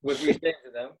inshallah with Reece James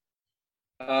and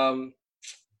them.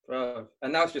 Bro,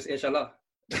 and now it's just inshallah.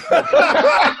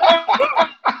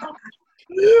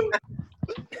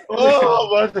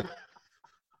 Oh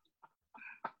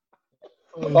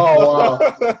wow.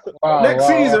 Next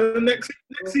season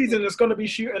it's gonna be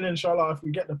shooting inshallah if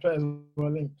we get the players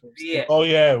well linked. Yeah. Oh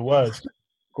yeah, word.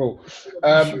 Cool.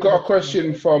 Got a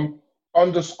question from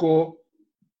 _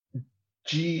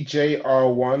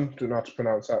 GJR1. Don't know how to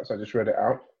pronounce that, so I just read it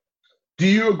out. Do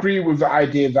you agree with the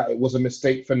idea that it was a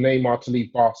mistake for Neymar to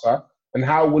leave Barca? And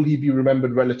how will he be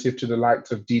remembered relative to the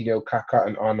likes of Dino, Kaká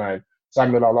and R9?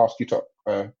 Samuel, I'll ask you to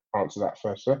answer that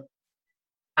first, sir.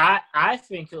 I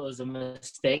think it was a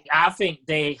mistake. I think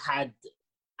that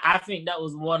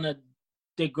was one of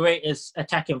the greatest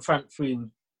attacking front three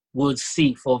would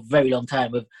see for a very long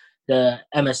time with the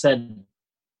MSN.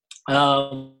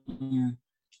 In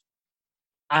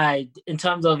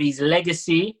terms of his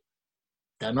legacy,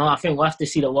 don't know. I think we'll have to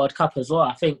see the World Cup as well.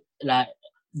 I think like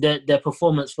their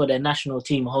performance for their national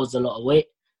team holds a lot of weight.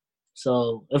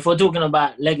 So if we're talking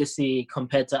about legacy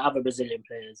compared to other Brazilian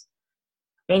players,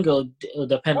 I think it'll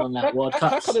depend on that World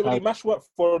Cup. How can it really match work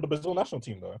for the Brazil national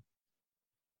team though?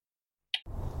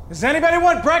 Does anybody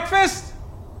want breakfast?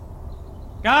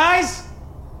 Guys,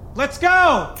 let's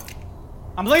go.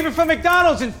 I'm leaving for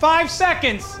McDonald's in 5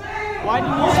 seconds. Why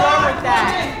didn't you start with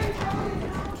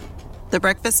that? The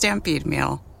Breakfast Stampede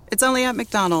Meal. It's only at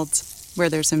McDonald's, where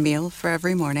there's a meal for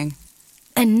every morning.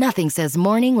 And nothing says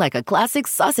morning like a classic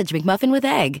sausage McMuffin with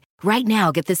egg. Right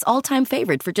now, get this all-time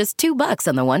favorite for just $2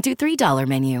 on the $1, $2, $3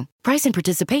 menu. Price and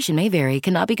participation may vary.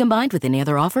 Cannot be combined with any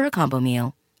other offer or combo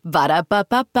meal.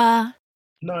 Ba-da-ba-ba-ba.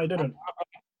 No, I didn't.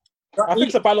 I think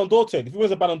it's a Ballon d'Or thing. If he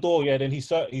wins a Ballon d'Or, yeah, then he's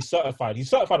certified. He's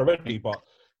certified already, but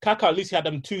Kaká at least he had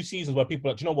them 2 seasons where people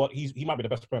are like, do you know what? He might be the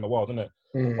best player in the world, isn't it?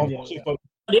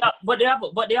 But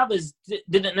the others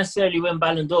didn't necessarily win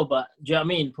Ballon d'Or, but do you know what I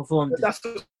mean? Performed. I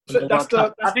think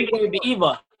it could be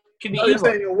either. Could be either. You're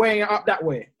saying you're weighing it up that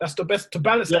way. That's the best to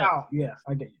balance it out. Yeah,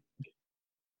 I get you.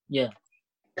 Yeah.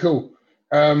 Cool.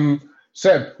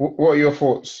 Seb, what are your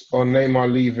thoughts on Neymar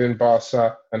leaving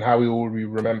Barca and how he will be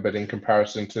remembered in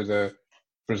comparison to the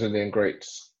Brazilian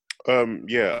greats?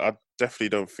 I definitely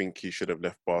don't think he should have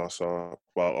left Barca,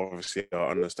 but obviously I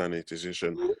understand his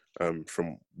decision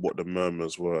from what the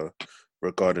murmurs were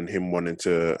regarding him wanting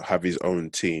to have his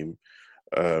own team.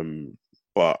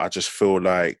 But I just feel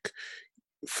like,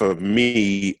 for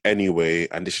me anyway,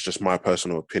 and this is just my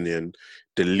personal opinion,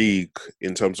 the league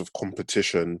in terms of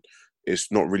competition is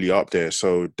not really up there.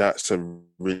 So that's a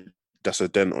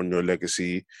dent on your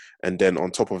legacy. And then on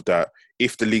top of that,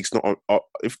 if the league's not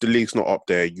up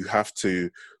there, you have to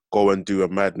go and do a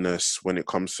madness when it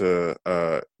comes to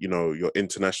your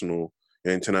international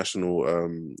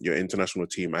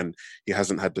team, and he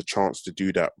hasn't had the chance to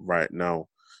do that right now.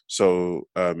 So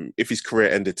if his career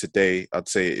ended today, I'd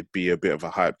say it'd be a bit of a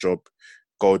hype job,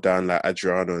 go down like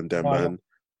Adriano and them, man.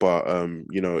 But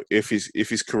if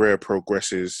his career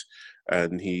progresses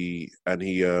and he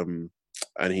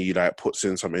like puts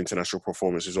in some international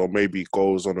performances, or maybe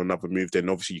goes on another move, then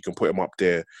obviously you can put him up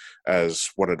there as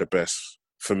one of the best,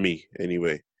 for me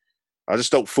anyway. I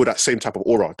just don't feel that same type of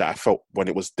aura that I felt when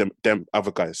it was them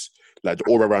other guys. Like the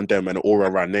aura around them and the aura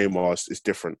around Neymar is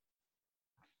different.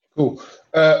 Cool.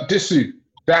 Disu,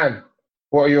 Dan,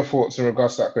 what are your thoughts in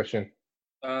regards to that question?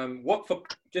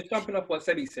 Just jumping off what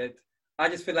Sebi said, I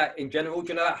just feel like in general,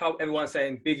 do you know like how everyone's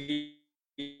saying Biggie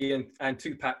and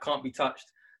Tupac can't be touched?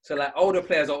 So like older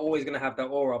players are always going to have that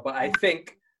aura, but I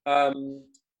think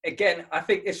again, I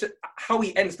think it's how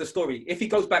he ends the story. If he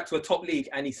goes back to a top league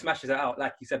and he smashes it out,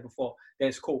 like you said before, then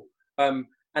it's cool. And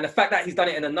the fact that he's done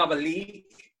it in another league,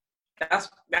 that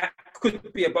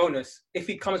could be a bonus if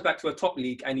he comes back to a top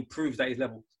league and he proves that he's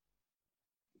level.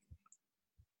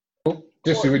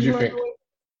 Jesse, what do you think?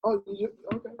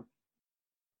 Okay.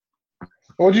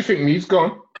 What do you think, Neves? Go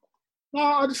on.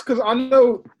 No, just because I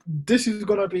know this is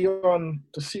going to be on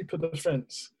the super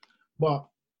defense. But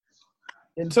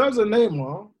in terms of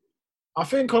Neymar, I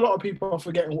think a lot of people are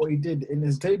forgetting what he did in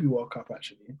his debut World Cup,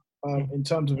 actually, in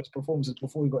terms of his performances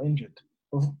before he got injured.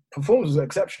 Performance was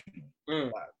exceptional.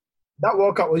 Like, that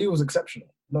World Cup, he was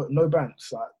exceptional. No bans.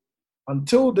 Like,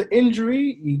 until the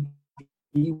injury,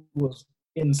 he was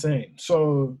insane.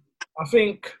 So I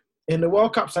think in the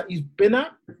World Cups that he's been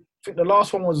at, I think the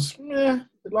last one was the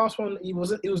last one he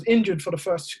was injured for the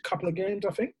first couple of games,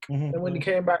 I think. Mm-hmm. And when he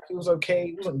came back, he was okay.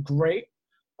 He wasn't great.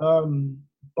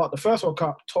 But the first World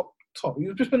Cup, top.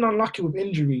 He's just been unlucky with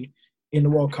injury in the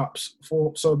World Cups.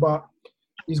 But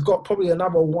he's got probably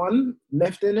another one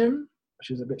left in him,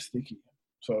 which is a bit sticky.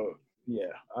 So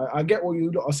yeah, I get what you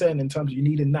lot are saying in terms of you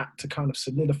needing that to kind of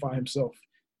solidify himself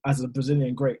as a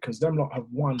Brazilian great, because them lot have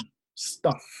won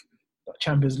stuff, like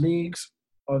Champions Leagues.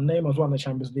 Neymar's won the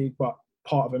Champions League, but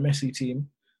part of a Messi team.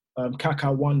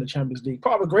 Kaká won the Champions League,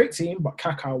 part of a great team, but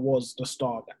Kaká was the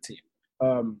star of that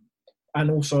team.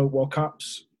 And also World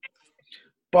Cups.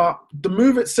 But the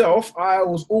move itself, I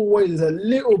was always a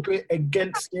little bit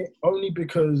against it, only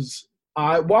because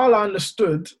while I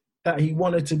understood that he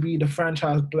wanted to be the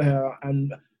franchise player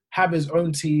and have his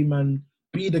own team and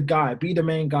be the guy, be the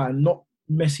main guy, not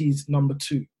Messi's number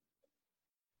 2.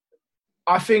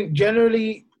 I think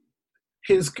generally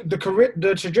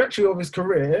the trajectory of his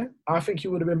career, I think he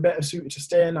would have been better suited to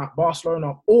staying at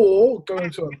Barcelona or going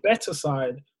to a better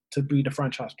side to be the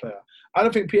franchise player. I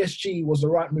don't think PSG was the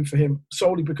right move for him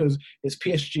solely because it's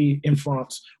PSG in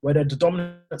France, where they're the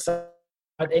dominant side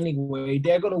anyway.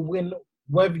 They're going to win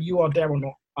whether you are there or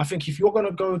not. I think if you're going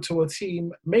to go to a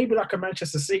team, maybe like a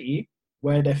Manchester City,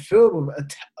 where they're filled with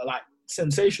like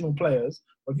sensational players,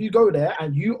 if you go there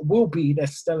and you will be their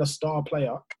stellar star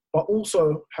player, but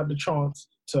also have the chance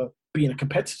to be in a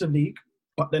competitive league,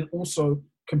 but then also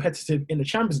competitive in the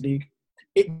Champions League,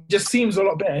 it just seems a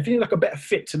lot better. It feels like a better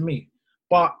fit to me.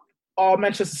 But are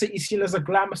Manchester City seen as a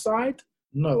glamour side?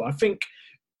 No, I think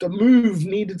the move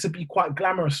needed to be quite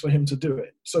glamorous for him to do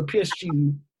it. So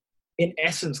PSG, in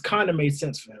essence, kind of made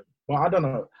sense for him. But I don't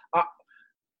know.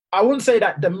 I wouldn't say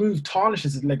that the move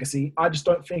tarnishes his legacy. I just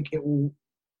don't think it will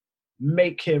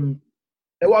make him...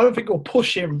 I don't think it will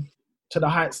push him to the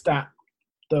heights that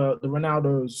the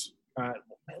Ronaldos... I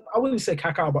wouldn't say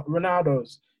Kaká, but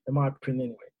Ronaldos, in my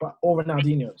opinion anyway. Or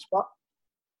Ronaldinho's. But,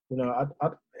 you know,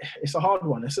 it's a hard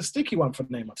one. It's a sticky one for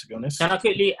Neymar, to be honest. Can I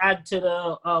quickly add to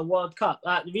the World Cup?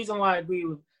 The reason why I agree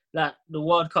with the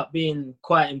World Cup being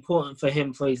quite important for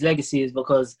him, for his legacy, is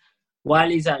because while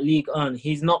he's at Ligue 1,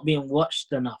 he's not being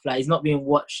watched enough. Like, he's not being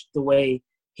watched the way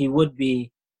he would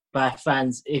be by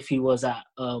fans if he was at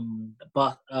flipping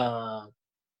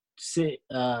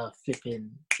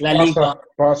La Liga.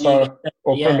 Barca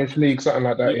or Premier League, something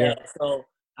like that, yeah. So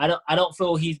I don't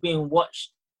feel he's being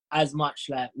watched as much,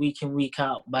 like, week in, week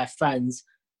out by fans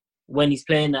when he's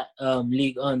playing at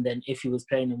Ligue 1 than if he was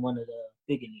playing in one of the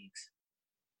bigger leagues.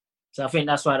 So I think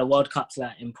that's why the World Cup's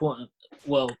like important.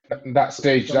 Well, that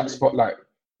stage, that spotlight.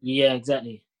 Yeah,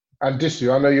 exactly. And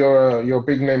Disu, I know you're a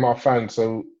big Neymar fan,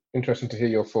 so interesting to hear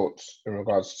your thoughts in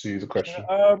regards to the question.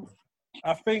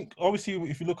 I think obviously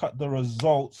if you look at the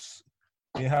results,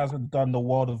 it hasn't done the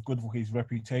world of good for his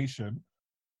reputation.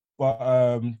 But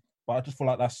I just feel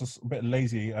like that's just a bit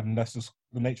lazy, and that's just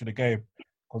the nature of the game.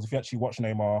 Because if you actually watch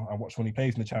Neymar and watch when he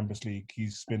plays in the Champions League,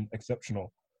 he's been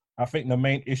exceptional. I think the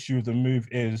main issue of the move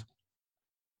is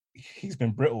he's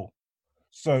been brittle.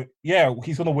 So, yeah,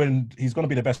 he's going to win. He's going to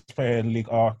be the best player in Ligue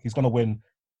R. He's going to win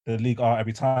the Ligue R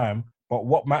every time. But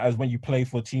what matters when you play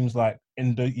for teams like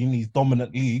in these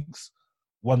dominant leagues,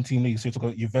 one-team leagues, so you talk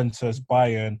about Juventus,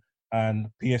 Bayern, and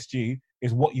PSG,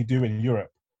 is what you do in Europe.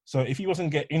 So if he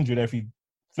wasn't get injured every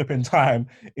flipping time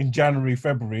in January,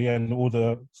 February, and all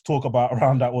the talk about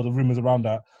around that, all the rumours around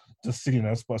that, just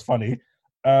silliness, but it's funny.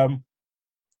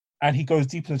 And he goes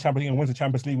deep in the Champions League and wins the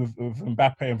Champions League with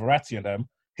Mbappe and Verratti and them,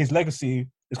 his legacy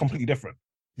is completely different.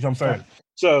 You know what I'm saying?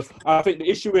 So I think the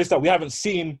issue is that we haven't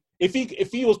seen, if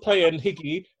he was playing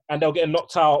Higgy and they'll get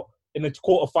knocked out in the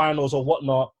quarterfinals or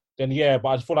whatnot, then yeah, but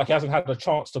I feel like he hasn't had the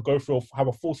chance to go through, have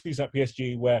a full season at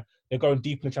PSG where they're going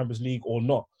deep in the Champions League or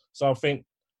not. So I think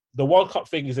the World Cup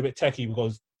thing is a bit techie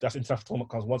because that's international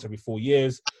tournament comes once every 4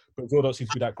 years. Brazil don't seem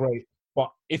to be that great. But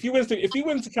if he wins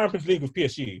the Champions League with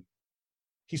PSG,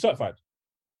 he's certified.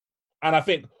 And I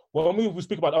think when we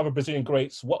speak about other Brazilian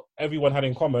greats, what everyone had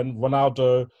in common,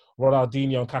 Ronaldo,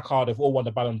 Ronaldinho, and Kaká, they've all won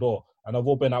the Ballon d'Or. And they've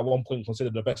all been at one point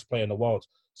considered the best player in the world.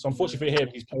 So unfortunately for him,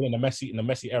 he's playing in the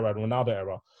Messi era, the Ronaldo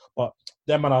era. But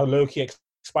them man are low-key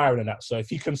expiring in that. So if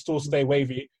he can still stay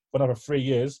wavy for another 3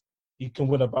 years, he can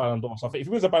win a Ballon d'Or. So I think if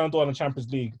he wins a Ballon d'Or in the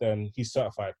Champions League, then he's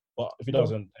certified. But if he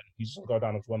doesn't, then he's just going to go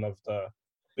down as one of the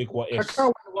big what-ifs. Kaká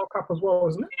won the World Cup as well,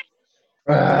 isn't it?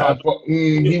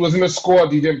 He was in the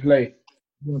squad. He didn't play.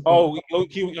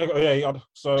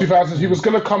 So 2000. He was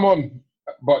going to come on,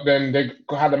 but then they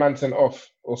had the man sent off,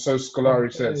 or so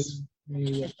Scolari says.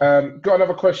 Got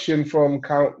another question from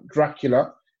Count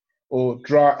Dracula, or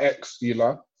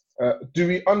Dra-X-Ula. Do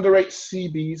we underrate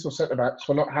CBs or centre backs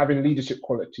for not having leadership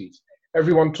qualities?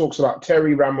 Everyone talks about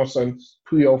Terry, Ramos, and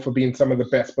Puyol for being some of the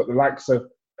best, but the likes of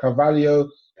Carvalho,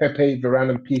 Pepe,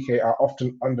 Varane, and Piqué are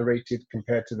often underrated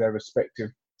compared to their respective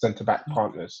centre-back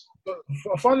partners.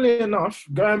 Funnily enough,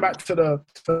 going back to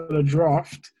the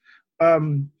draft,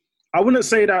 I wouldn't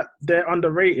say that they're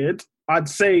underrated. I'd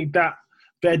say that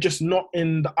they're just not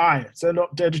in the eye. So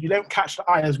you don't catch the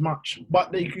eye as much,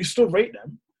 but you still rate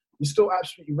them. You still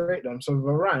absolutely rate them. So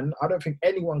Varane, I don't think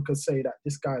anyone could say that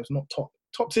this guy is not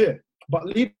top tier. But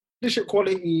leadership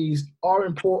qualities are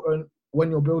important when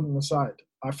you're building a side.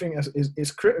 I think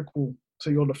it's critical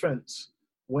to your defence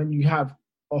when you have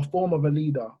a form of a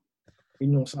leader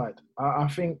in your side. I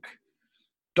think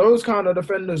those kind of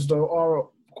defenders, though, are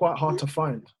quite hard to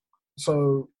find.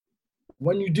 So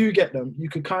when you do get them, you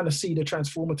could kind of see the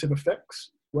transformative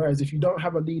effects. Whereas if you don't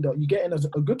have a leader, you get in as a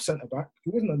good centre-back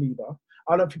who isn't a leader,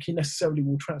 I don't think he necessarily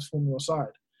will transform your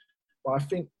side. But I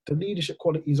think the leadership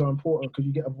qualities are important because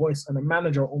you get a voice and a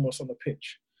manager almost on the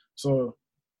pitch. So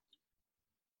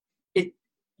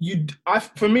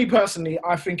for me personally,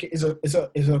 I think it is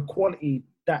a quality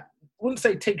that I wouldn't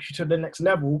say takes you to the next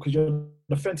level because your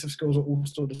defensive skills are all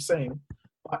still the same.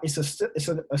 But it's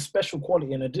a special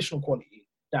quality, an additional quality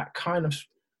that kind of, I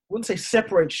wouldn't say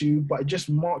separates you, but it just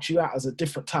marks you out as a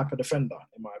different type of defender,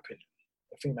 in my opinion.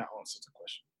 I think that answers the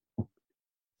question.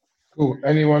 Cool.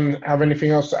 Anyone have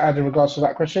anything else to add in regards to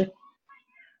that question?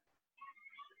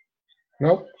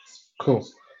 No? Cool.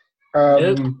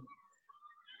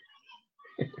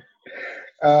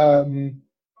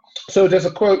 So there's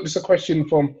a quote, there's a question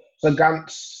from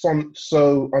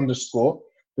Zagantsonso _.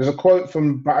 There's a quote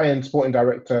from Bayern sporting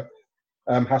director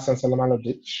Hassan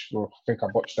Salihamidzic. Well, I think I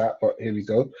botched that, but here we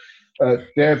go.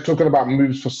 They're talking about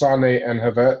moves for Sane and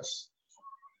Havertz,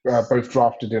 both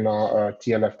drafted in our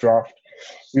TLF draft.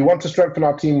 We want to strengthen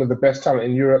our team with the best talent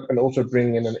in Europe and also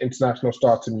bring in an international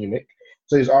star to Munich.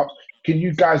 So he's asked, can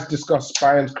you guys discuss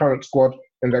Bayern's current squad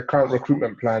and their current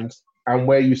recruitment plans and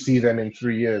where you see them in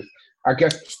 3 years? I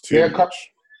guess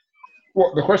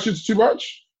what, the question's too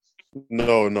much?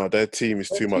 No, their team is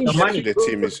too much. Their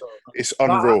team is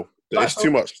unreal. It's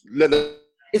too much.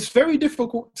 It's very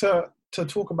difficult to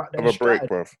talk about their have a break, strategy.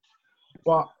 bro.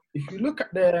 But if you look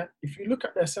at their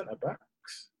centre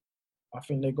backs, I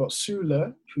think they got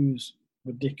Sula, who's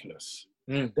ridiculous.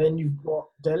 Then you've got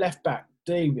their left back,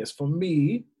 Davies. For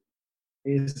me,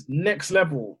 is next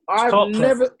level. I've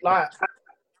never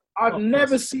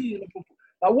seen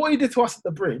like what he did to us at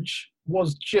the bridge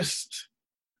was just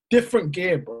different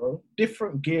gear, bro.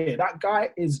 Different gear. That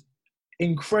guy is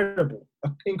incredible.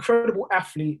 An incredible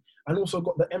athlete, and also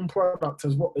got the end product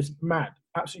as well. It's mad,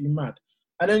 absolutely mad.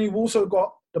 And then you've also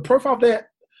got the profile there.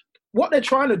 What they're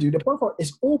trying to do, the profile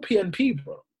is all PNP,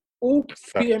 bro. All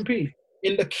PNP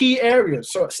in the key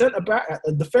areas. So at centre back, at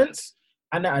the defence,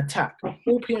 and at attack,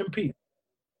 all PNP.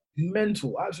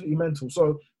 Mental, absolutely mental.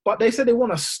 So, but they said they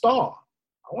want a star.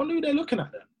 I wonder who they're looking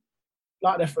at then.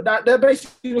 Like they're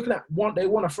basically looking at they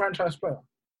want a franchise player.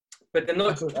 But they're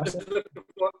not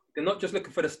just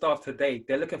looking for the staff today.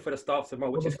 They're looking for the staff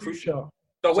tomorrow, which is crucial.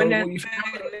 So when they're names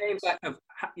like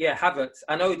Havertz,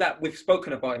 I know that we've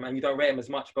spoken about him and you don't rate him as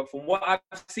much, but from what I've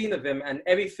seen of him and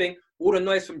everything, all the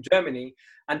noise from Germany,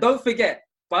 and don't forget,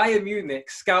 Bayern Munich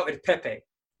scouted Pepe,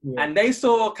 and they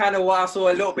saw kind of what I saw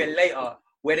a little bit later,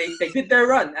 where they did their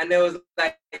run, and there was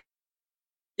like,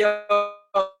 yo,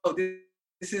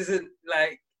 this isn't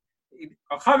like,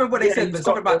 I can't remember what they said, but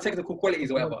something about technical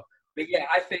qualities or whatever. But yeah,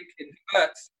 I think in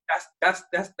Havertz,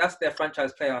 that's their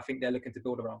franchise player. I think they're looking to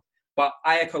build around. But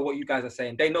I echo what you guys are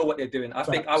saying. They know what they're doing. I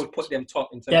think I would put them top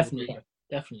in terms of recruitment.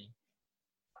 Definitely.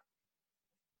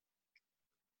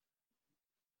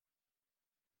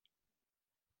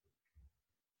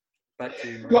 Back to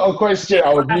you, man. Got a question.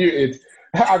 I was muted.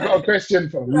 I got a question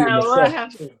from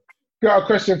Got a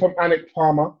question from Anik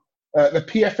Palmer. The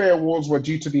PFA Awards were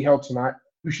due to be held tonight.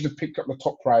 Who should have picked up the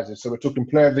top prizes? So we're talking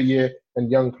Player of the Year and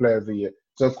Young Player of the Year.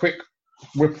 So a quick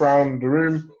whip around the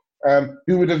room.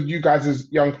 Who would have you guys'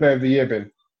 Young Player of the Year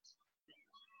been?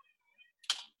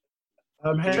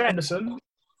 Henderson.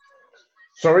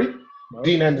 Sorry? No,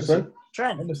 Dean Henderson.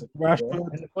 Trent. Henderson.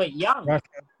 Rashford. Wait, Young?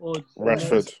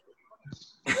 Rashford.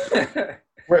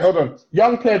 Wait, hold on.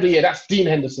 Young Player of the Year, that's Dean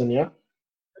Henderson, yeah?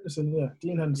 Henderson, yeah.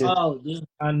 Dean Henderson. Oh, Dean.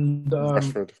 And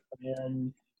Rashford.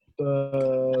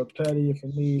 The Player of the Year for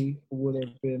me would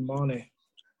have been Mane.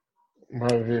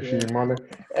 Mane.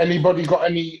 Anybody got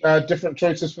any different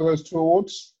choices for those two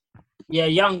awards? Yeah,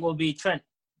 Young will be Trent.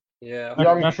 Yeah.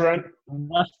 Young Trent.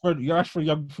 Rashford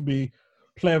Young for me.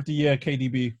 Player of the Year,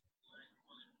 KDB.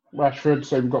 Rashford.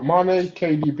 So we've got Mane,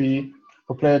 KDB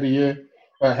for Player of the Year.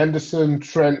 Henderson,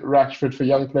 Trent, Rashford for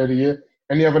Young Player of the Year.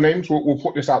 Any other names? We'll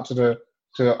put this out to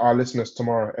our listeners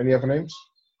tomorrow. Any other names?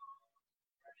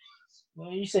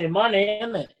 Well, you say Mane,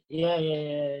 isn't it?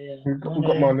 Yeah. We've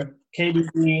got Mane.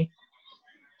 KDB,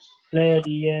 Player of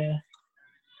the Year.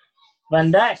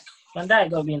 Van Dijk got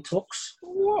to be in talks.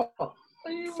 What?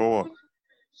 For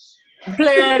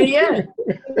Player of the Year.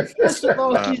 First of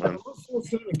all, man.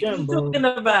 again, What are you talking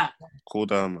about? Cool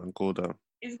down, man. Cool down.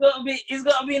 He's got to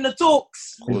be in the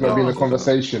talks. He's got to be in the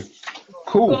conversation.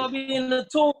 Cool. He's got to be in the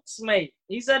talks, mate.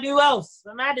 He said who else?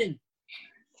 I'm adding.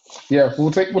 Yeah, we'll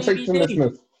take some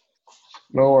listeners.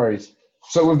 No worries.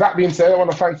 So with that being said, I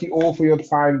want to thank you all for your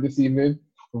time this evening.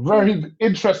 Very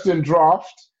interesting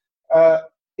draft.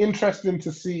 Interesting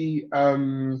to see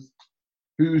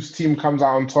whose team comes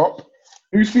out on top.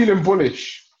 Who's feeling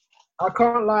bullish? I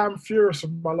can't lie, I'm furious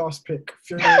with my last pick.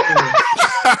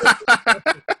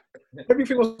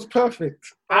 Everything was perfect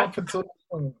up until this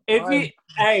point.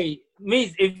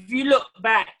 Means if you look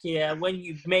back, when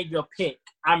you made your pick,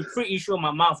 I'm pretty sure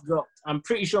my mouth dropped. I'm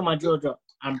pretty sure my jaw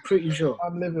dropped. I'm pretty sure.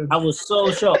 I'm living. I was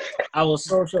so shocked.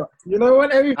 You know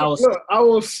when everything? I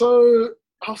was so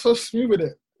smooth with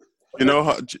it. You know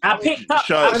how I picked up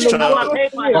my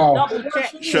paper and double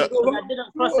checked. I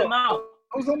didn't cross them out.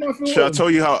 Should I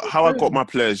tell you how I got my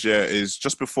players? Yeah, is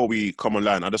just before we come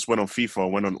online, I just went on FIFA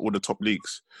and went on all the top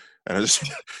leagues, and I just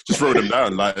wrote them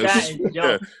down. Like,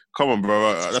 come on,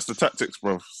 bro, that's the tactics,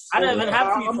 bro. I don't even have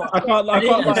FIFA. I can't lie.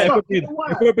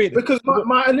 Because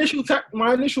my initial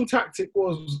tactic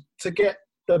was to get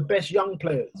the best young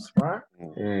players, right?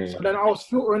 So then I was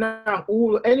filtering out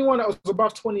anyone that was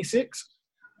above 26.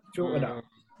 Filtered out.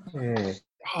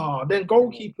 Then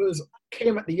goalkeepers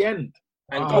came at the end.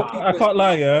 And I can't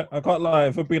lie, I can't lie.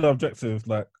 If we're being objective,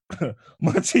 like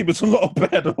my team is a lot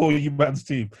better than all you man's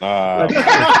team. No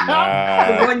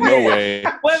way.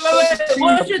 Wait.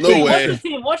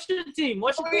 What's your team?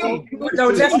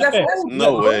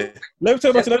 No way. Let me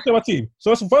tell you my team.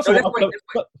 So first of all,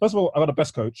 I got the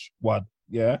best coach. One,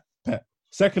 Pep.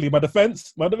 Secondly, my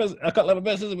defense. I can't let my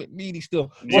defense is a bit meaty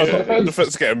still. Defense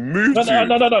is getting moved to.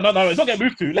 No. It's not getting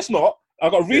moved to. Let's not. I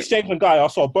got Reece James and Guy. I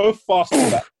saw both fast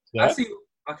back. Yeah. I see.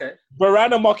 Okay.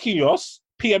 Varane and Marquinhos,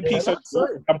 PMP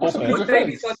central, and both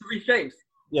Reece James.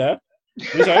 Yeah.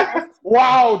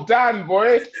 Wow, Dan,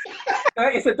 boy.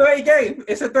 It's a dirty game.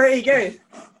 A dirty game.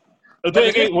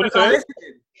 What do you say?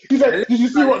 He said, "Did you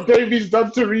see what Davies done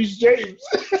to Reece James?"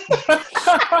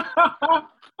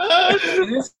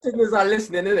 Listeners are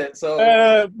listening, innit?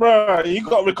 So, bro, you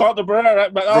got Ricardo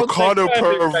Pereira. Ricardo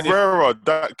Pereira,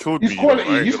 that killed me.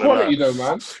 He's quality, though,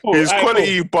 man. He's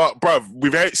quality, but bruv,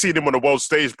 we've seen him on the world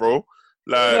stage, bro.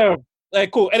 Like,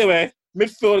 cool. Anyway,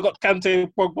 midfield, I've got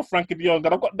Kante, Pogba, Frankie de Jong,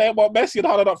 and I've got Neymar, Messi, and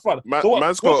Haaland up front. We're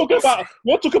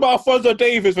talking about Alphonso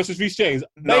Davies versus Reece James.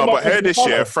 No, but here this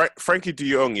year, Frankie de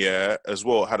Jong, as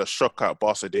well, had a shock at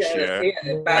Barca this year.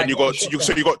 And you got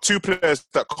two players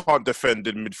that can't defend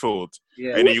in midfield,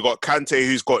 and then you got Kante,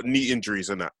 who's got knee injuries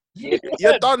and that.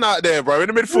 You're done out there, bro.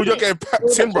 In the midfield, you're getting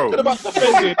packed in, bro. I've got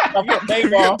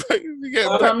Neymar. You're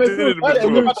getting packed in the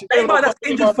midfield. Neymar, that's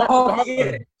injured for half a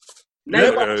year.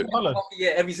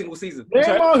 Every single season.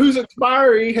 Neymar, whose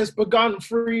expiry has begun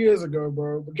 3 years ago,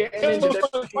 bro. We're getting injured.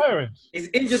 He's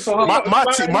injured for half.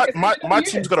 My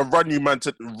team's gonna run you, man,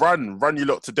 to run you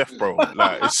lot to death, bro.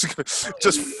 Like, it's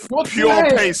just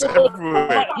pure pace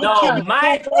everywhere. No,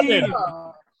 my team.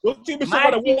 Your team is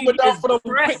someone that warming down for the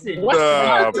pressing.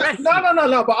 No.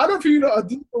 But I don't think you know.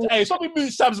 Hey, stop me moving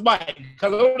Sam's mic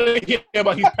because I don't want to hear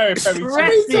about his Perry.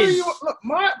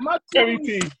 My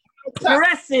team.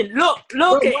 Pressing. Look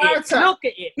at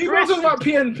it. He was talking about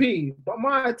PNP, but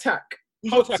my attack.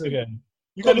 Who's your attack again?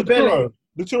 You got Luturo?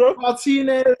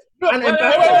 Martinez.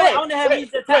 I want to have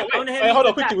his attack. Hold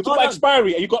on, quickly. We're talking about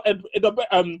expiry. And you got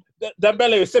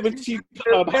Dembele 17.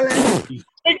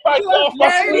 Big back off my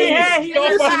screen.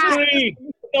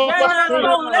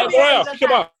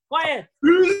 Quiet.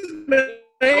 Who's name?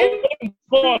 I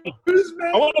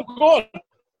want him gone.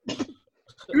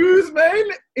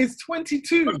 Usman is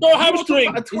 22. No hamstring.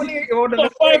 A 28-year-old.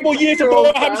 5 more years to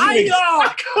go hamstring.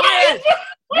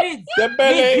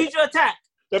 Dembele. Who's your attack?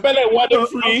 Dembele 1 and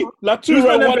 3.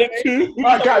 Latura 1 and 2.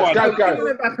 Guys.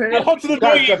 And Hot to the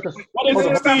door. 1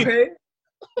 and 16.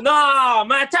 No,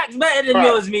 my attack's better than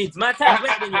yours, Meads. My attack's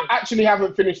better than yours. I actually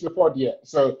haven't finished the pod yet.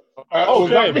 So,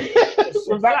 with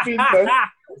that being said,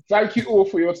 thank you all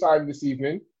for your time this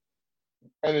evening.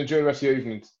 And enjoy the rest of your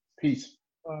evenings. Peace.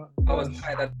 I was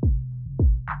tired.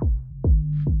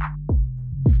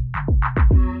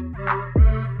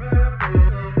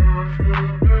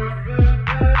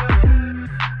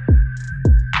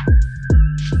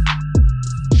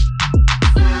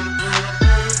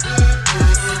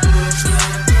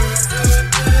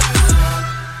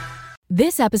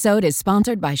 This episode is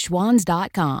sponsored by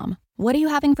Schwans.com. What are you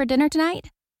having for dinner tonight?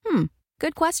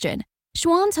 Good question.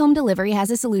 Schwann's Home Delivery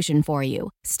has a solution for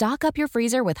you. Stock up your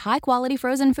freezer with high-quality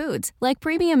frozen foods like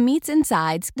premium meats and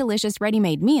sides, delicious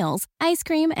ready-made meals, ice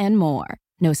cream, and more.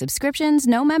 No subscriptions,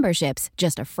 no memberships,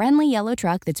 just a friendly yellow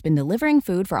truck that's been delivering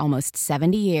food for almost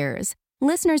 70 years.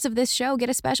 Listeners of this show get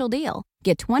a special deal.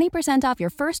 Get 20% off your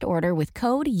first order with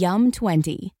code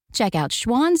YUM20. Check out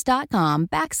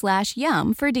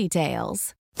schwans.com/YUM for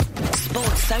details.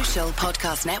 Sports Social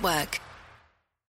Podcast Network.